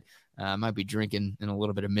you that. I might be drinking in a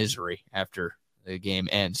little bit of misery after the game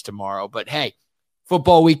ends tomorrow. But, hey,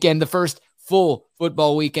 football weekend, the first full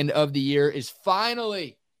football weekend of the year is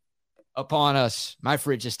finally upon us. My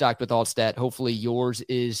fridge is stocked with Altstat. Hopefully yours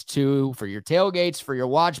is too, for your tailgates, for your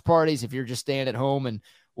watch parties. If you're just staying at home and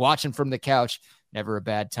watching from the couch, never a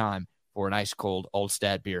bad time for an ice cold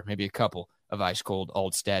Altstat beer. Maybe a couple of ice cold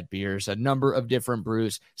Altstat beers, a number of different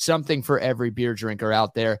brews, something for every beer drinker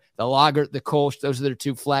out there. The lager, the Kolsch, those are their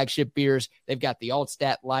 2 flagship beers. They've got the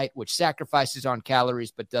Altstat Light, which sacrifices on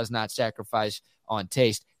calories but does not sacrifice on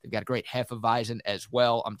taste. They've got a great Hefeweizen as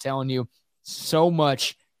well. I'm telling you, so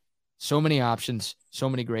many options, so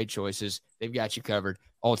many great choices. They've got you covered.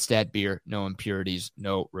 Altstat beer, no impurities,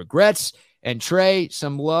 no regrets. And Trey,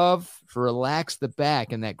 some love for Relax the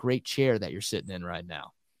Back in that great chair that you're sitting in right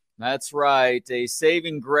now. That's right. A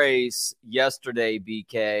saving grace yesterday,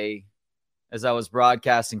 BK, as I was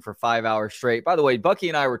broadcasting for 5 hours straight. By the way, Bucky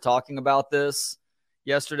and I were talking about this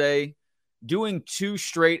yesterday. Doing 2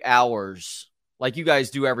 straight hours like you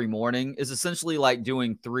guys do every morning is essentially like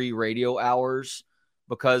doing 3 radio hours,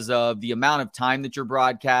 because of the amount of time that you're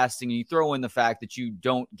broadcasting, and you throw in the fact that you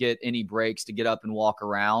don't get any breaks to get up and walk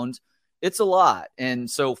around. It's a lot. And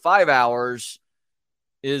so 5 hours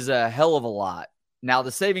is a hell of a lot. Now,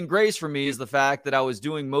 the saving grace for me is the fact that I was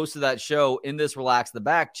doing most of that show in this Relax the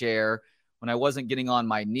Back chair when I wasn't getting on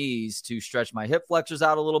my knees to stretch my hip flexors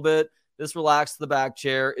out a little bit. This Relax the Back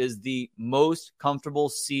chair is the most comfortable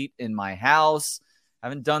seat in my house. I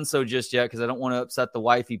haven't done so just yet because I don't want to upset the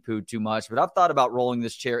wifey poo too much, but I've thought about rolling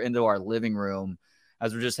this chair into our living room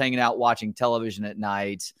as we're just hanging out watching television at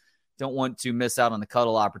night. Don't want to miss out on the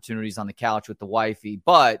cuddle opportunities on the couch with the wifey,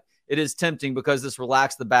 but it is tempting because this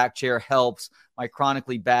Relax the Back chair helps my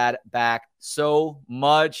chronically bad back so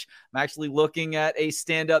much. I'm actually looking at a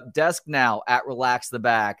stand-up desk now at Relax the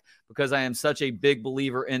Back because I am such a big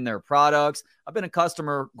believer in their products. I've been a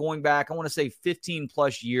customer going back, I want to say 15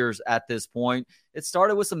 plus years at this point. It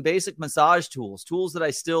started with some basic massage tools that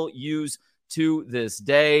I still use to this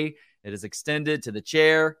day. It is extended to the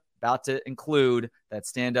chair, about to include that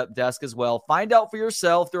stand-up desk as well. Find out for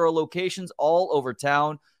yourself. There are locations all over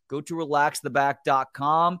town. Go to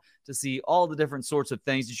relaxtheback.com to see all the different sorts of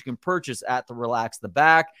things that you can purchase at the Relax the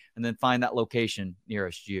Back, and then find that location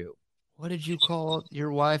nearest you. What did you call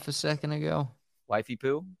your wife a second ago? Wifey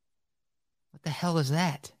poo? What the hell is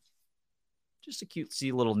that? Just a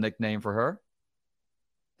cutesy little nickname for her.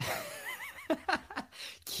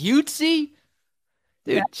 Cutesy?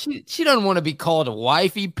 Dude, yeah. She doesn't want to be called a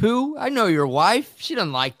wifey poo. I know your wife. She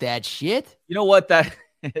doesn't like that shit. You know what that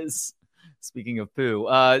is? Speaking of poo,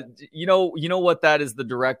 you know what that is the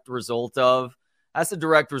direct result of? That's a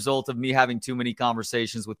direct result of me having too many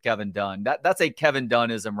conversations with Kevin Dunn. That's a Kevin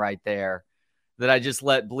Dunnism right there that I just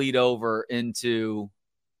let bleed over into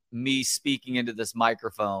me speaking into this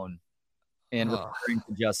microphone and referring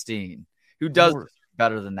to Justine, who does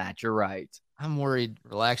better than that. You're right. I'm worried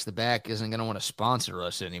Relax the Back isn't going to want to sponsor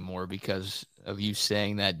us anymore because of you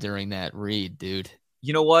saying that during that read, dude.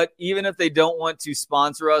 You know what? Even if they don't want to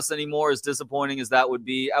sponsor us anymore, as disappointing as that would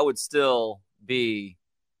be, I would still be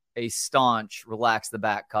a staunch Relax the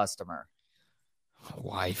Back customer.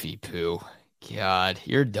 Wifey poo. God,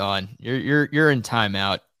 you're done. You're in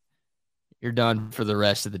timeout. You're done for the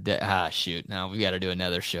rest of the day. Shoot. Now we got to do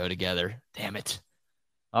another show together. Damn it.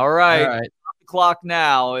 All right. Clock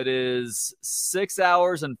now. It is 6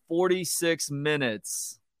 hours and 46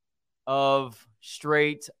 minutes of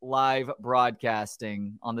straight live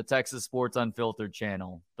broadcasting on the Texas Sports Unfiltered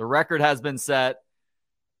channel. The record has been set,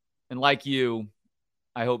 and like you,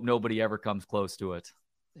 I hope nobody ever comes close to it.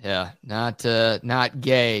 Yeah, not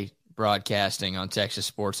gay broadcasting on Texas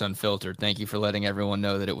Sports Unfiltered. Thank you for letting everyone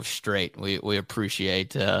know that it was straight. We appreciate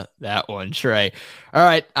that one, Trey. All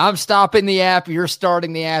right, I'm stopping the app. You're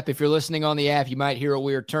starting the app. If you're listening on the app, you might hear a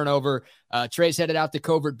weird turnover. Trey's headed out to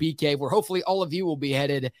Covert BK, where hopefully all of you will be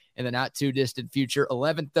headed in the not-too-distant future.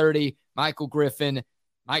 11:30, Michael Griffin.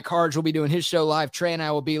 Mike Harge will be doing his show live. Trey and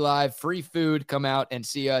I will be live. Free food. Come out and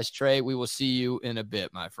see us. Trey, we will see you in a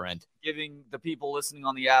bit, my friend. Giving the people listening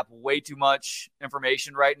on the app way too much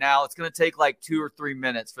information right now. It's going to take like 2 or 3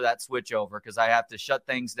 minutes for that switch over because I have to shut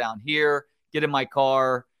things down here, get in my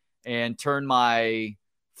car, and turn my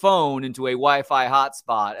phone into a Wi-Fi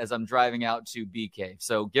hotspot as I'm driving out to BK.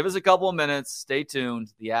 So give us a couple of minutes. Stay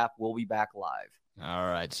tuned. The app will be back live. All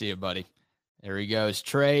right. See you, buddy. There he goes.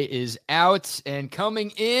 Trey is out and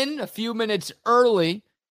coming in a few minutes early.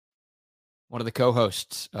 One of the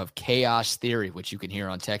co-hosts of Chaos Theory, which you can hear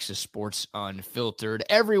on Texas Sports Unfiltered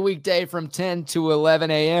every weekday from 10 to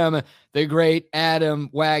 11 a.m. The great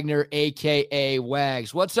Adam Wagner, a.k.a.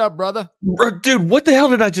 Wags. What's up, brother? Dude, what the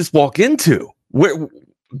hell did I just walk into? Where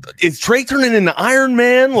is Trey turning into Iron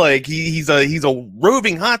Man? Like he's a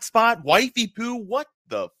roving hotspot, wifey poo. What?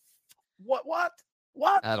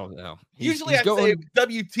 I don't know. Usually I say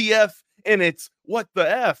WTF and it's what the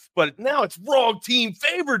F, but now it's wrong team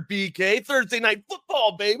favored, BK. Thursday night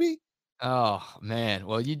football, baby. Oh, man.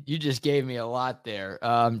 Well, you just gave me a lot there.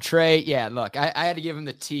 Trey, yeah, look, I had to give him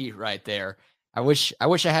the T right there. I wish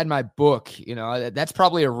I had my book. You know, that's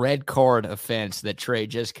probably a red card offense that Trey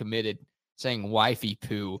just committed, saying wifey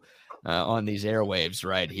poo on these airwaves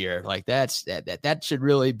right here. Like that should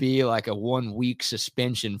really be like a 1 week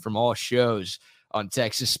suspension from all shows on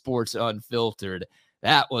Texas Sports Unfiltered.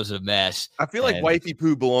 That was a mess. I feel like wifey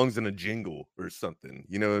poo belongs in a jingle or something.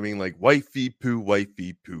 You know what I mean? Like wifey poo,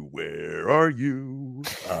 where are you?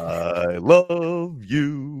 I love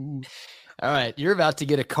you. All right, you're about to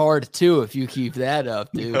get a card too if you keep that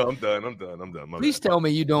up, dude. No, I'm done. Please tell me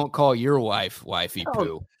you don't call your wife wifey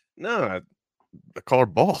poo. No, I call her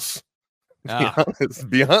boss.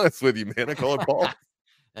 Be honest with you, man. I call her boss.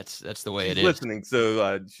 That's the way she's it is. Listening,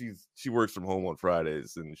 so she works from home on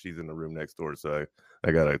Fridays, and she's in the room next door. So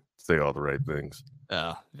I gotta say all the right things.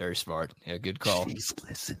 Oh, very smart. Yeah, good call. She's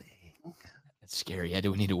listening. That's scary. Yeah,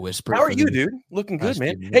 do we need to whisper? How are you, dude? Looking good,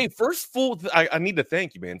 man. Hey, first full. I need to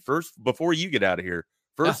thank you, man. First, before you get out of here,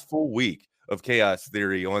 full week of Chaos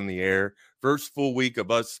Theory on the air. First full week of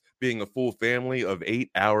us being a full family of 8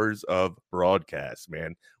 hours of broadcast,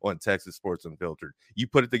 man, on Texas Sports Unfiltered. You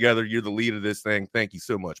put it together. You're the lead of this thing. Thank you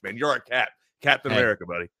so much, man. You're our Captain America,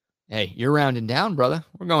 buddy. Hey, you're rounding down, brother.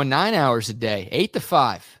 We're going 9 hours a day, 8 to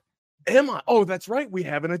 5. Am I? Oh, that's right. We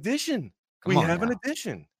have an addition. An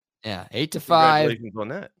addition. Yeah, 8 to 5. Congratulations on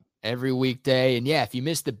that. every weekday. And yeah, if you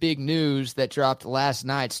missed the big news that dropped last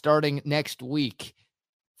night, starting next week,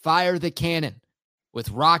 Fire the Cannon with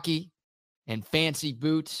Rocky and Fancy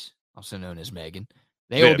Boots, also known as Megan.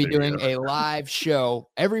 They will be doing a live show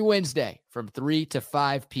every Wednesday from 3 to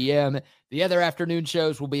 5 p.m. The other afternoon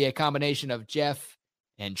shows will be a combination of Jeff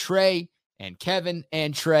and Trey and Kevin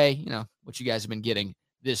and Trey, you know, what you guys have been getting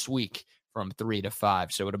this week from 3 to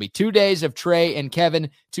 5. So it'll be 2 days of Trey and Kevin,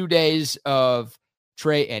 2 days of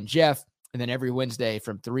Trey and Jeff, and then every Wednesday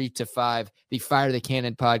from 3 to 5, the Fire the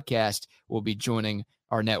Cannon podcast will be joining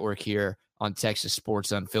our network here on Texas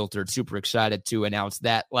Sports Unfiltered. Super excited to announce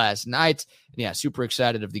that last night. Yeah, super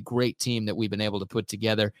excited of the great team that we've been able to put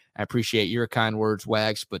together. I appreciate your kind words,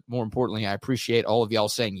 Wags, but more importantly, I appreciate all of y'all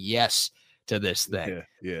saying yes to this thing.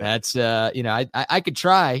 Yeah. That's, you know, I could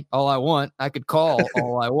try all I want. I could call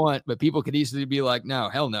all I want, but people could easily be like, no,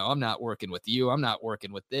 hell no, I'm not working with you. I'm not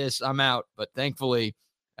working with this. I'm out. But thankfully,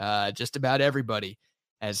 just about everybody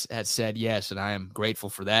has said yes, and I am grateful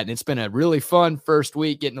for that. And it's been a really fun first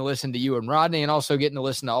week getting to listen to you and Rodney, and also getting to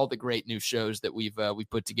listen to all the great new shows that we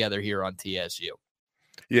put together here on TSU.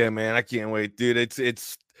 Yeah, man, I can't wait, dude.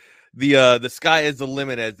 It's the sky is the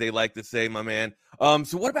limit, as they like to say, my man.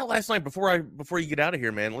 So what about last night? Before you get out of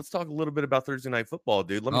here, man, let's talk a little bit about Thursday Night Football,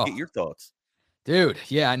 dude. Let me get your thoughts. Dude,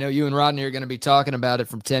 yeah, I know you and Rodney are going to be talking about it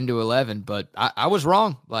from 10 to 11, but I was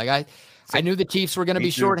wrong. Like I knew the Chiefs were going to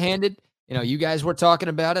be shorthanded. You know, you guys were talking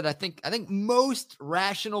about it. I think most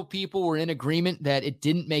rational people were in agreement that it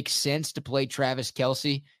didn't make sense to play Travis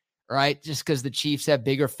Kelce, right? Just because the Chiefs have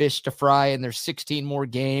bigger fish to fry and there's 16 more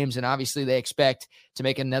games. And obviously they expect to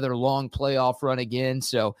make another long playoff run again.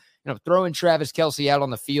 So, you know, throwing Travis Kelce out on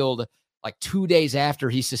the field like 2 days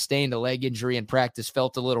after he sustained a leg injury in practice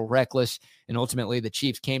felt a little reckless. And ultimately the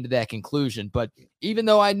Chiefs came to that conclusion. But even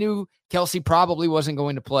though I knew Kelce probably wasn't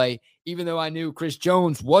going to play, even though I knew Chris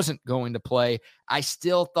Jones wasn't going to play, I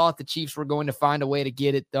still thought the Chiefs were going to find a way to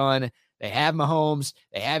get it done. They have Mahomes.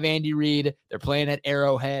 They have Andy Reid. They're playing at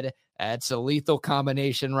Arrowhead. That's a lethal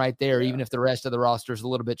combination right there, even if the rest of the roster is a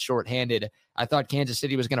little bit shorthanded. I thought Kansas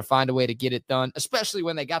City was going to find a way to get it done, especially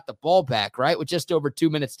when they got the ball back, right? With just over 2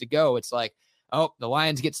 minutes to go. It's like, oh, the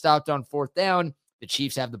Lions get stopped on fourth down. The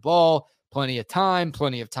Chiefs have the ball, plenty of time,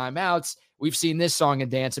 plenty of timeouts. We've seen this song and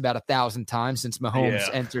dance about 1,000 times since Mahomes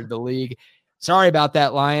entered the league. Sorry about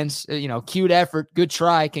that, Lions. You know, cute effort. Good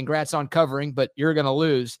try. Congrats on covering, but you're going to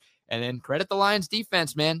lose. And then credit the Lions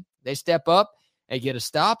defense, man. They step up. They get a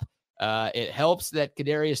stop. It helps that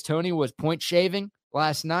Kadarius Toney was point shaving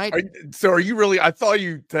last night. Are you really? I saw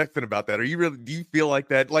you texting about that. Do you feel like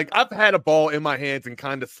that? Like, I've had a ball in my hands and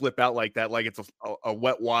kind of slip out like that, like it's a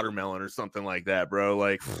wet watermelon or something like that, bro.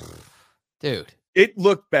 Like, dude, it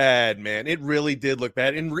looked bad, man. It really did look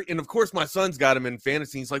bad. And of course, my son's got him in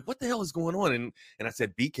fantasy. He's like, what the hell is going on? And I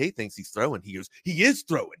said, BK thinks he's throwing. He goes, he is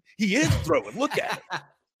throwing. He is throwing. Look at it.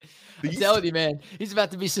 I'm telling you, man, he's about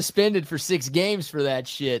to be suspended for 6 games for that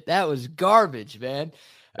shit. That was garbage, man.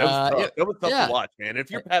 That was tough. That was tough to watch, man. If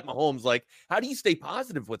you're Pat Mahomes, like, how do you stay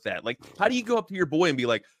positive with that? Like, how do you go up to your boy and be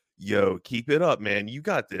like, yo, keep it up, man. You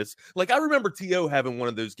got this. Like, I remember T.O. having one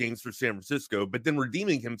of those games for San Francisco, but then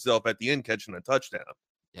redeeming himself at the end, catching a touchdown.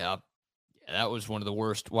 Yeah. That was one of the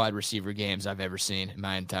worst wide receiver games I've ever seen in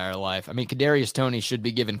my entire life. I mean, Kadarius Toney should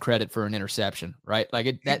be given credit for an interception, right?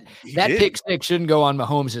 Like that pick six shouldn't go on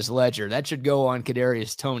Mahomes' ledger. That should go on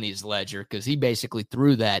Kadarius Toney's ledger because he basically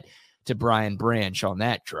threw that to Brian Branch on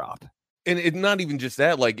that drop. And it's not even just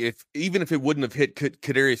that. Like, even if it wouldn't have hit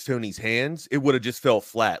Kadarius Toney's hands, it would have just fell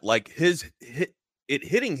flat. Like it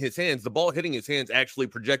hitting his hands, the ball hitting his hands actually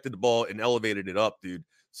projected the ball and elevated it up, dude.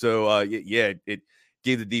 So it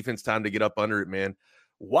gave the defense time to get up under it, man.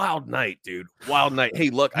 Wild night, dude. Wild night. Hey,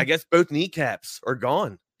 look, I guess both kneecaps are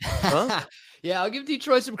gone. Huh? Yeah, I'll give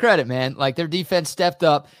Detroit some credit, man. Like, their defense stepped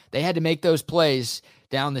up. They had to make those plays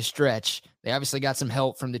down the stretch. They obviously got some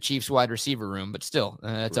help from the Chiefs wide receiver room, but still,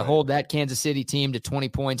 to hold that Kansas City team to 20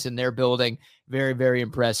 points in their building, very, very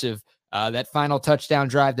impressive. That final touchdown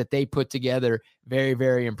drive that they put together, very,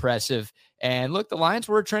 very impressive. And look, the Lions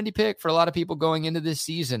were a trendy pick for a lot of people going into this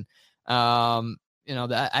season.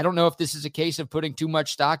 I don't know if this is a case of putting too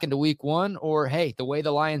much stock into week one or, hey, the way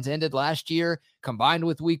the Lions ended last year, combined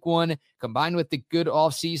with week one, combined with the good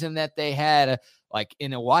offseason that they had, like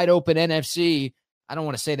in a wide open NFC, I don't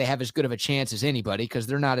want to say they have as good of a chance as anybody because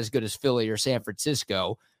they're not as good as Philly or San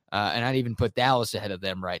Francisco. And I'd even put Dallas ahead of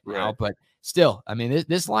them right now. But still, I mean,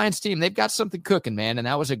 this Lions team, they've got something cooking, man. And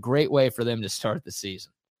that was a great way for them to start the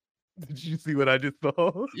season. Did you see what I just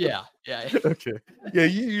saw? Yeah. Okay. Yeah,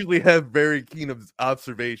 you usually have very keen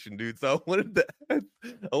observation, dude. So I wanted to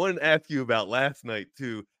I wanted to ask you about last night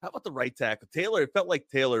too. How about the right tackle? Taylor, it felt like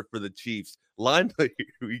Taylor for the Chiefs. Lined up,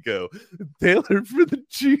 here we go. Taylor for the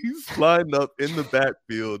Chiefs lined up in the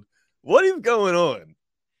backfield. What is going on?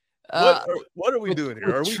 What are we doing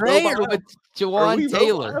here? Are we Trey mobile? or with Jawan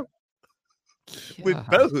Taylor? Mobile? With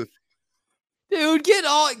both. Dude, get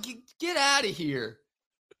out of here.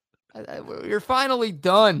 You're finally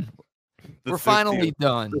done. We're finally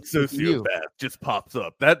done. The sociopath just pops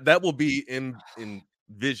up. That will be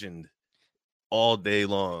envisioned all day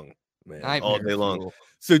long, man. All day long.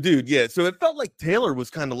 So, dude, yeah. So it felt like Taylor was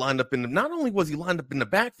kind of lined up not only was he lined up in the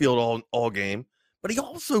backfield all game, but he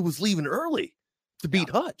also was leaving early to beat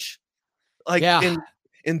Hutch.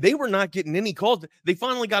 And they were not getting any calls. They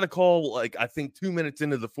finally got a call, like I think 2 minutes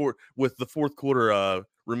into the fourth quarter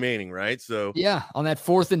remaining, right? So yeah, on that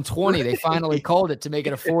 4th and 20, they finally called it to make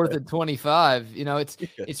it a 4th and 25. You know,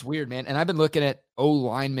 it's weird, man. And I've been looking at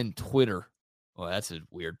O-lineman Twitter. Well, that's a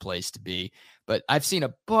weird place to be. But I've seen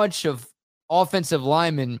a bunch of offensive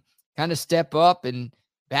linemen kind of step up and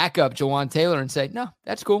back up Jawan Taylor and say, no,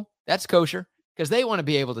 that's cool. That's kosher. Because they want to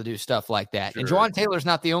be able to do stuff like that. Sure. And Jawan Taylor's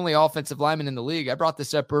not the only offensive lineman in the league. I brought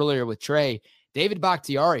this up earlier with Trey. David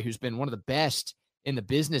Bakhtiari, who's been one of the best in the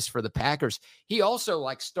business for the Packers, he also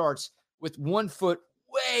starts with 1 foot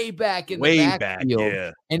way back in the backfield.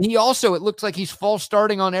 Yeah. And he also, it looks like he's false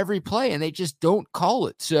starting on every play, and they just don't call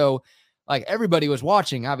it. So, everybody was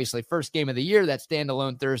watching, obviously, first game of the year, that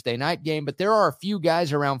standalone Thursday night game. But there are a few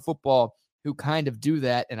guys around football who kind of do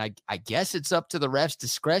that, and I guess it's up to the ref's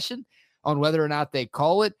discretion on whether or not they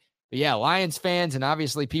call it. But yeah, Lions fans and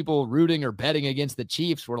obviously people rooting or betting against the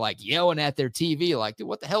Chiefs were yelling at their TV, dude,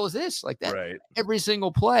 what the hell is this? That right. Every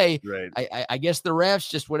single play. Right. I guess the refs,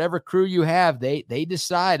 just whatever crew you have, they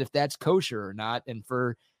decide if that's kosher or not. And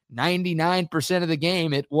for 99% of the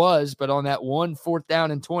game, it was. But on that 1 4th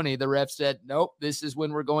down and 20, the ref said, nope, this is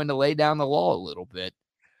when we're going to lay down the law a little bit.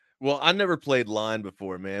 Well, I never played line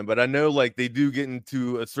before, man, but I know they do get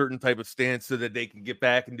into a certain type of stance so that they can get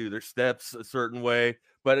back and do their steps a certain way.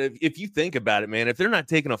 But if you think about it, man, if they're not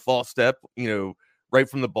taking a false step, right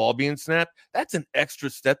from the ball being snapped, that's an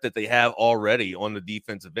extra step that they have already on the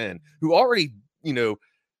defensive end, who already,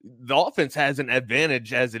 the offense has an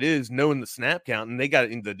advantage as it is knowing the snap count, and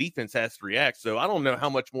the defense has to react. So I don't know how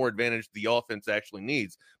much more advantage the offense actually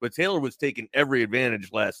needs, but Taylor was taking every advantage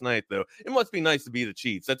last night, though. It must be nice to be the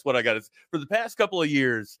Chiefs. That's what I got. For the past couple of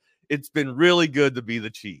years, it's been really good to be the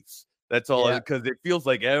Chiefs. That's all, because it feels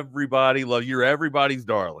like you're everybody's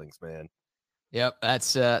darlings, man. Yep,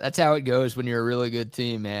 that's how it goes when you're a really good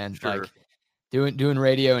team, man. Sure. Doing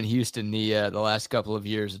radio in Houston the last couple of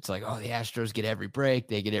years, it's the Astros get every break,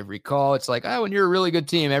 they get every call. It's when you're a really good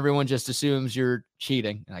team, everyone just assumes you're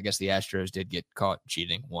cheating. And I guess the Astros did get caught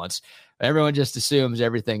cheating once. Everyone just assumes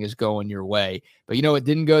everything is going your way. But it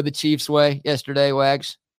didn't go the Chiefs' way yesterday,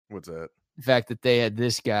 Wags. What's that? The fact that they had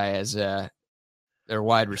this guy as their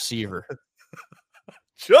wide receiver.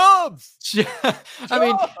 Chubbs. I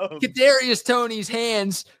mean, Kadarius Toney's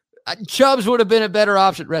hands. Chubbs would have been a better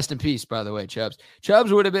option. Rest in peace, by the way, Chubbs.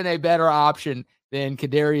 Chubbs would have been a better option than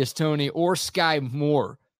Kadarius Toney or Sky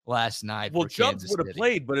Moore last night. Well, Chubbs would have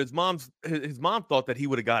played, but his mom thought that he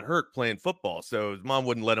would have got hurt playing football, so his mom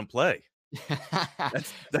wouldn't let him play.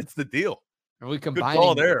 That's the deal. Are we combining? Good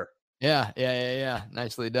call there. Yeah.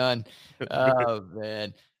 Nicely done. Oh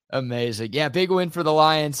man, amazing. Yeah, big win for the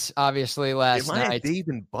Lions. Obviously, last night. Am I at Dave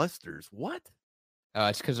and Buster's? What? Oh,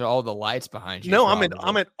 it's because of all the lights behind you. No, I'm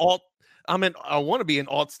at alt. I want to be in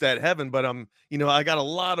Altstat heaven, but I got a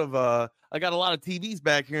lot of TVs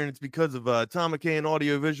back here, and it's because of Tom McKay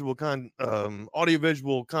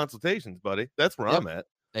audiovisual consultations, buddy. That's where I'm at.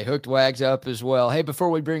 They hooked Wags up as well. Hey, before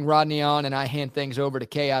we bring Rodney on and I hand things over to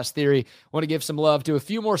Chaos Theory, I want to give some love to a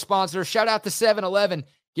few more sponsors. Shout out to 7-Eleven.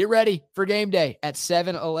 Get ready for game day at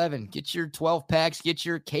 7-Eleven. Get your 12 packs, get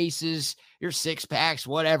your cases, your 6 packs,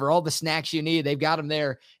 whatever, all the snacks you need. They've got them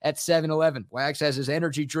there at 7-Eleven. Wags has his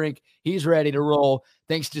energy drink. He's ready to roll.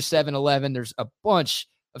 Thanks to 7-Eleven. There's a bunch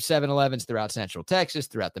of 7-Elevens throughout Central Texas,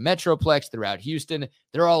 throughout the Metroplex, throughout Houston.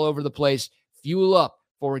 They're all over the place. Fuel up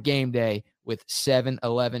for game day with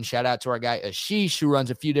 7-Eleven. Shout out to our guy Ashish, who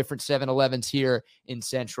runs a few different 7-Elevens here in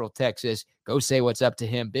Central Texas. Go say what's up to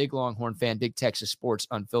him. Big Longhorn fan, big Texas Sports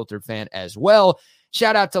Unfiltered fan as well.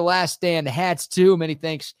 Shout out to Last Stand Hats too. Many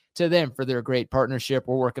thanks to them for their great partnership.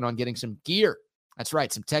 We're working on getting some gear. That's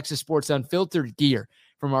right, some Texas Sports Unfiltered gear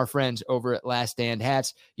from our friends over at Last Stand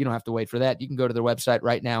Hats. You don't have to wait for that. You can go to their website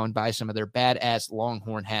right now and buy some of their badass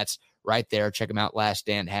Longhorn hats right there. Check them out,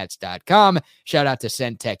 laststandhats.com. Shout out to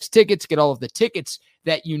Centex Tickets. Get all of the tickets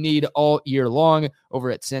that you need all year long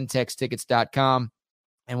over at centextickets.com.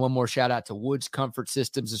 And one more shout out to Woods Comfort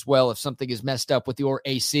Systems as well. If something is messed up with your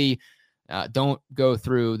AC, don't go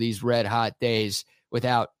through these red hot days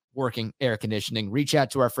without working air conditioning. Reach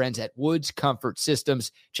out to our friends at Woods Comfort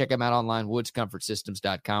Systems. Check them out online,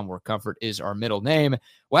 woodscomfortsystems.com, where comfort is our middle name.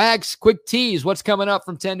 Wags, quick tease. What's coming up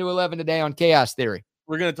from 10 to 11 today on Chaos Theory?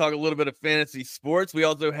 We're going to talk a little bit of fantasy sports. We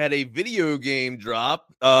also had a video game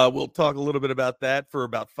drop. We'll talk a little bit about that for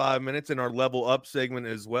about 5 minutes in our Level Up segment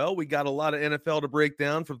as well. We got a lot of NFL to break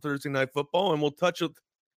down from Thursday Night Football, and we'll touch it.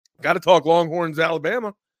 Got to talk Longhorns,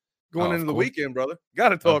 Alabama going into the weekend, brother. Got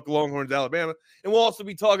to talk Longhorns, Alabama. And we'll also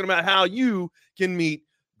be talking about how you can meet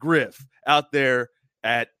Griff out there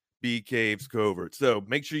at B Caves Covert. So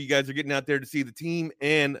make sure you guys are getting out there to see the team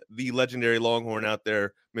and the legendary Longhorn out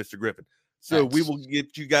there, Mr. Griffin. So we will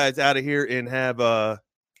get you guys out of here and have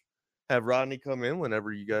Rodney come in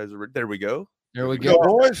whenever you guys are ready. There we go. There we go,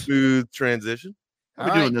 boys. Smooth transition. How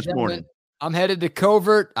are we doing this morning? I'm headed to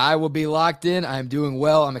Covert. I will be locked in. I'm doing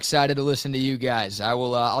well. I'm excited to listen to you guys.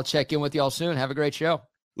 I'll check in with y'all soon. Have a great show.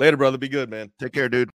 Later, brother. Be good, man. Take care, dude.